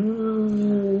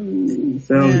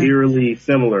eerily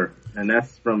similar, and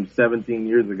that's from 17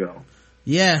 years ago.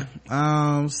 Yeah,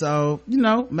 so, you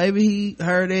know, maybe he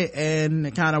heard it and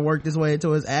it kind of worked his way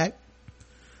into his act.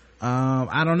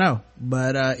 I don't know,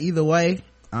 but either way,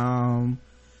 I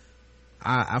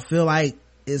feel like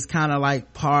it's kind of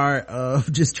like part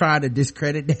of just trying to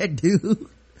discredit that dude.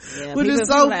 Yeah, which is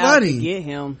so funny. Get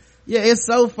him. Yeah, it's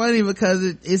so funny because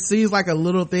it seems like a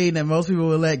little thing that most people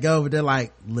would let go, but they're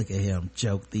like, look at him,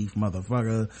 joke thief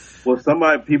motherfucker. Well,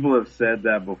 people have said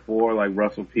that before, like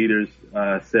Russell Peters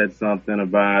said something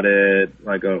about it,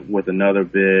 like with another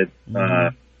bit,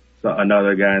 so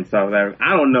another guy in South Africa.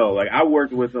 I don't know, like I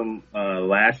worked with him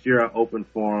last year. I opened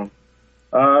for him.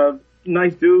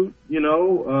 Nice dude, you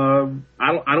know.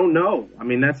 I don't know. I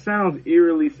mean, that sounds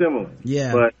eerily similar.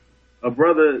 Yeah. But a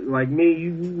brother like me,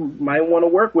 you might want to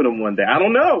work with him one day. I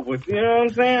don't know. But, you know what I'm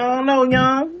saying? I don't know,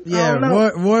 young. Yeah,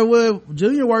 Roy Wood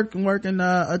Jr. working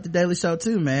at the Daily Show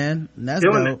too, man. And that's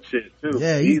doing dope. that shit too.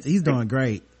 Yeah, he's doing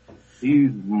great. He's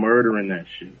murdering that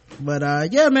shit.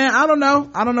 But yeah, man, I don't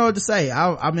know what to say.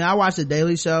 I mean, I watch the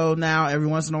Daily Show now every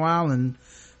once in a while, and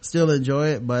still enjoy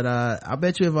it. But I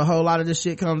bet you if a whole lot of this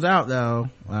shit comes out though,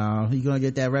 he's gonna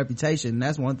get that reputation.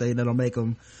 That's one thing that'll make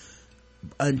him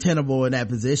untenable in that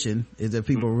position, is that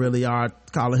people really are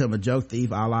calling him a joke thief,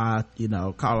 a la, you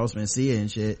know, Carlos Mencia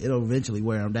and shit. It'll eventually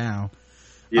wear him down.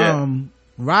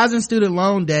 Rising student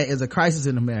loan debt is a crisis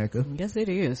in America. Yes, it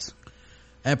is.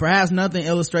 And perhaps nothing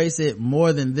illustrates it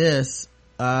more than this.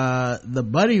 The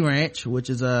Bunny Ranch, which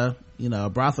is a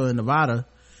brothel in Nevada,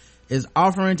 is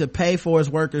offering to pay for its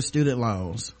workers' student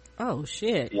loans. Oh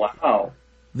shit. Wow.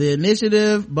 The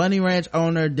initiative, Bunny Ranch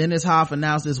owner Dennis Hoff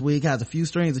announced this week, has a few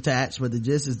strings attached, but the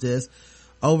gist is this.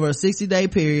 Over a 60-day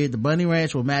period, the Bunny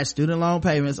Ranch will match student loan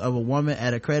payments of a woman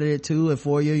at accredited 2- and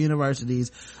 4-year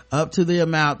universities up to the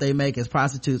amount they make as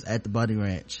prostitutes at the Bunny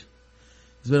Ranch.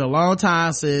 It's been a long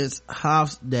time since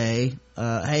Hoff's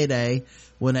heyday,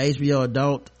 when the HBO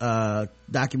adult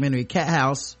documentary Cat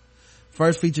House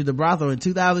first featured the brothel in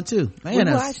 2002. Man,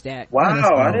 we watched that.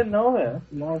 Wow, I didn't know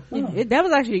that. That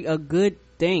was actually a good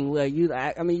thing where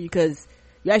because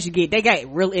you actually they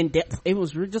got real in depth. It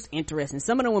was just interesting.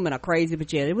 Some of the women are crazy,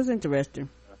 but yeah, it was interesting.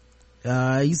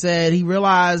 He said he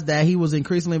realized that he was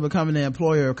increasingly becoming the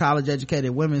employer of college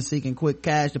educated women seeking quick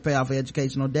cash to pay off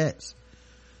educational debts.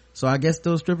 So I guess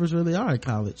those strippers really are in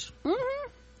college.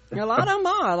 Mm-hmm. A lot of them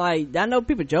are. Like, I know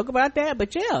people joke about that,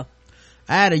 but yeah.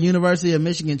 I had a University of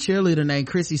Michigan cheerleader named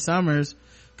Chrissy Summers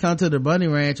come to the Bunny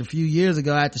Ranch a few years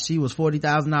ago after she was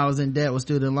 $40,000 in debt with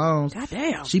student loans.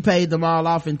 Goddamn. She paid them all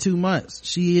off in 2 months.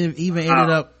 She even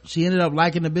ended up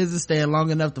liking the business, staying long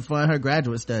enough to fund her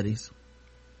graduate studies.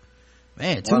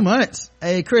 Man, 2 months.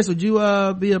 Hey Chris, would you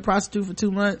be a prostitute for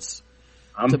 2 months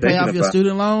to pay off your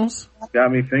student loans?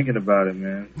 Got me thinking about it,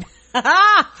 man.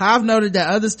 Hoff noted that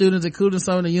other students, including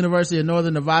some of the University of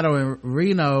Northern Nevada and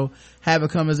Reno, have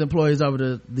become his employees over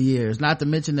the years. Not to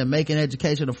mention that making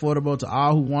education affordable to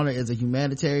all who want it is a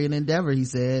humanitarian endeavor, he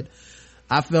said.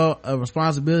 I felt a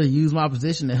responsibility to use my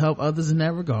position to help others in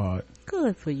that regard.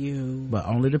 Good for you. But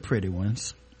only the pretty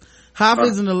ones. Hoff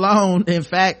isn't alone. In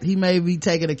fact, he may be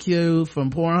taking a cue from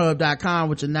Pornhub.com,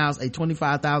 which announced a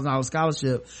 $25,000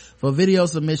 scholarship for video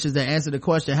submissions that answer the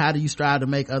question, how do you strive to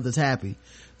make others happy?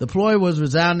 The ploy was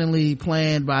resoundingly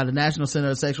planned by the National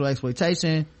Center of Sexual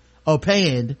Exploitation,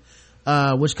 PAND,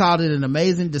 which called it an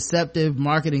amazing, deceptive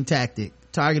marketing tactic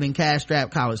targeting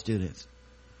cash-strapped college students.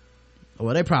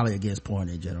 Well, they're probably against porn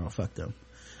in general. Fuck them.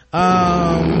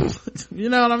 You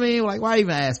know what I mean? Like, why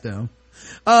even ask them?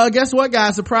 Guess what,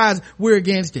 guys? Surprise, we're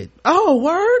against it. Oh,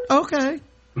 word? Okay.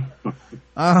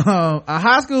 A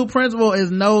high school principal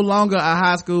is no longer a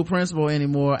high school principal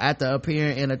anymore after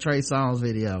appearing in a Trey Songz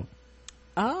video.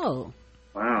 Oh.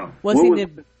 Wow. What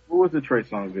was the Trey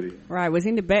Songz video? Right. Was he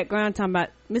in the background talking about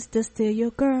Mr. Steal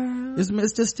Your Girl? It's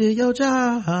Mr. Steal Your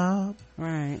Job.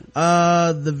 Right.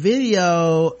 The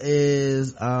video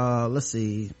is, let's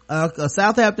see, a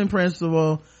Southampton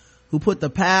principal who put the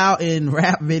POW in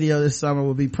rap video this summer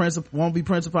won't be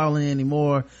principaling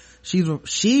anymore. She's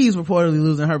reportedly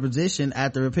losing her position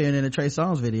after appearing in a Trey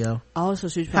Songz video. Also,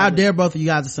 she's how dare both of you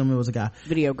guys assume it was a guy?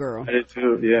 Video girl. I did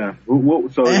too, yeah.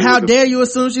 And how dare you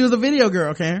assume she was a video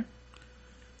girl, Karen?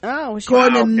 Oh,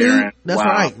 according to that's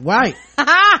right.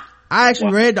 I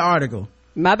actually read the article.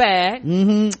 My bad.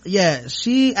 Yeah,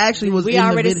 she actually was. We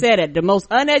already said it. The most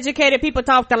uneducated people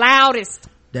talk the loudest.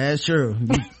 That's true.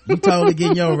 You totally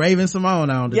getting your Raven Simone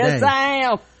on today. Yes,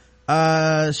 I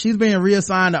am. She's being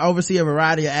reassigned to oversee a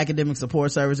variety of academic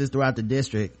support services throughout the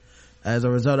district as a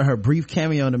result of her brief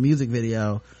cameo in the music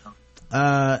video.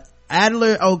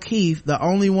 Adler O'Keefe, the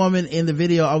only woman in the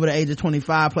video over the age of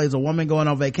 25, plays a woman going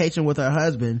on vacation with her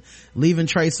husband, leaving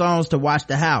Trey Songz to watch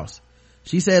the house.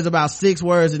 She says about 6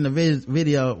 words in the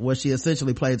video where she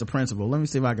essentially plays a principal. Let me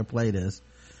see if I can play this.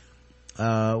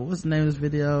 What's the name of this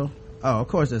video? Oh, of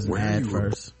course there's an ad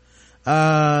first.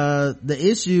 The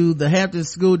issue, the Hampton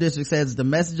School District says the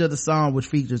message of the song, which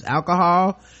features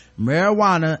alcohol,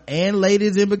 marijuana, and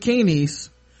ladies in bikinis.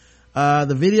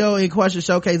 The video in question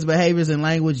showcases behaviors and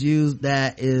language used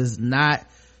that is not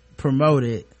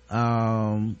promoted,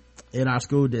 in our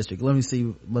school district. Let me see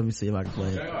if I can play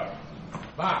it.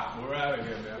 Bye. We're out of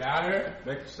here, man. Get out of here.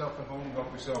 Make yourself at home.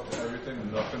 Help yourself to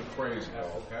everything. Nothing crazy,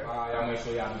 okay? Y'all make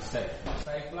sure y'all be safe.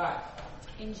 Stay fly.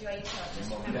 Enjoy yourself.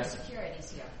 Just remember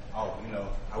security's here. Oh,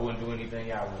 I wouldn't do anything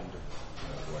y'all wouldn't do.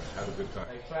 Have a good time.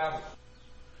 Hey, travel.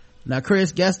 Now,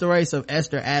 Chris, guess the race of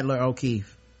Esther Adler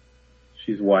O'Keefe.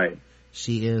 She's white.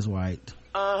 She is white.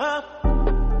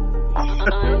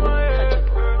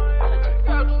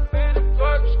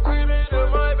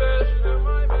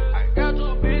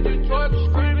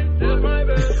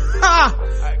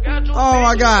 Oh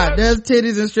my god, there's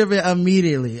titties and stripping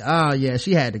immediately. Oh yeah,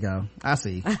 she had to go. I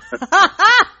see.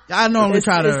 I normally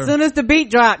try to, as soon as the beat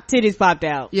dropped, titties popped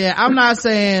out. Yeah, I'm not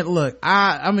saying, look,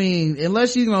 I mean,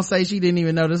 unless she's gonna say she didn't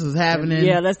even know this was happening.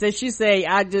 Yeah, let's say she say,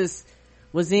 I just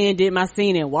was in, did my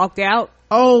scene and walked out.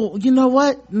 Oh, you know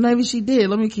what? Maybe she did.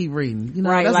 Let me keep reading. You know,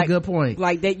 right, that's like, a good point.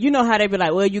 Like that, you know how they be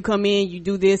like, well, you come in, you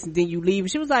do this, and then you leave.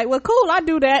 She was like, well, cool, I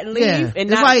do that and leave. Yeah.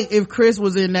 And it's like if Chris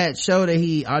was in that show that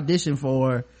he auditioned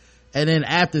for, and then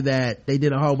after that, they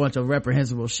did a whole bunch of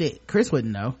reprehensible shit. Chris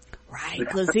wouldn't know. Right,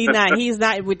 because he's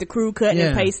not with the crew cutting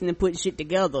and pasting and putting shit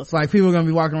together. It's like people are gonna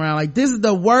be walking around like, this is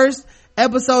the worst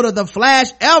episode of The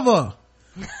Flash ever.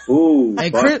 Ooh,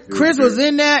 and Chris was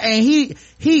in there and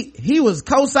he was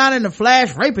co-signing the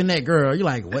Flash raping that girl. You're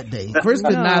like, what day? Chris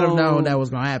could not have known that was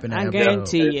gonna happen. I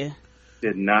guarantee you.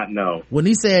 Did not know. When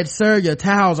he said, sir, your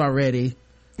towels are ready,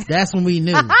 that's when we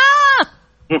knew.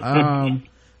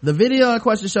 The video in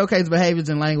question showcases behaviors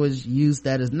and language use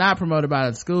that is not promoted by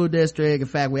the school district. In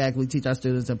fact, we actively teach our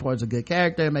students the importance of good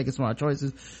character and making smart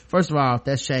choices. First of all,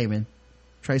 that's shaming.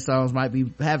 Trey Songz might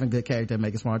be having good character and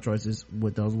making smart choices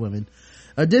with those women.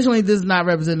 Additionally, this is not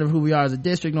representative of who we are as a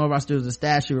district nor of our students and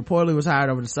staff. She reportedly was hired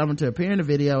over the summer to appear in the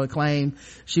video and claimed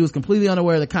she was completely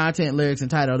unaware of the content, lyrics, and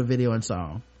title of the video and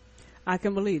song. I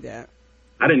can believe that.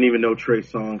 I didn't even know Trey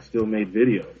Songz still made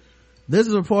videos. This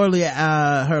is reportedly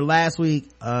her last week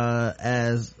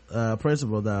as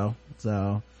principal though,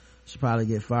 so she'll probably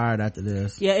get fired after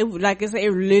this. Yeah, like I said,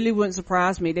 it really wouldn't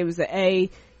surprise me. There was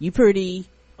you pretty,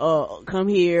 come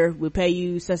here, we'll pay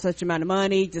you such amount of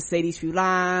money, just say these few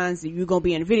lines, you're gonna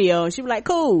be in the video. And she'd be like,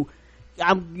 cool.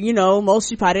 Most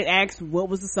she probably didn't ask what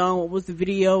was the song, what was the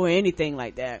video, or anything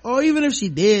like that. Or even if she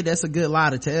did, that's a good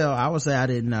lie to tell. I would say I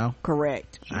didn't know.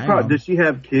 Correct. Did she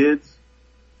have kids?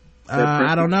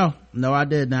 I don't know. No, I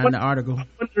did not in the article. I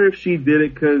wonder if she did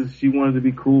it because she wanted to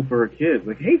be cool for her kids.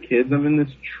 Like, hey kids, I'm in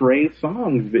this Trey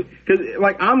Songz bit. Cause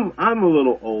like, I'm a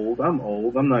little old. I'm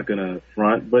old. I'm not gonna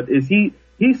front, but is he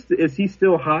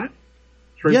still hot?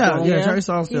 Trey Songz? Yeah, Trey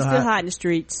Songz still hot. He's still hot in the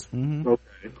streets. Mm-hmm.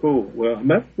 Okay, cool. Well,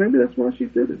 maybe that's why she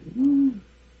did it.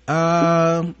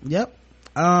 Yep.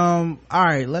 All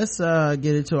right, let's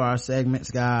get into our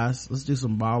segments, guys. Let's do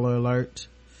some baller alert.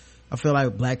 I feel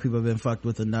like black people have been fucked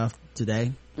with enough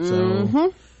today,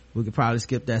 so we could probably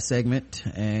skip that segment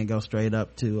and go straight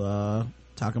up to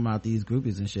talking about these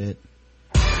groupies and shit.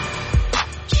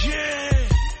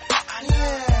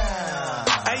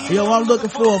 Yo, I'm looking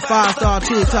for a 5-star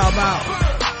chick. Talk about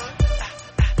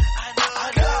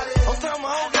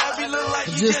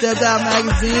just stepped out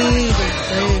magazine and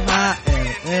stay hot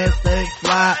and stay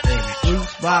fly and the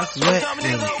juice box wet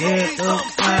and get up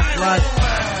snap like.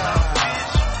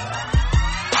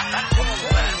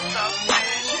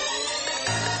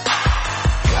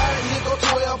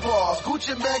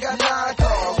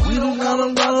 We don't got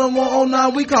them on now,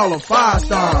 we call them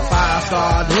 5-star.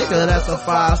 5-star nigga, that's a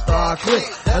 5-star click.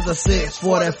 That's a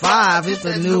 645, it's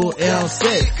a new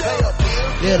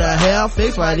M6. Get a hair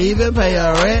fix, might even pay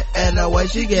her rent. And the way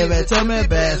she give it to me,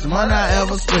 best money I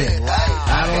ever spent.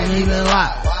 I don't even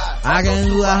lie, I can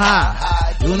do a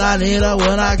high. Do not need her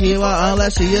when I keep her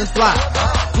unless she is fly.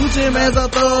 Gucci man's a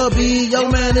thug, B, your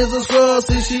man is a scrub.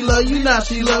 See, she love you not,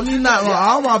 she love me not. Well,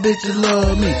 all my bitches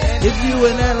love me. If you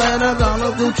in Atlanta,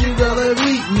 gonna Gucci girl and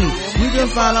beat me. You can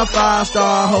find a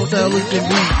 5-star hotel, we can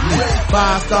beat me.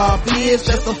 5-star bitch,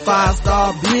 that's a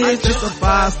 5-star bitch. That's a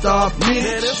 5-star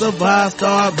bitch, that's a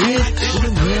 5-star bitch. Keep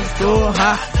the men store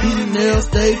high, keep the nails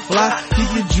stay fly.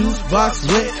 Keep your juice box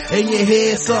wet, and your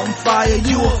head something fire.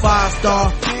 You a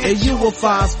 5-star, and you a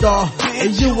 5-star,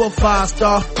 and you a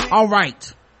 5-star.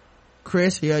 Alright.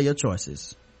 Chris, here are your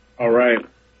choices. All right.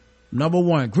 Number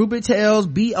 1, Groupie Tales,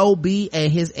 B.O.B.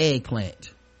 and his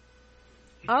eggplant.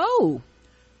 Oh.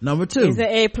 Number 2. Is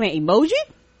the eggplant emoji?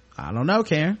 I don't know,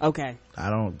 Karen. Okay.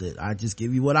 I just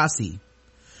give you what I see.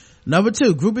 Number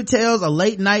 2, Groupie Tales, a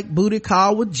late night booty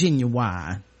call with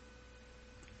Genuine.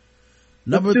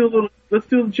 Let's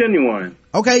do Genuine.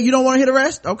 Okay, you don't want to hear the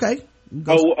rest? Okay.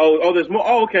 There's more.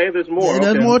 Oh, okay, there's more. Yeah,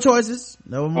 there's more choices.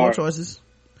 There were more choices.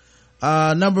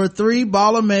 Number 3,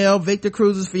 Baller Male, Victor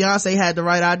Cruz's fiance had the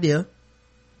right idea.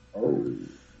 Oh.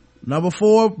 Number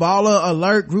 4, Baller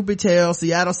Alert, Groupie Tale,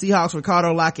 Seattle Seahawks,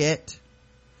 Ricardo Lockett.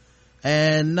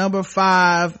 And number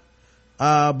 5,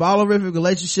 Ballerific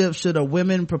relationship, should a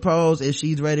woman propose if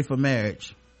she's ready for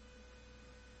marriage?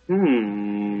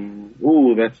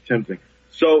 Ooh, that's tempting.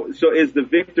 So is the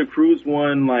Victor Cruz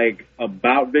one like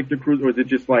about Victor Cruz, or is it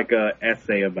just like a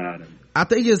essay about him? I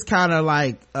think it's kind of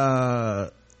like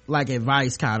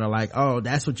advice, kind of like, oh,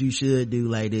 that's what you should do,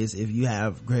 ladies, if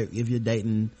you're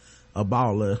dating a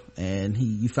baller, and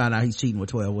you find out he's cheating with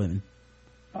 12 women.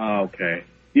 Okay.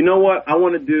 You know what? I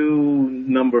want to do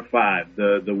number 5.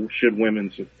 The should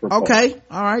women propose. Okay.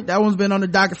 All right. That one's been on the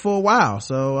docket for a while.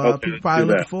 So, Okay, people probably do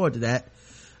looking that. forward to that.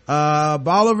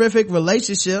 Ballerific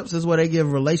relationships is where they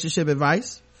give relationship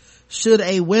advice. Should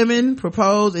a woman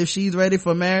propose if she's ready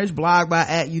for marriage? Blog by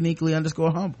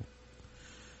 @uniquely_humble.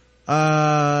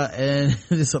 And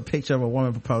it's a picture of a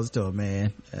woman proposing to a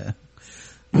man.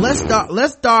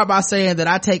 Let's start by saying that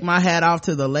I take my hat off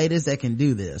to the ladies that can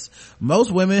do this.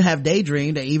 Most women have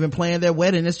daydreamed and even planned their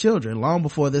wedding as children long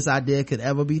before this idea could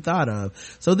ever be thought of.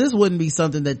 So this wouldn't be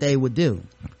something that they would do.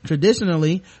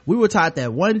 Traditionally, we were taught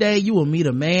that one day you will meet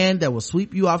a man that will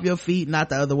sweep you off your feet, not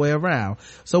the other way around.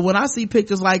 So when I see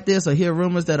pictures like this or hear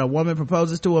rumors that a woman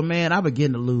proposes to a man, I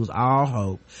begin to lose all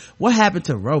hope. What happened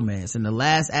to romance and the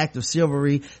last act of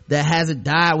chivalry that hasn't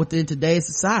died within today's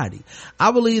society?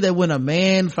 I believe that when a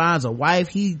man finds a wife,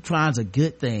 he finds a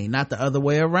good thing, not the other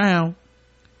way around.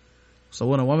 So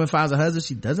when a woman finds a husband,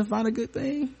 she doesn't find a good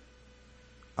thing?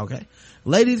 Okay.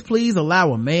 Ladies, please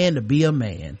allow a man to be a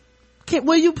man.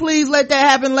 Will you please let that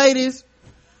happen, ladies?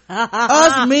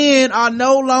 Us men are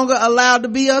no longer allowed to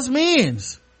be us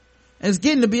men's. And it's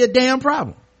getting to be a damn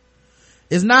problem.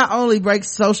 It's not only breaks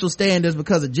social standards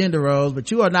because of gender roles, but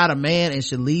you are not a man and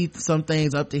should leave some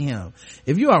things up to him.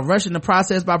 If you are rushing the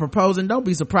process by proposing, don't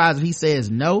be surprised if he says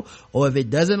no, or if it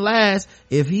doesn't last.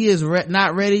 If he is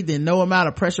not ready, then no amount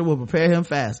of pressure will prepare him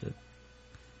faster.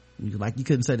 Like you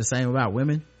couldn't say the same about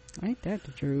women. Ain't that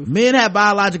the truth? Men have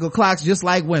biological clocks just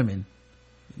like women.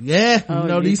 Yeah,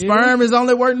 these sperm is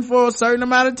only working for a certain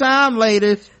amount of time,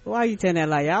 ladies. Why you telling that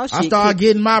like y'all shit? I start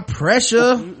getting my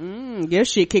pressure. Your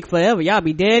shit kick forever. Y'all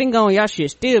be dead and gone. Y'all shit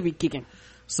still be kicking.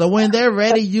 So when they're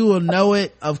ready, you will know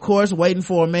it. Of course, waiting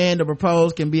for a man to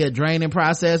propose can be a draining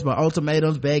process, but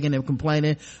ultimatums, begging and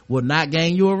complaining will not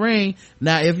gain you a ring.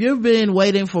 Now, if you've been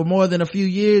waiting for more than a few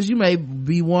years, you may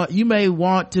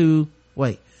want to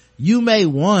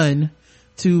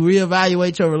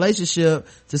reevaluate your relationship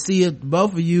to see if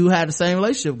both of you have the same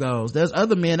relationship goals. There's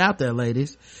other men out there,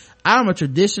 ladies. I'm a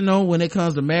traditional when it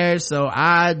comes to marriage, so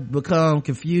I become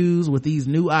confused with these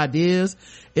new ideas.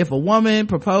 If a woman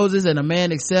proposes and a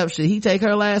man accepts, should he take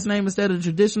her last name instead of the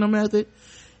traditional method?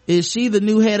 Is she the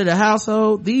new head of the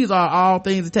household? These are all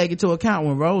things to take into account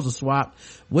when roles are swapped.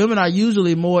 Women are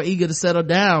usually more eager to settle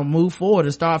down, move forward,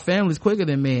 and start families quicker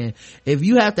than men. If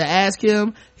you have to ask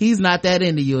him, he's not that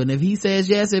into you. And if he says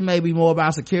yes, it may be more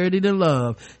about security than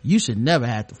love. You should never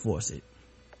have to force it.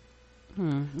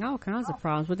 All kinds of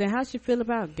problems. But then how she feel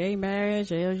about gay marriage,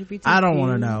 LGBT? I don't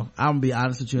want to know. I'm going to be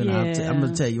honest with you, and I'm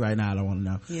going to tell you right now, I don't want to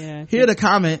know. Yeah. Here are the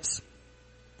comments.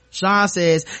 Sean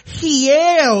says,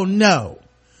 hell no.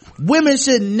 Women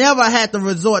should never have to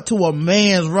resort to a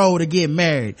man's role to get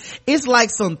married. It's like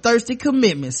some thirsty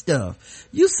commitment stuff.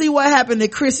 You see what happened to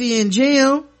Chrissy and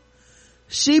Jim?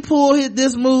 She pulled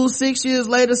this move 6 years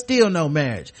later, still no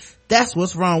marriage. That's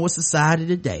what's wrong with society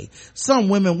today. Some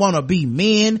women want to be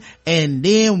men and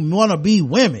then want to be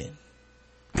women.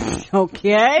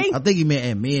 Okay. I think he meant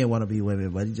and men want to be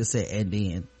women, but he just said and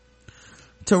then.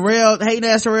 Hating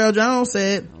ass Terrell Jones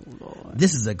said,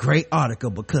 this is a great article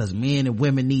because men and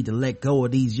women need to let go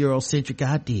of these Eurocentric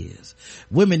ideas.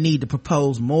 Women need to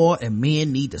propose more and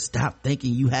men need to stop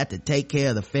thinking you have to take care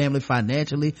of the family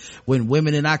financially when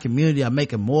women in our community are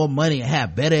making more money and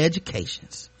have better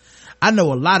educations. I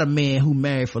know a lot of men who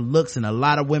marry for looks and a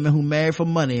lot of women who marry for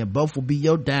money, and both will be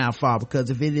your downfall because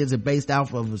if it isn't based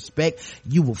off of respect,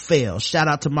 you will fail. Shout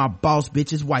out to my boss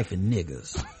bitches, wife and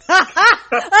niggas.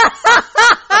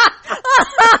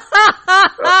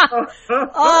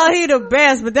 Oh, he the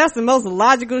best, but that's the most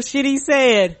logical shit he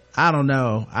said. I don't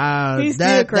know. He's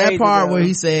still crazy, that part though. where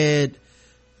he said,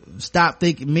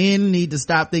 men need to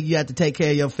stop thinking you have to take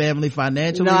care of your family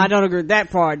financially. No, I don't agree with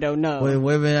that part though, no. With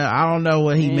women, I don't know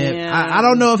what he meant. I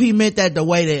don't know if he meant that the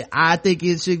way that I think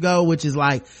it should go, which is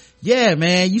like, yeah,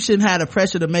 man, you shouldn't have the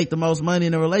pressure to make the most money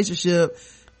in a relationship.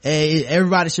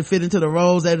 Everybody should fit into the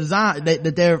roles they design,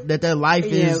 that their life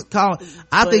is calling.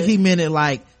 I think he meant it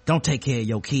like, don't take care of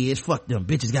your kids. Fuck them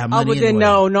bitches got money. But then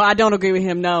anyway. no, I don't agree with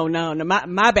him. No,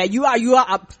 my bad. You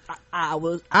are.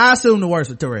 I assume the worst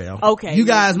with Terrell. Okay. You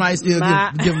guys might still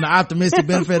give him the optimistic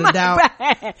benefit of the doubt.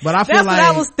 But I feel that's like what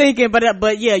I was thinking.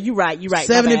 But yeah, you're right.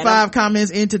 75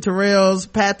 comments into Terrell's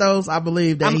pathos. I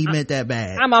believe that he meant that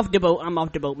bad. I'm off the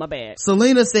boat. My bad.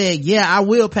 Selena said, yeah, I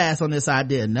will pass on this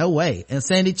idea. No way. And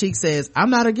Sandy Cheek says,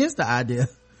 I'm not against the idea.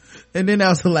 And then that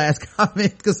was the last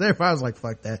comment because everybody was like,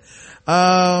 fuck that.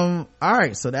 All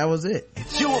right. So that was it.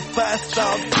 You a fast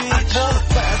star bitch. I want a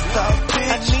fast star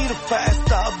bitch. I need a fast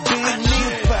star bitch. I need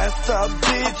a fast faster,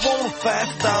 bitch. I want a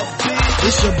faster, bitch.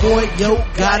 It's your boy, Yo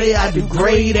Gotti. I do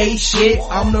grade A shit.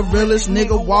 I'm the realest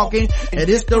nigga walking, and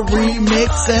it's the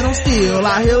remix. And I'm still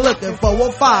out here looking for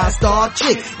a 5-star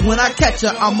chick. When I catch her,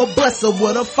 I'ma bless her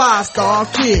with a 5-star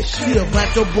kid. She a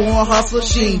natural born hustler.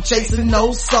 She ain't chasing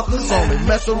no suckers. Only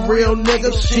mess with real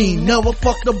niggas. She ain't never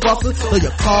fucked a buster. So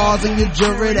your cars and your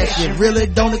jewelry, that shit really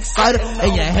don't excite her.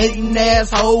 And your hating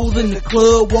assholes in the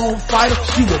club won't fight her.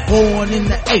 She was born in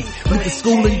the 8, went to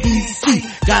school in D.C.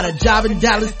 Got a job in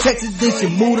Dallas, Texas, then she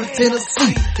moved to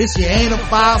Tennessee. If she ain't a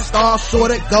 5-star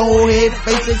shorty, go ahead,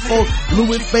 face it for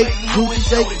Louis fake, Gucci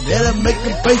shake, let her make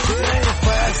the basic.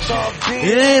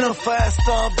 It ain't a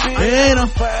faster, it ain't a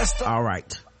faster.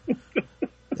 Alright.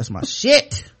 That's my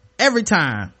shit. Every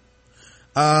time.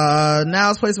 Now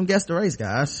let's play some Guess the Race,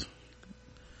 guys.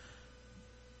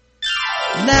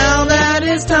 Now that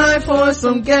it's time for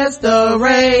some Guess the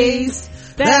Race.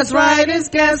 That's right, it's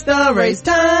Guess the Race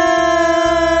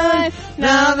time.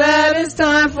 Now that it's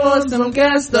time for some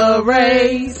Guess the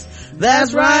Race.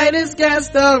 That's right, it's Guess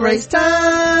the Race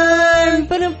time.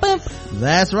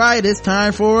 That's right, it's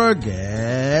time for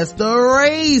Guess the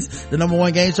Race, the number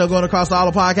 1 game show going across all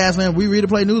the podcast land. We read and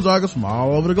play news articles from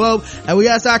all over the globe, and we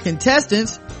ask our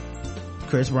contestants,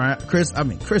 Chris Lambert from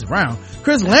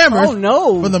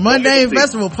the Mundane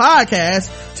Festival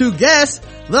podcast, to guess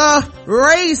the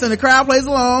race, and the crowd plays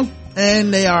along,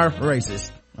 and they are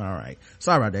racist. All right,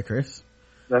 sorry about that, Chris.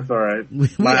 That's all right.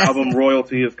 My album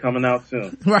Royalty is coming out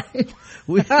soon. Right.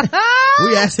 We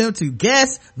asked him to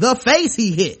guess the face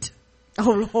he hit.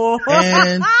 Oh Lord.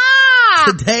 And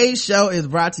today's show is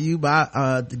brought to you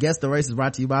by Guess the Race is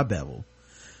brought to you by Bevel.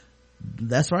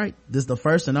 That's right. This is the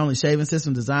first and only shaving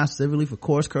system designed specifically for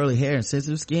coarse, curly hair and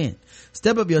sensitive skin.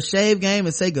 Step up your shave game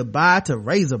and say goodbye to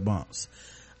razor bumps.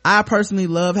 I personally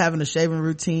love having a shaving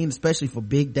routine, especially for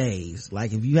big days.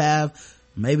 Like if you have,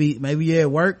 maybe you're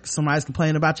at work, somebody's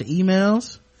complaining about your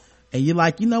emails, and you're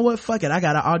like, you know what, fuck it, I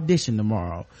got an audition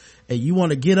tomorrow. And you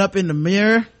want to get up in the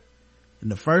mirror in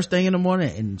the first thing in the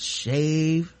morning and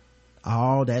shave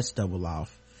all that stubble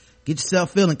off. Get yourself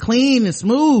feeling clean and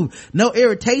smooth. No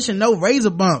irritation, no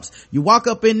razor bumps. You walk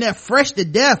up in there fresh to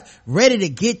death, ready to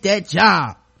get that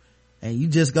job. And you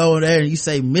just go in there and you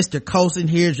say, Mr. Colson,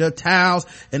 here's your towels.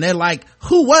 And they're like,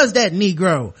 who was that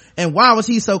Negro? And why was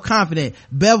he so confident?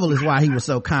 Bevel is why he was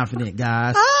so confident,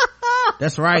 guys.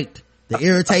 That's right. The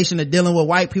irritation of dealing with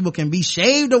white people can be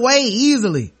shaved away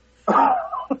easily.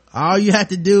 All you have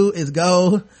to do is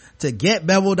go to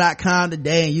getbevel.com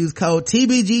today and use code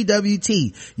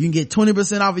TBGWT. You can get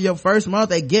 20% off of your first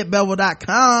month at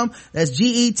getbevel.com. That's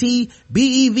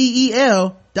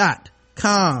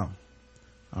GETBEVEL.com.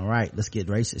 All right, let's get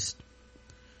racist.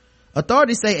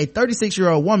 Authorities say a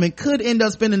 36-year-old woman could end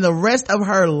up spending the rest of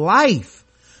her life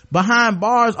behind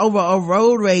bars over a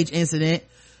road rage incident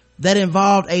that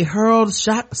involved a hurled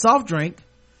soft drink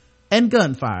and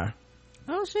gunfire.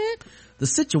 Oh shit. The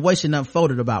situation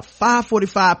unfolded about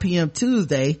 5:45 p.m.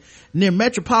 Tuesday near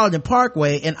Metropolitan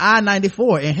Parkway and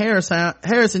I-94 in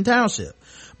Harrison Township.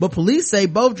 But police say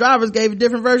both drivers gave a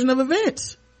different version of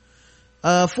events.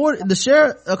 According to the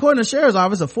sheriff's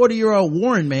office, a 40-year-old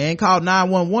Warren man called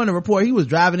 911 to report he was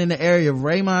driving in the area of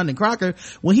Raymond and Crocker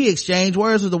when he exchanged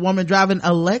words with a woman driving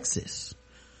a Lexus,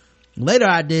 later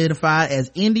identified as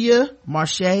India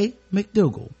Marche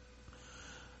McDougal.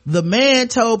 The man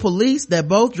told police that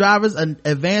both drivers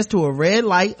advanced to a red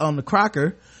light on the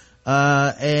Crocker,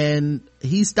 and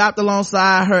he stopped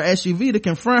alongside her SUV to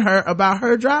confront her about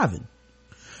her driving.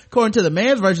 According to the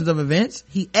man's versions of events,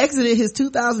 he exited his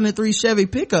 2003 Chevy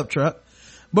pickup truck,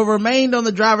 but remained on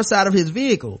the driver's side of his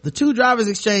vehicle. The two drivers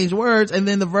exchanged words, and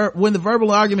then when the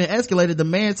verbal argument escalated, the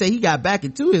man said he got back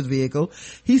into his vehicle.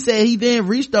 He said he then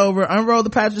reached over, unrolled the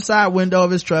passenger side window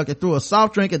of his truck, and threw a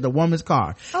soft drink at the woman's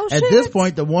car. Oh, at shit. this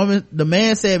point, the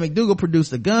man said McDougal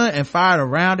produced a gun and fired a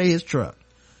round at his truck.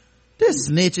 This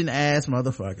snitching ass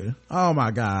motherfucker. Oh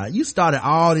my God. You started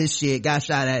all this shit, got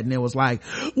shot at, and it was like,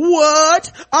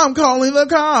 what? I'm calling the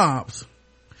cops.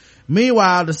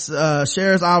 Meanwhile, the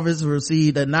sheriff's office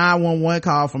received a 911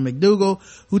 call from McDougal,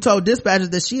 who told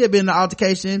dispatchers that she had been in the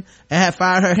altercation and had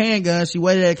fired her handgun. She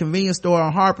waited at a convenience store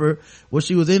on Harper where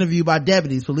she was interviewed by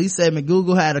deputies. Police said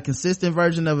McDougal had a consistent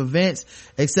version of events,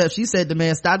 except she said the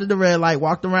man stopped at the red light,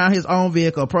 walked around his own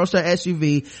vehicle, approached her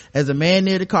SUV. As a man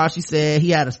near the car, she said he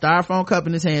had a styrofoam cup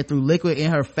in his hand, threw liquid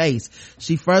in her face.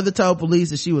 She further told police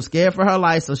that she was scared for her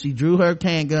life, so she drew her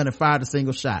handgun and fired a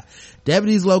single shot.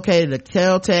 Deputies located a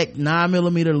Kel-Tec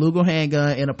 9mm Luger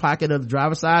handgun in a pocket of the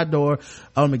driver's side door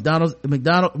on McDougal's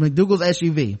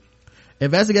SUV.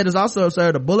 Investigators also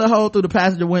observed a bullet hole through the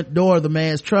passenger door of the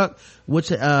man's truck, which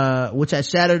had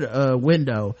shattered a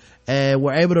window, and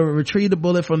were able to retrieve the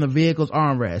bullet from the vehicle's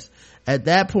armrest. At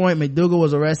that point, McDougal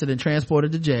was arrested and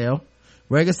transported to jail.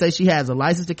 Reagan says she has a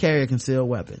license to carry a concealed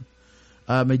weapon.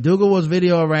 McDougal was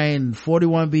video arraigned in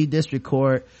 41B District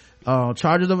Court on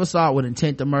charges of assault with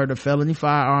intent to murder, felony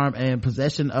firearm, and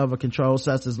possession of a controlled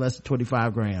substance less than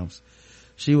 25 grams.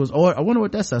 She was ordered, I wonder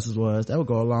what that substance was. That would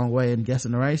go a long way in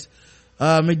guessing the race.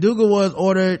 McDougal was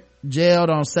ordered jailed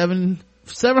on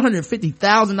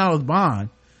 $750,000 bond,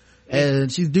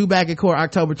 and she's due back in court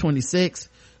October 26th.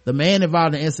 The man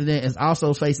involved in the incident is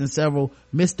also facing several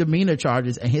misdemeanor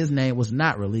charges, and his name was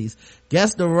not released.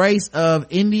 Guess the race of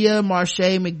India Marche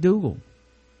McDougal.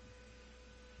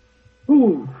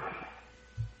 Ooh.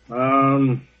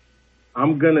 I'm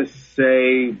gonna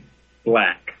say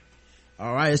black.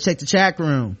 All right, let's check the chat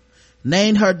room.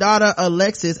 Named her daughter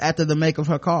Alexis after the make of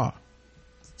her car.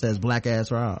 Says Black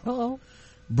Ass Rob. Uh-oh.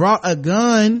 Brought a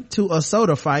gun to a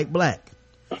soda fight, black.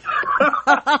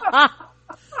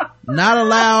 Not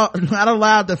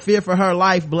allowed to fear for her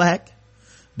life, black.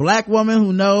 Black woman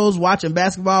who knows watching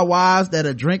Basketball Wives that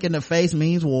a drink in the face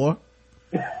means war.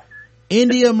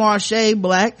 India Marche,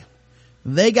 black.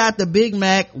 They got the Big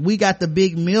Mac, we got the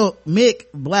Big Mick,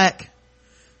 black.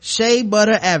 Shea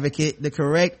Butter advocate. The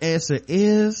correct answer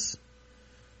is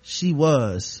she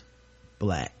was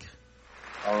black.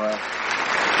 All right.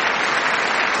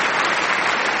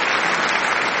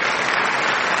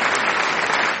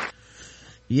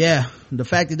 Yeah, the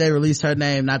fact that they released her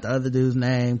name, not the other dude's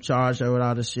name, charged her with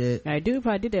all this shit. That dude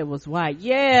probably did that was white.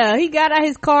 Yeah, he got out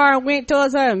his car and went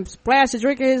towards her and splashed a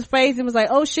drink in his face and was like,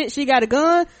 oh shit, she got a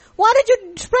gun? Why did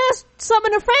you splash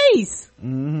something in her face?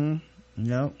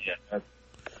 Yep.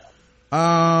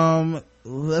 Yeah.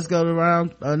 Let's go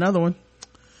around another one.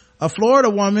 A Florida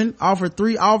woman offered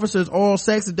 3 officers oral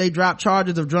sex if they dropped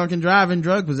charges of drunken driving,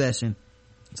 drug possession,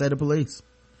 say the police.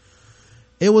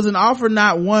 It was an offer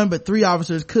not one but 3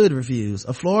 officers could refuse.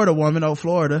 A Florida woman,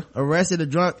 Florida,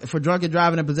 arrested for drunken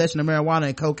driving and possession of marijuana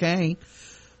and cocaine,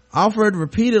 offered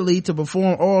repeatedly to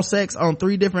perform oral sex on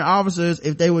 3 different officers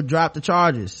if they would drop the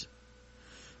charges.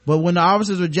 But when the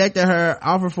officers rejected her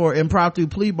offer for impromptu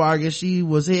plea bargain, she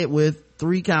was hit with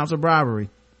 3 counts of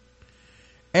bribery.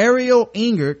 Ariel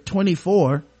Ingert,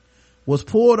 24, was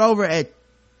pulled over at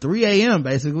 3 a.m.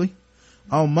 basically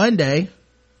on Monday.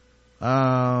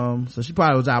 So she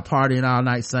probably was out partying all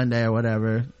night Sunday or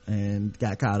whatever and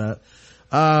got caught up.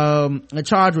 And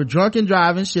charged with drunken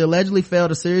driving. She allegedly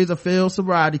failed a series of field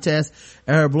sobriety tests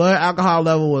and her blood alcohol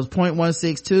level was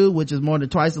 0.162, which is more than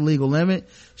twice the legal limit.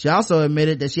 She also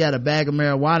admitted that she had a bag of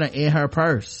marijuana in her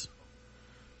purse.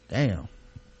 Damn.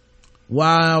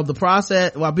 While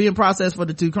being processed for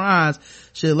the 2 crimes,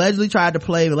 she allegedly tried to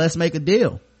play Let's Make a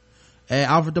Deal and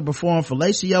offered to perform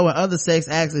fellatio and other sex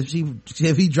acts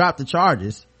if he dropped the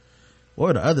charges. What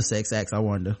are the other sex acts, I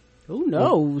wonder? Who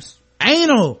knows?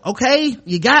 Anal, okay?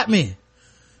 You got me.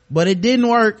 But it didn't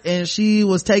work, and she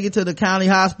was taken to the county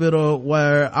hospital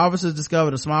where officers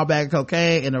discovered a small bag of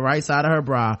cocaine in the right side of her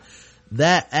bra.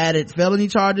 That added felony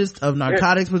charges of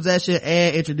narcotics possession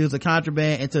and introduced a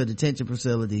contraband into a detention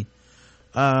facility.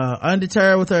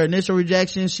 Undeterred with her initial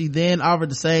rejection, she then offered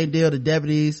the same deal to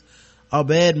deputies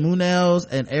Abed Munez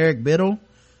and Eric Biddle,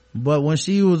 but when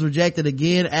she was rejected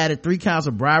again, added 3 counts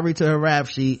of bribery to her rap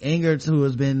sheet. Ingert, who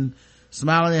has been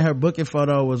smiling in her booking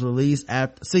photo, was released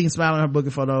after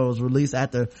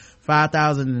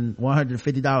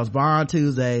 $5,150 bond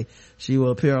Tuesday. She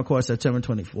will appear on court September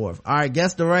 24th. All right,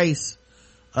 guess the race.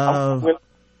 I'm gonna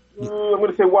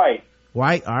say white.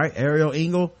 White. All right, Ariel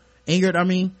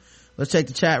Ingert. Let's check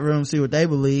the chat room, see what they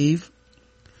believe.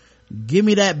 Give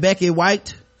me that Becky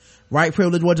White. White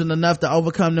privilege wasn't enough to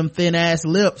overcome them thin ass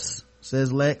lips,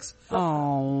 says Lex.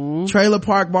 Oh. Trailer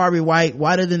Park Barbie White,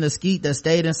 whiter than the skeet that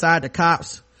stayed inside the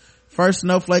cops. First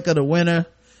snowflake of the winter.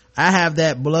 I have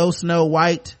that blow snow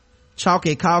white.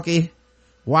 Chalky calky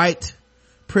white.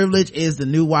 Privilege is the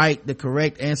new white. The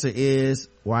correct answer is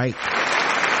white.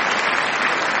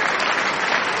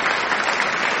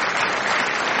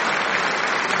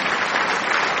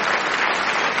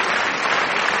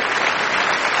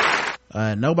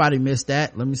 Nobody missed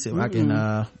that. Let me see if I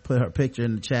can put her picture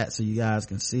in the chat so you guys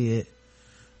can see it.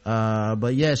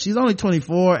 But yeah, she's only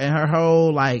 24 and her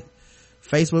whole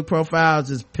Facebook profile is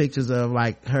just pictures of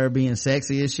her being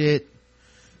sexy and shit.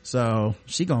 So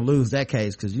she gonna lose that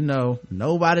case because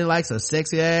nobody likes a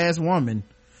sexy ass woman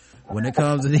when it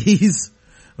comes to these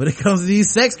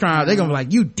sex crimes. They're gonna be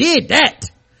like, you did that.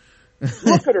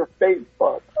 Look at her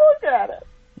Facebook. Look at it.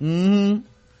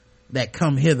 That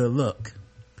come hither look.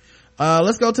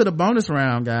 Let's go to the bonus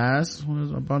round, guys. What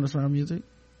is our bonus round music?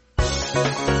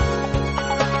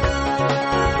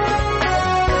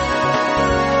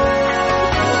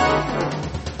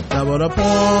 Double the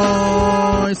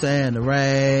points and the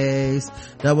race.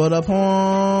 Double the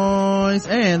points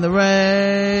and the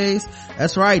race.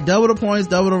 That's right. Double the points,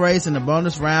 double the race in the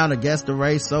bonus round against the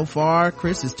race. So far,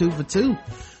 Chris is 2 for 2.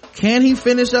 Can he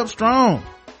finish up strong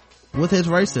with his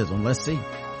racism? Let's see.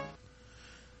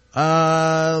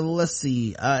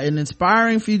 An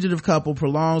inspiring fugitive couple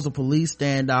prolongs a police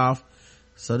standoff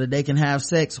so that they can have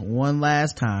sex one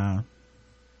last time.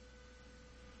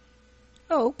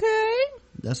 Okay.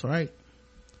 That's right.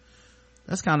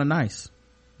 That's kind of nice,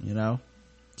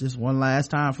 just one last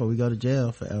time before we go to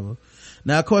jail forever.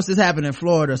 Now, of course, this happened in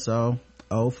Florida, so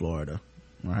Florida,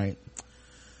 right?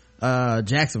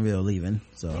 Jacksonville leaving,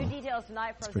 so new details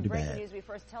tonight from some pretty breaking bad. news we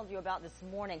first told you about this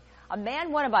morning. A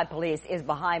man wanted by police is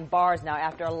behind bars now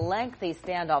after a lengthy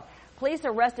standoff. Police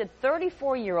arrested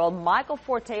 34-year-old Michael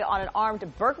Forte on an armed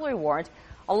burglary warrant,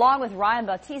 along with Ryan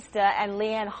Bautista and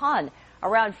Leanne Hun.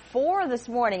 Around 4 this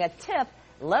morning, a tip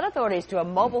led authorities to a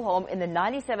mobile home in the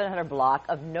 9700 block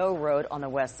of No Road on the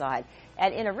west side.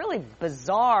 And in a really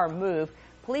bizarre move,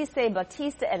 police say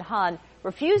Bautista and Hun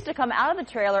refused to come out of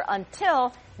the trailer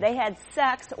until they had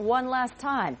sex one last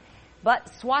time.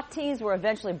 But SWAT teams were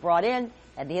eventually brought in,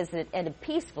 and the incident ended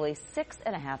peacefully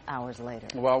 6.5 hours later.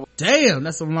 Well, damn,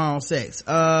 that's some long sex.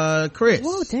 Chris.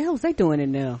 What the hell is they doing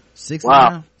in there?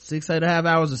 6.5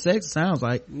 hours of sex, sounds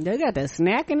like. They got that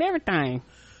snack and everything.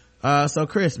 So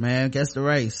Chris, man, guess the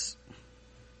race.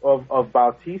 Of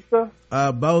Bautista?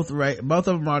 Both of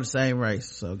them are the same race,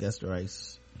 so guess the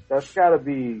race. That's gotta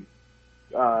be,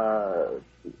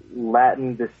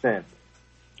 Latin descent.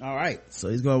 All right, so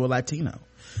he's going with Latino.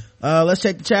 Let's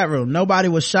check the chat room. Nobody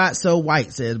was shot so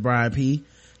white, says Brian P.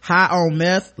 High on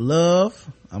meth, love.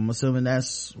 I'm assuming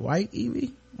that's white,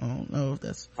 Evie? I don't know if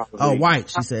that's... Oh, white,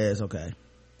 she says. Okay.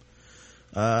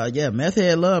 Meth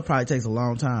head love probably takes a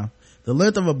long time. The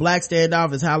length of a black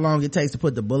standoff is how long it takes to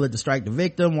put the bullet to strike the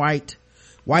victim. White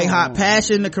hot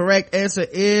passion, the correct answer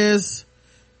is...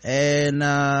 And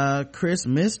Chris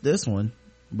missed this one,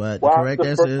 but the correct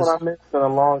answer is... That's the first one I missed in a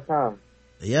long time.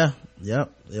 Yeah,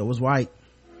 yep, it was white.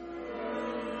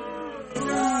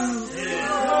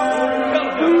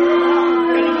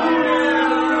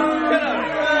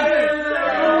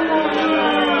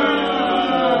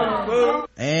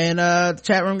 And the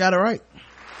chat room got it right.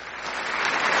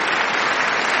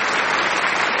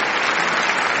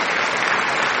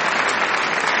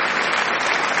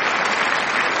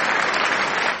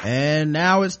 And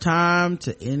now it's time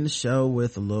to end the show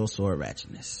with a little sword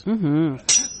ratchetness.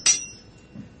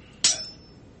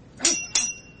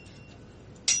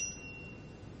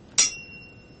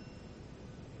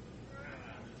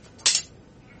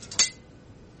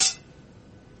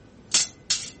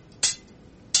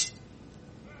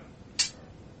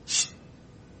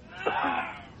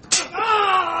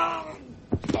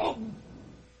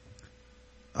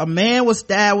 A man was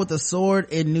stabbed with a sword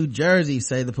in New Jersey,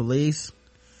 say the police.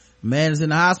 Man is in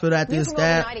the hospital after his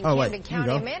stab. Oh, wait.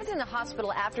 County. A man is in the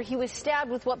hospital after he was stabbed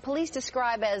with what police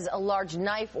describe as a large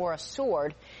knife or a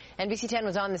sword. NBC 10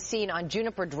 was on the scene on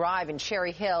Juniper Drive in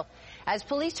Cherry Hill. As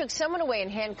police took someone away in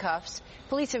handcuffs,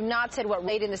 police have not said what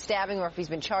led in the stabbing or if he's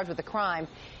been charged with a crime.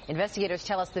 Investigators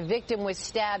tell us the victim was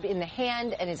stabbed in the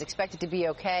hand and is expected to be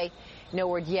okay. No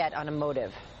word yet on a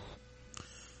motive.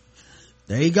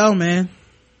 There you go, man.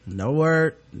 No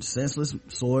word. Senseless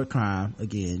sword crime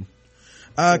again.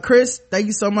 Chris, thank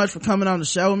you so much for coming on the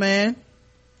show, man.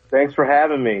 Thanks for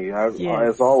having me.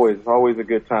 As always, it's always a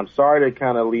good time. Sorry to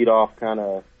kind of lead off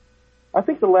I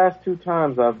think the last 2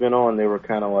 times I've been on, they were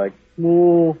kind of like,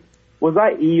 was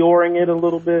I Eeyoring it a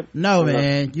little bit? No,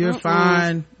 man, you're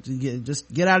fine.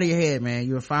 Just get out of your head, man.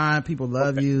 You're fine. People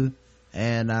love you.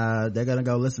 And they're gonna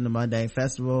go listen to Mundane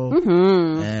Festival,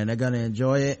 and they're gonna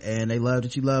enjoy it, and they love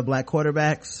that you love black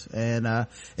quarterbacks. And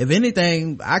if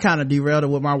anything, I kind of derailed it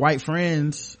with my white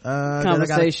friends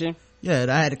conversation that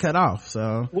I had to cut off.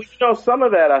 So some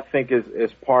of that I think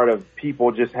is part of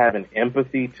people just having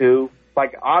empathy too.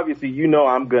 Like, obviously,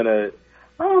 I'm gonna,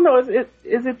 I don't know,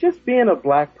 is it just being a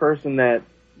black person that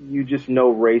you just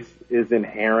know race is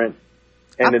inherent,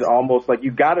 and it almost like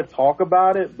you got to talk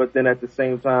about it, but then at the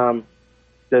same time,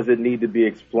 does it need to be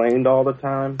explained all the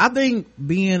time? I think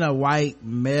being a white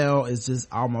male is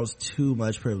just almost too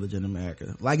much privilege in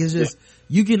America. Like, it's just,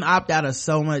 you can opt out of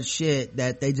so much shit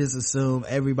that they just assume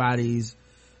everybody's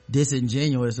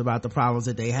disingenuous about the problems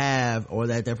that they have, or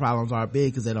that their problems aren't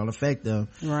big because they don't affect them.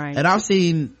 Right. And I've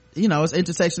seen, it's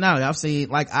intersectionality. I've seen,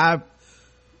 like,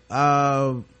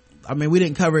 I mean, we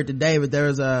didn't cover it today, but there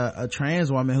was a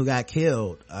trans woman who got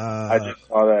killed. I just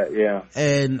saw that, yeah.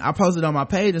 And I posted on my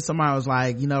page and somebody was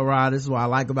like, you know, Rod, this is what I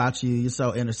like about you. You're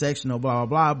so intersectional, blah,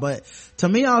 blah, blah. But to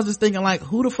me, I was just thinking like,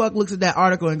 who the fuck looks at that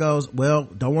article and goes, well,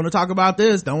 don't want to talk about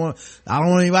this. I don't want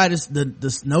anybody to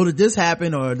know that this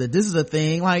happened or that this is a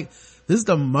thing. Like, this is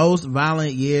the most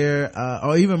violent year,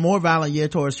 or even more violent year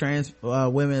towards trans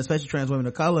women, especially trans women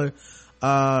of color,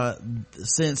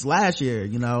 since last year,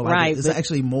 you know, like right, it's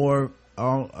actually more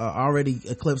already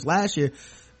eclipsed last year.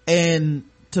 And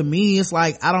to me, it's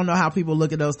like, I don't know how people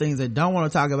look at those things and don't want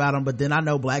to talk about them, but then I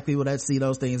know black people that see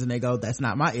those things and they go, that's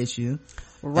not my issue.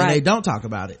 Right. And they don't talk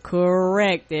about it.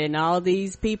 Correct. And all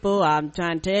these people, I'm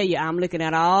trying to tell you, I'm looking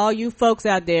at all you folks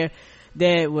out there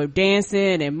that were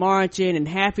dancing and marching and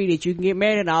happy that you can get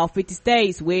married in all 50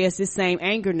 states. Where's this same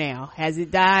anger now? Has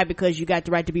it died because you got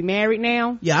the right to be married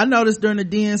now? Yeah, I noticed during the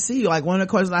DNC, like one of the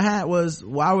questions I had was,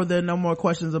 why were there no more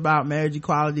questions about marriage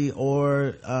equality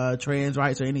or trans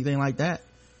rights or anything like that?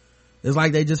 It's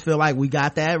like they just feel like we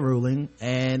got that ruling,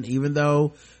 and even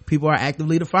though people are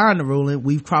actively defying the ruling,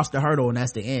 we've crossed the hurdle and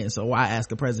that's the end. So why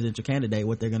ask a presidential candidate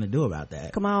what they're going to do about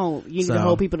that? Come on, you need to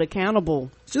hold people accountable.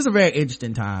 It's just a very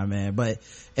interesting time, man. But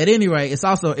at any rate, it's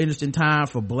also an interesting time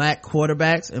for black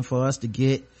quarterbacks and for us to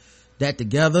get that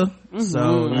together. Mm-hmm.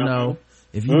 So, you know,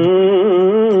 if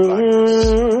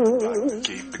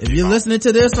you're listening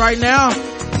to this right now,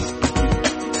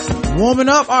 warming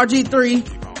up,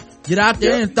 RG3. Get out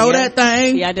there and throw that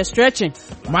thing. Yeah, they're stretching.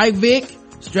 Mike Vick,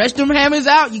 stretch them hammies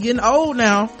out. You're getting old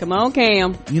now. Come on,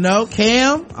 Cam. You know,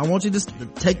 Cam, I want you to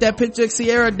take that picture of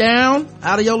Sierra down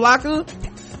out of your locker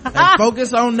and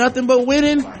focus on nothing but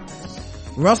winning.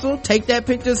 Russell, take that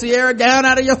picture of Sierra down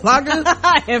out of your locker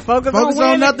and focus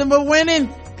on nothing but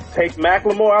winning. Take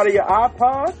Macklemore out of your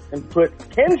iPod and put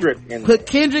Kendrick in. Put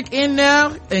Kendrick in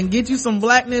now and get you some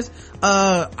blackness.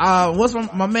 What's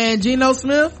my man Geno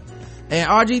Smith and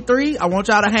RG3, I want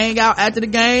y'all to hang out after the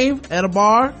game at a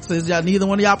bar, since neither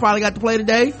one of y'all probably got to play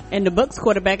today. And the Bucks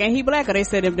quarterback, ain't he black or they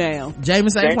set him down?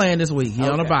 Jameis ain't playing this week. He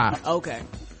on a bye. Okay.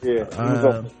 Yeah,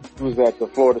 he was at the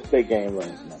Florida State game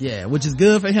last night. Yeah, which is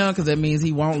good for him because that means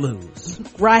he won't lose.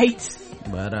 Right.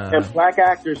 But and black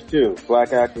actors too.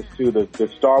 The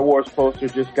Star Wars poster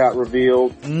just got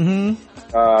revealed. Mm-hmm.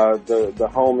 The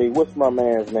homie, what's my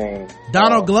man's name?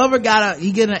 Donald Glover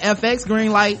he getting an FX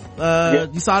green light.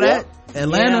 You saw that?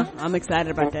 Atlanta. Yeah, I'm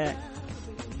excited about that.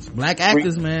 Black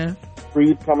actors, man.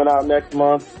 Creed coming out next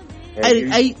month.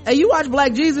 Hey, you watch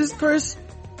Black Jesus, Chris?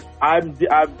 I'm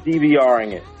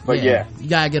DVRing it, but yeah. You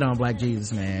gotta get on Black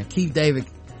Jesus, man. Keith David,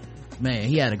 man,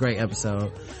 he had a great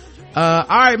episode. All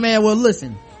right, man. Well,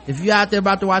 listen, if you out there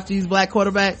about to watch these black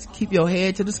quarterbacks, keep your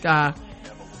head to the sky.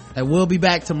 And we'll be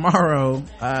back tomorrow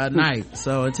night.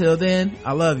 So until then,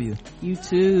 I love you. You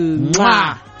too.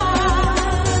 Mwah.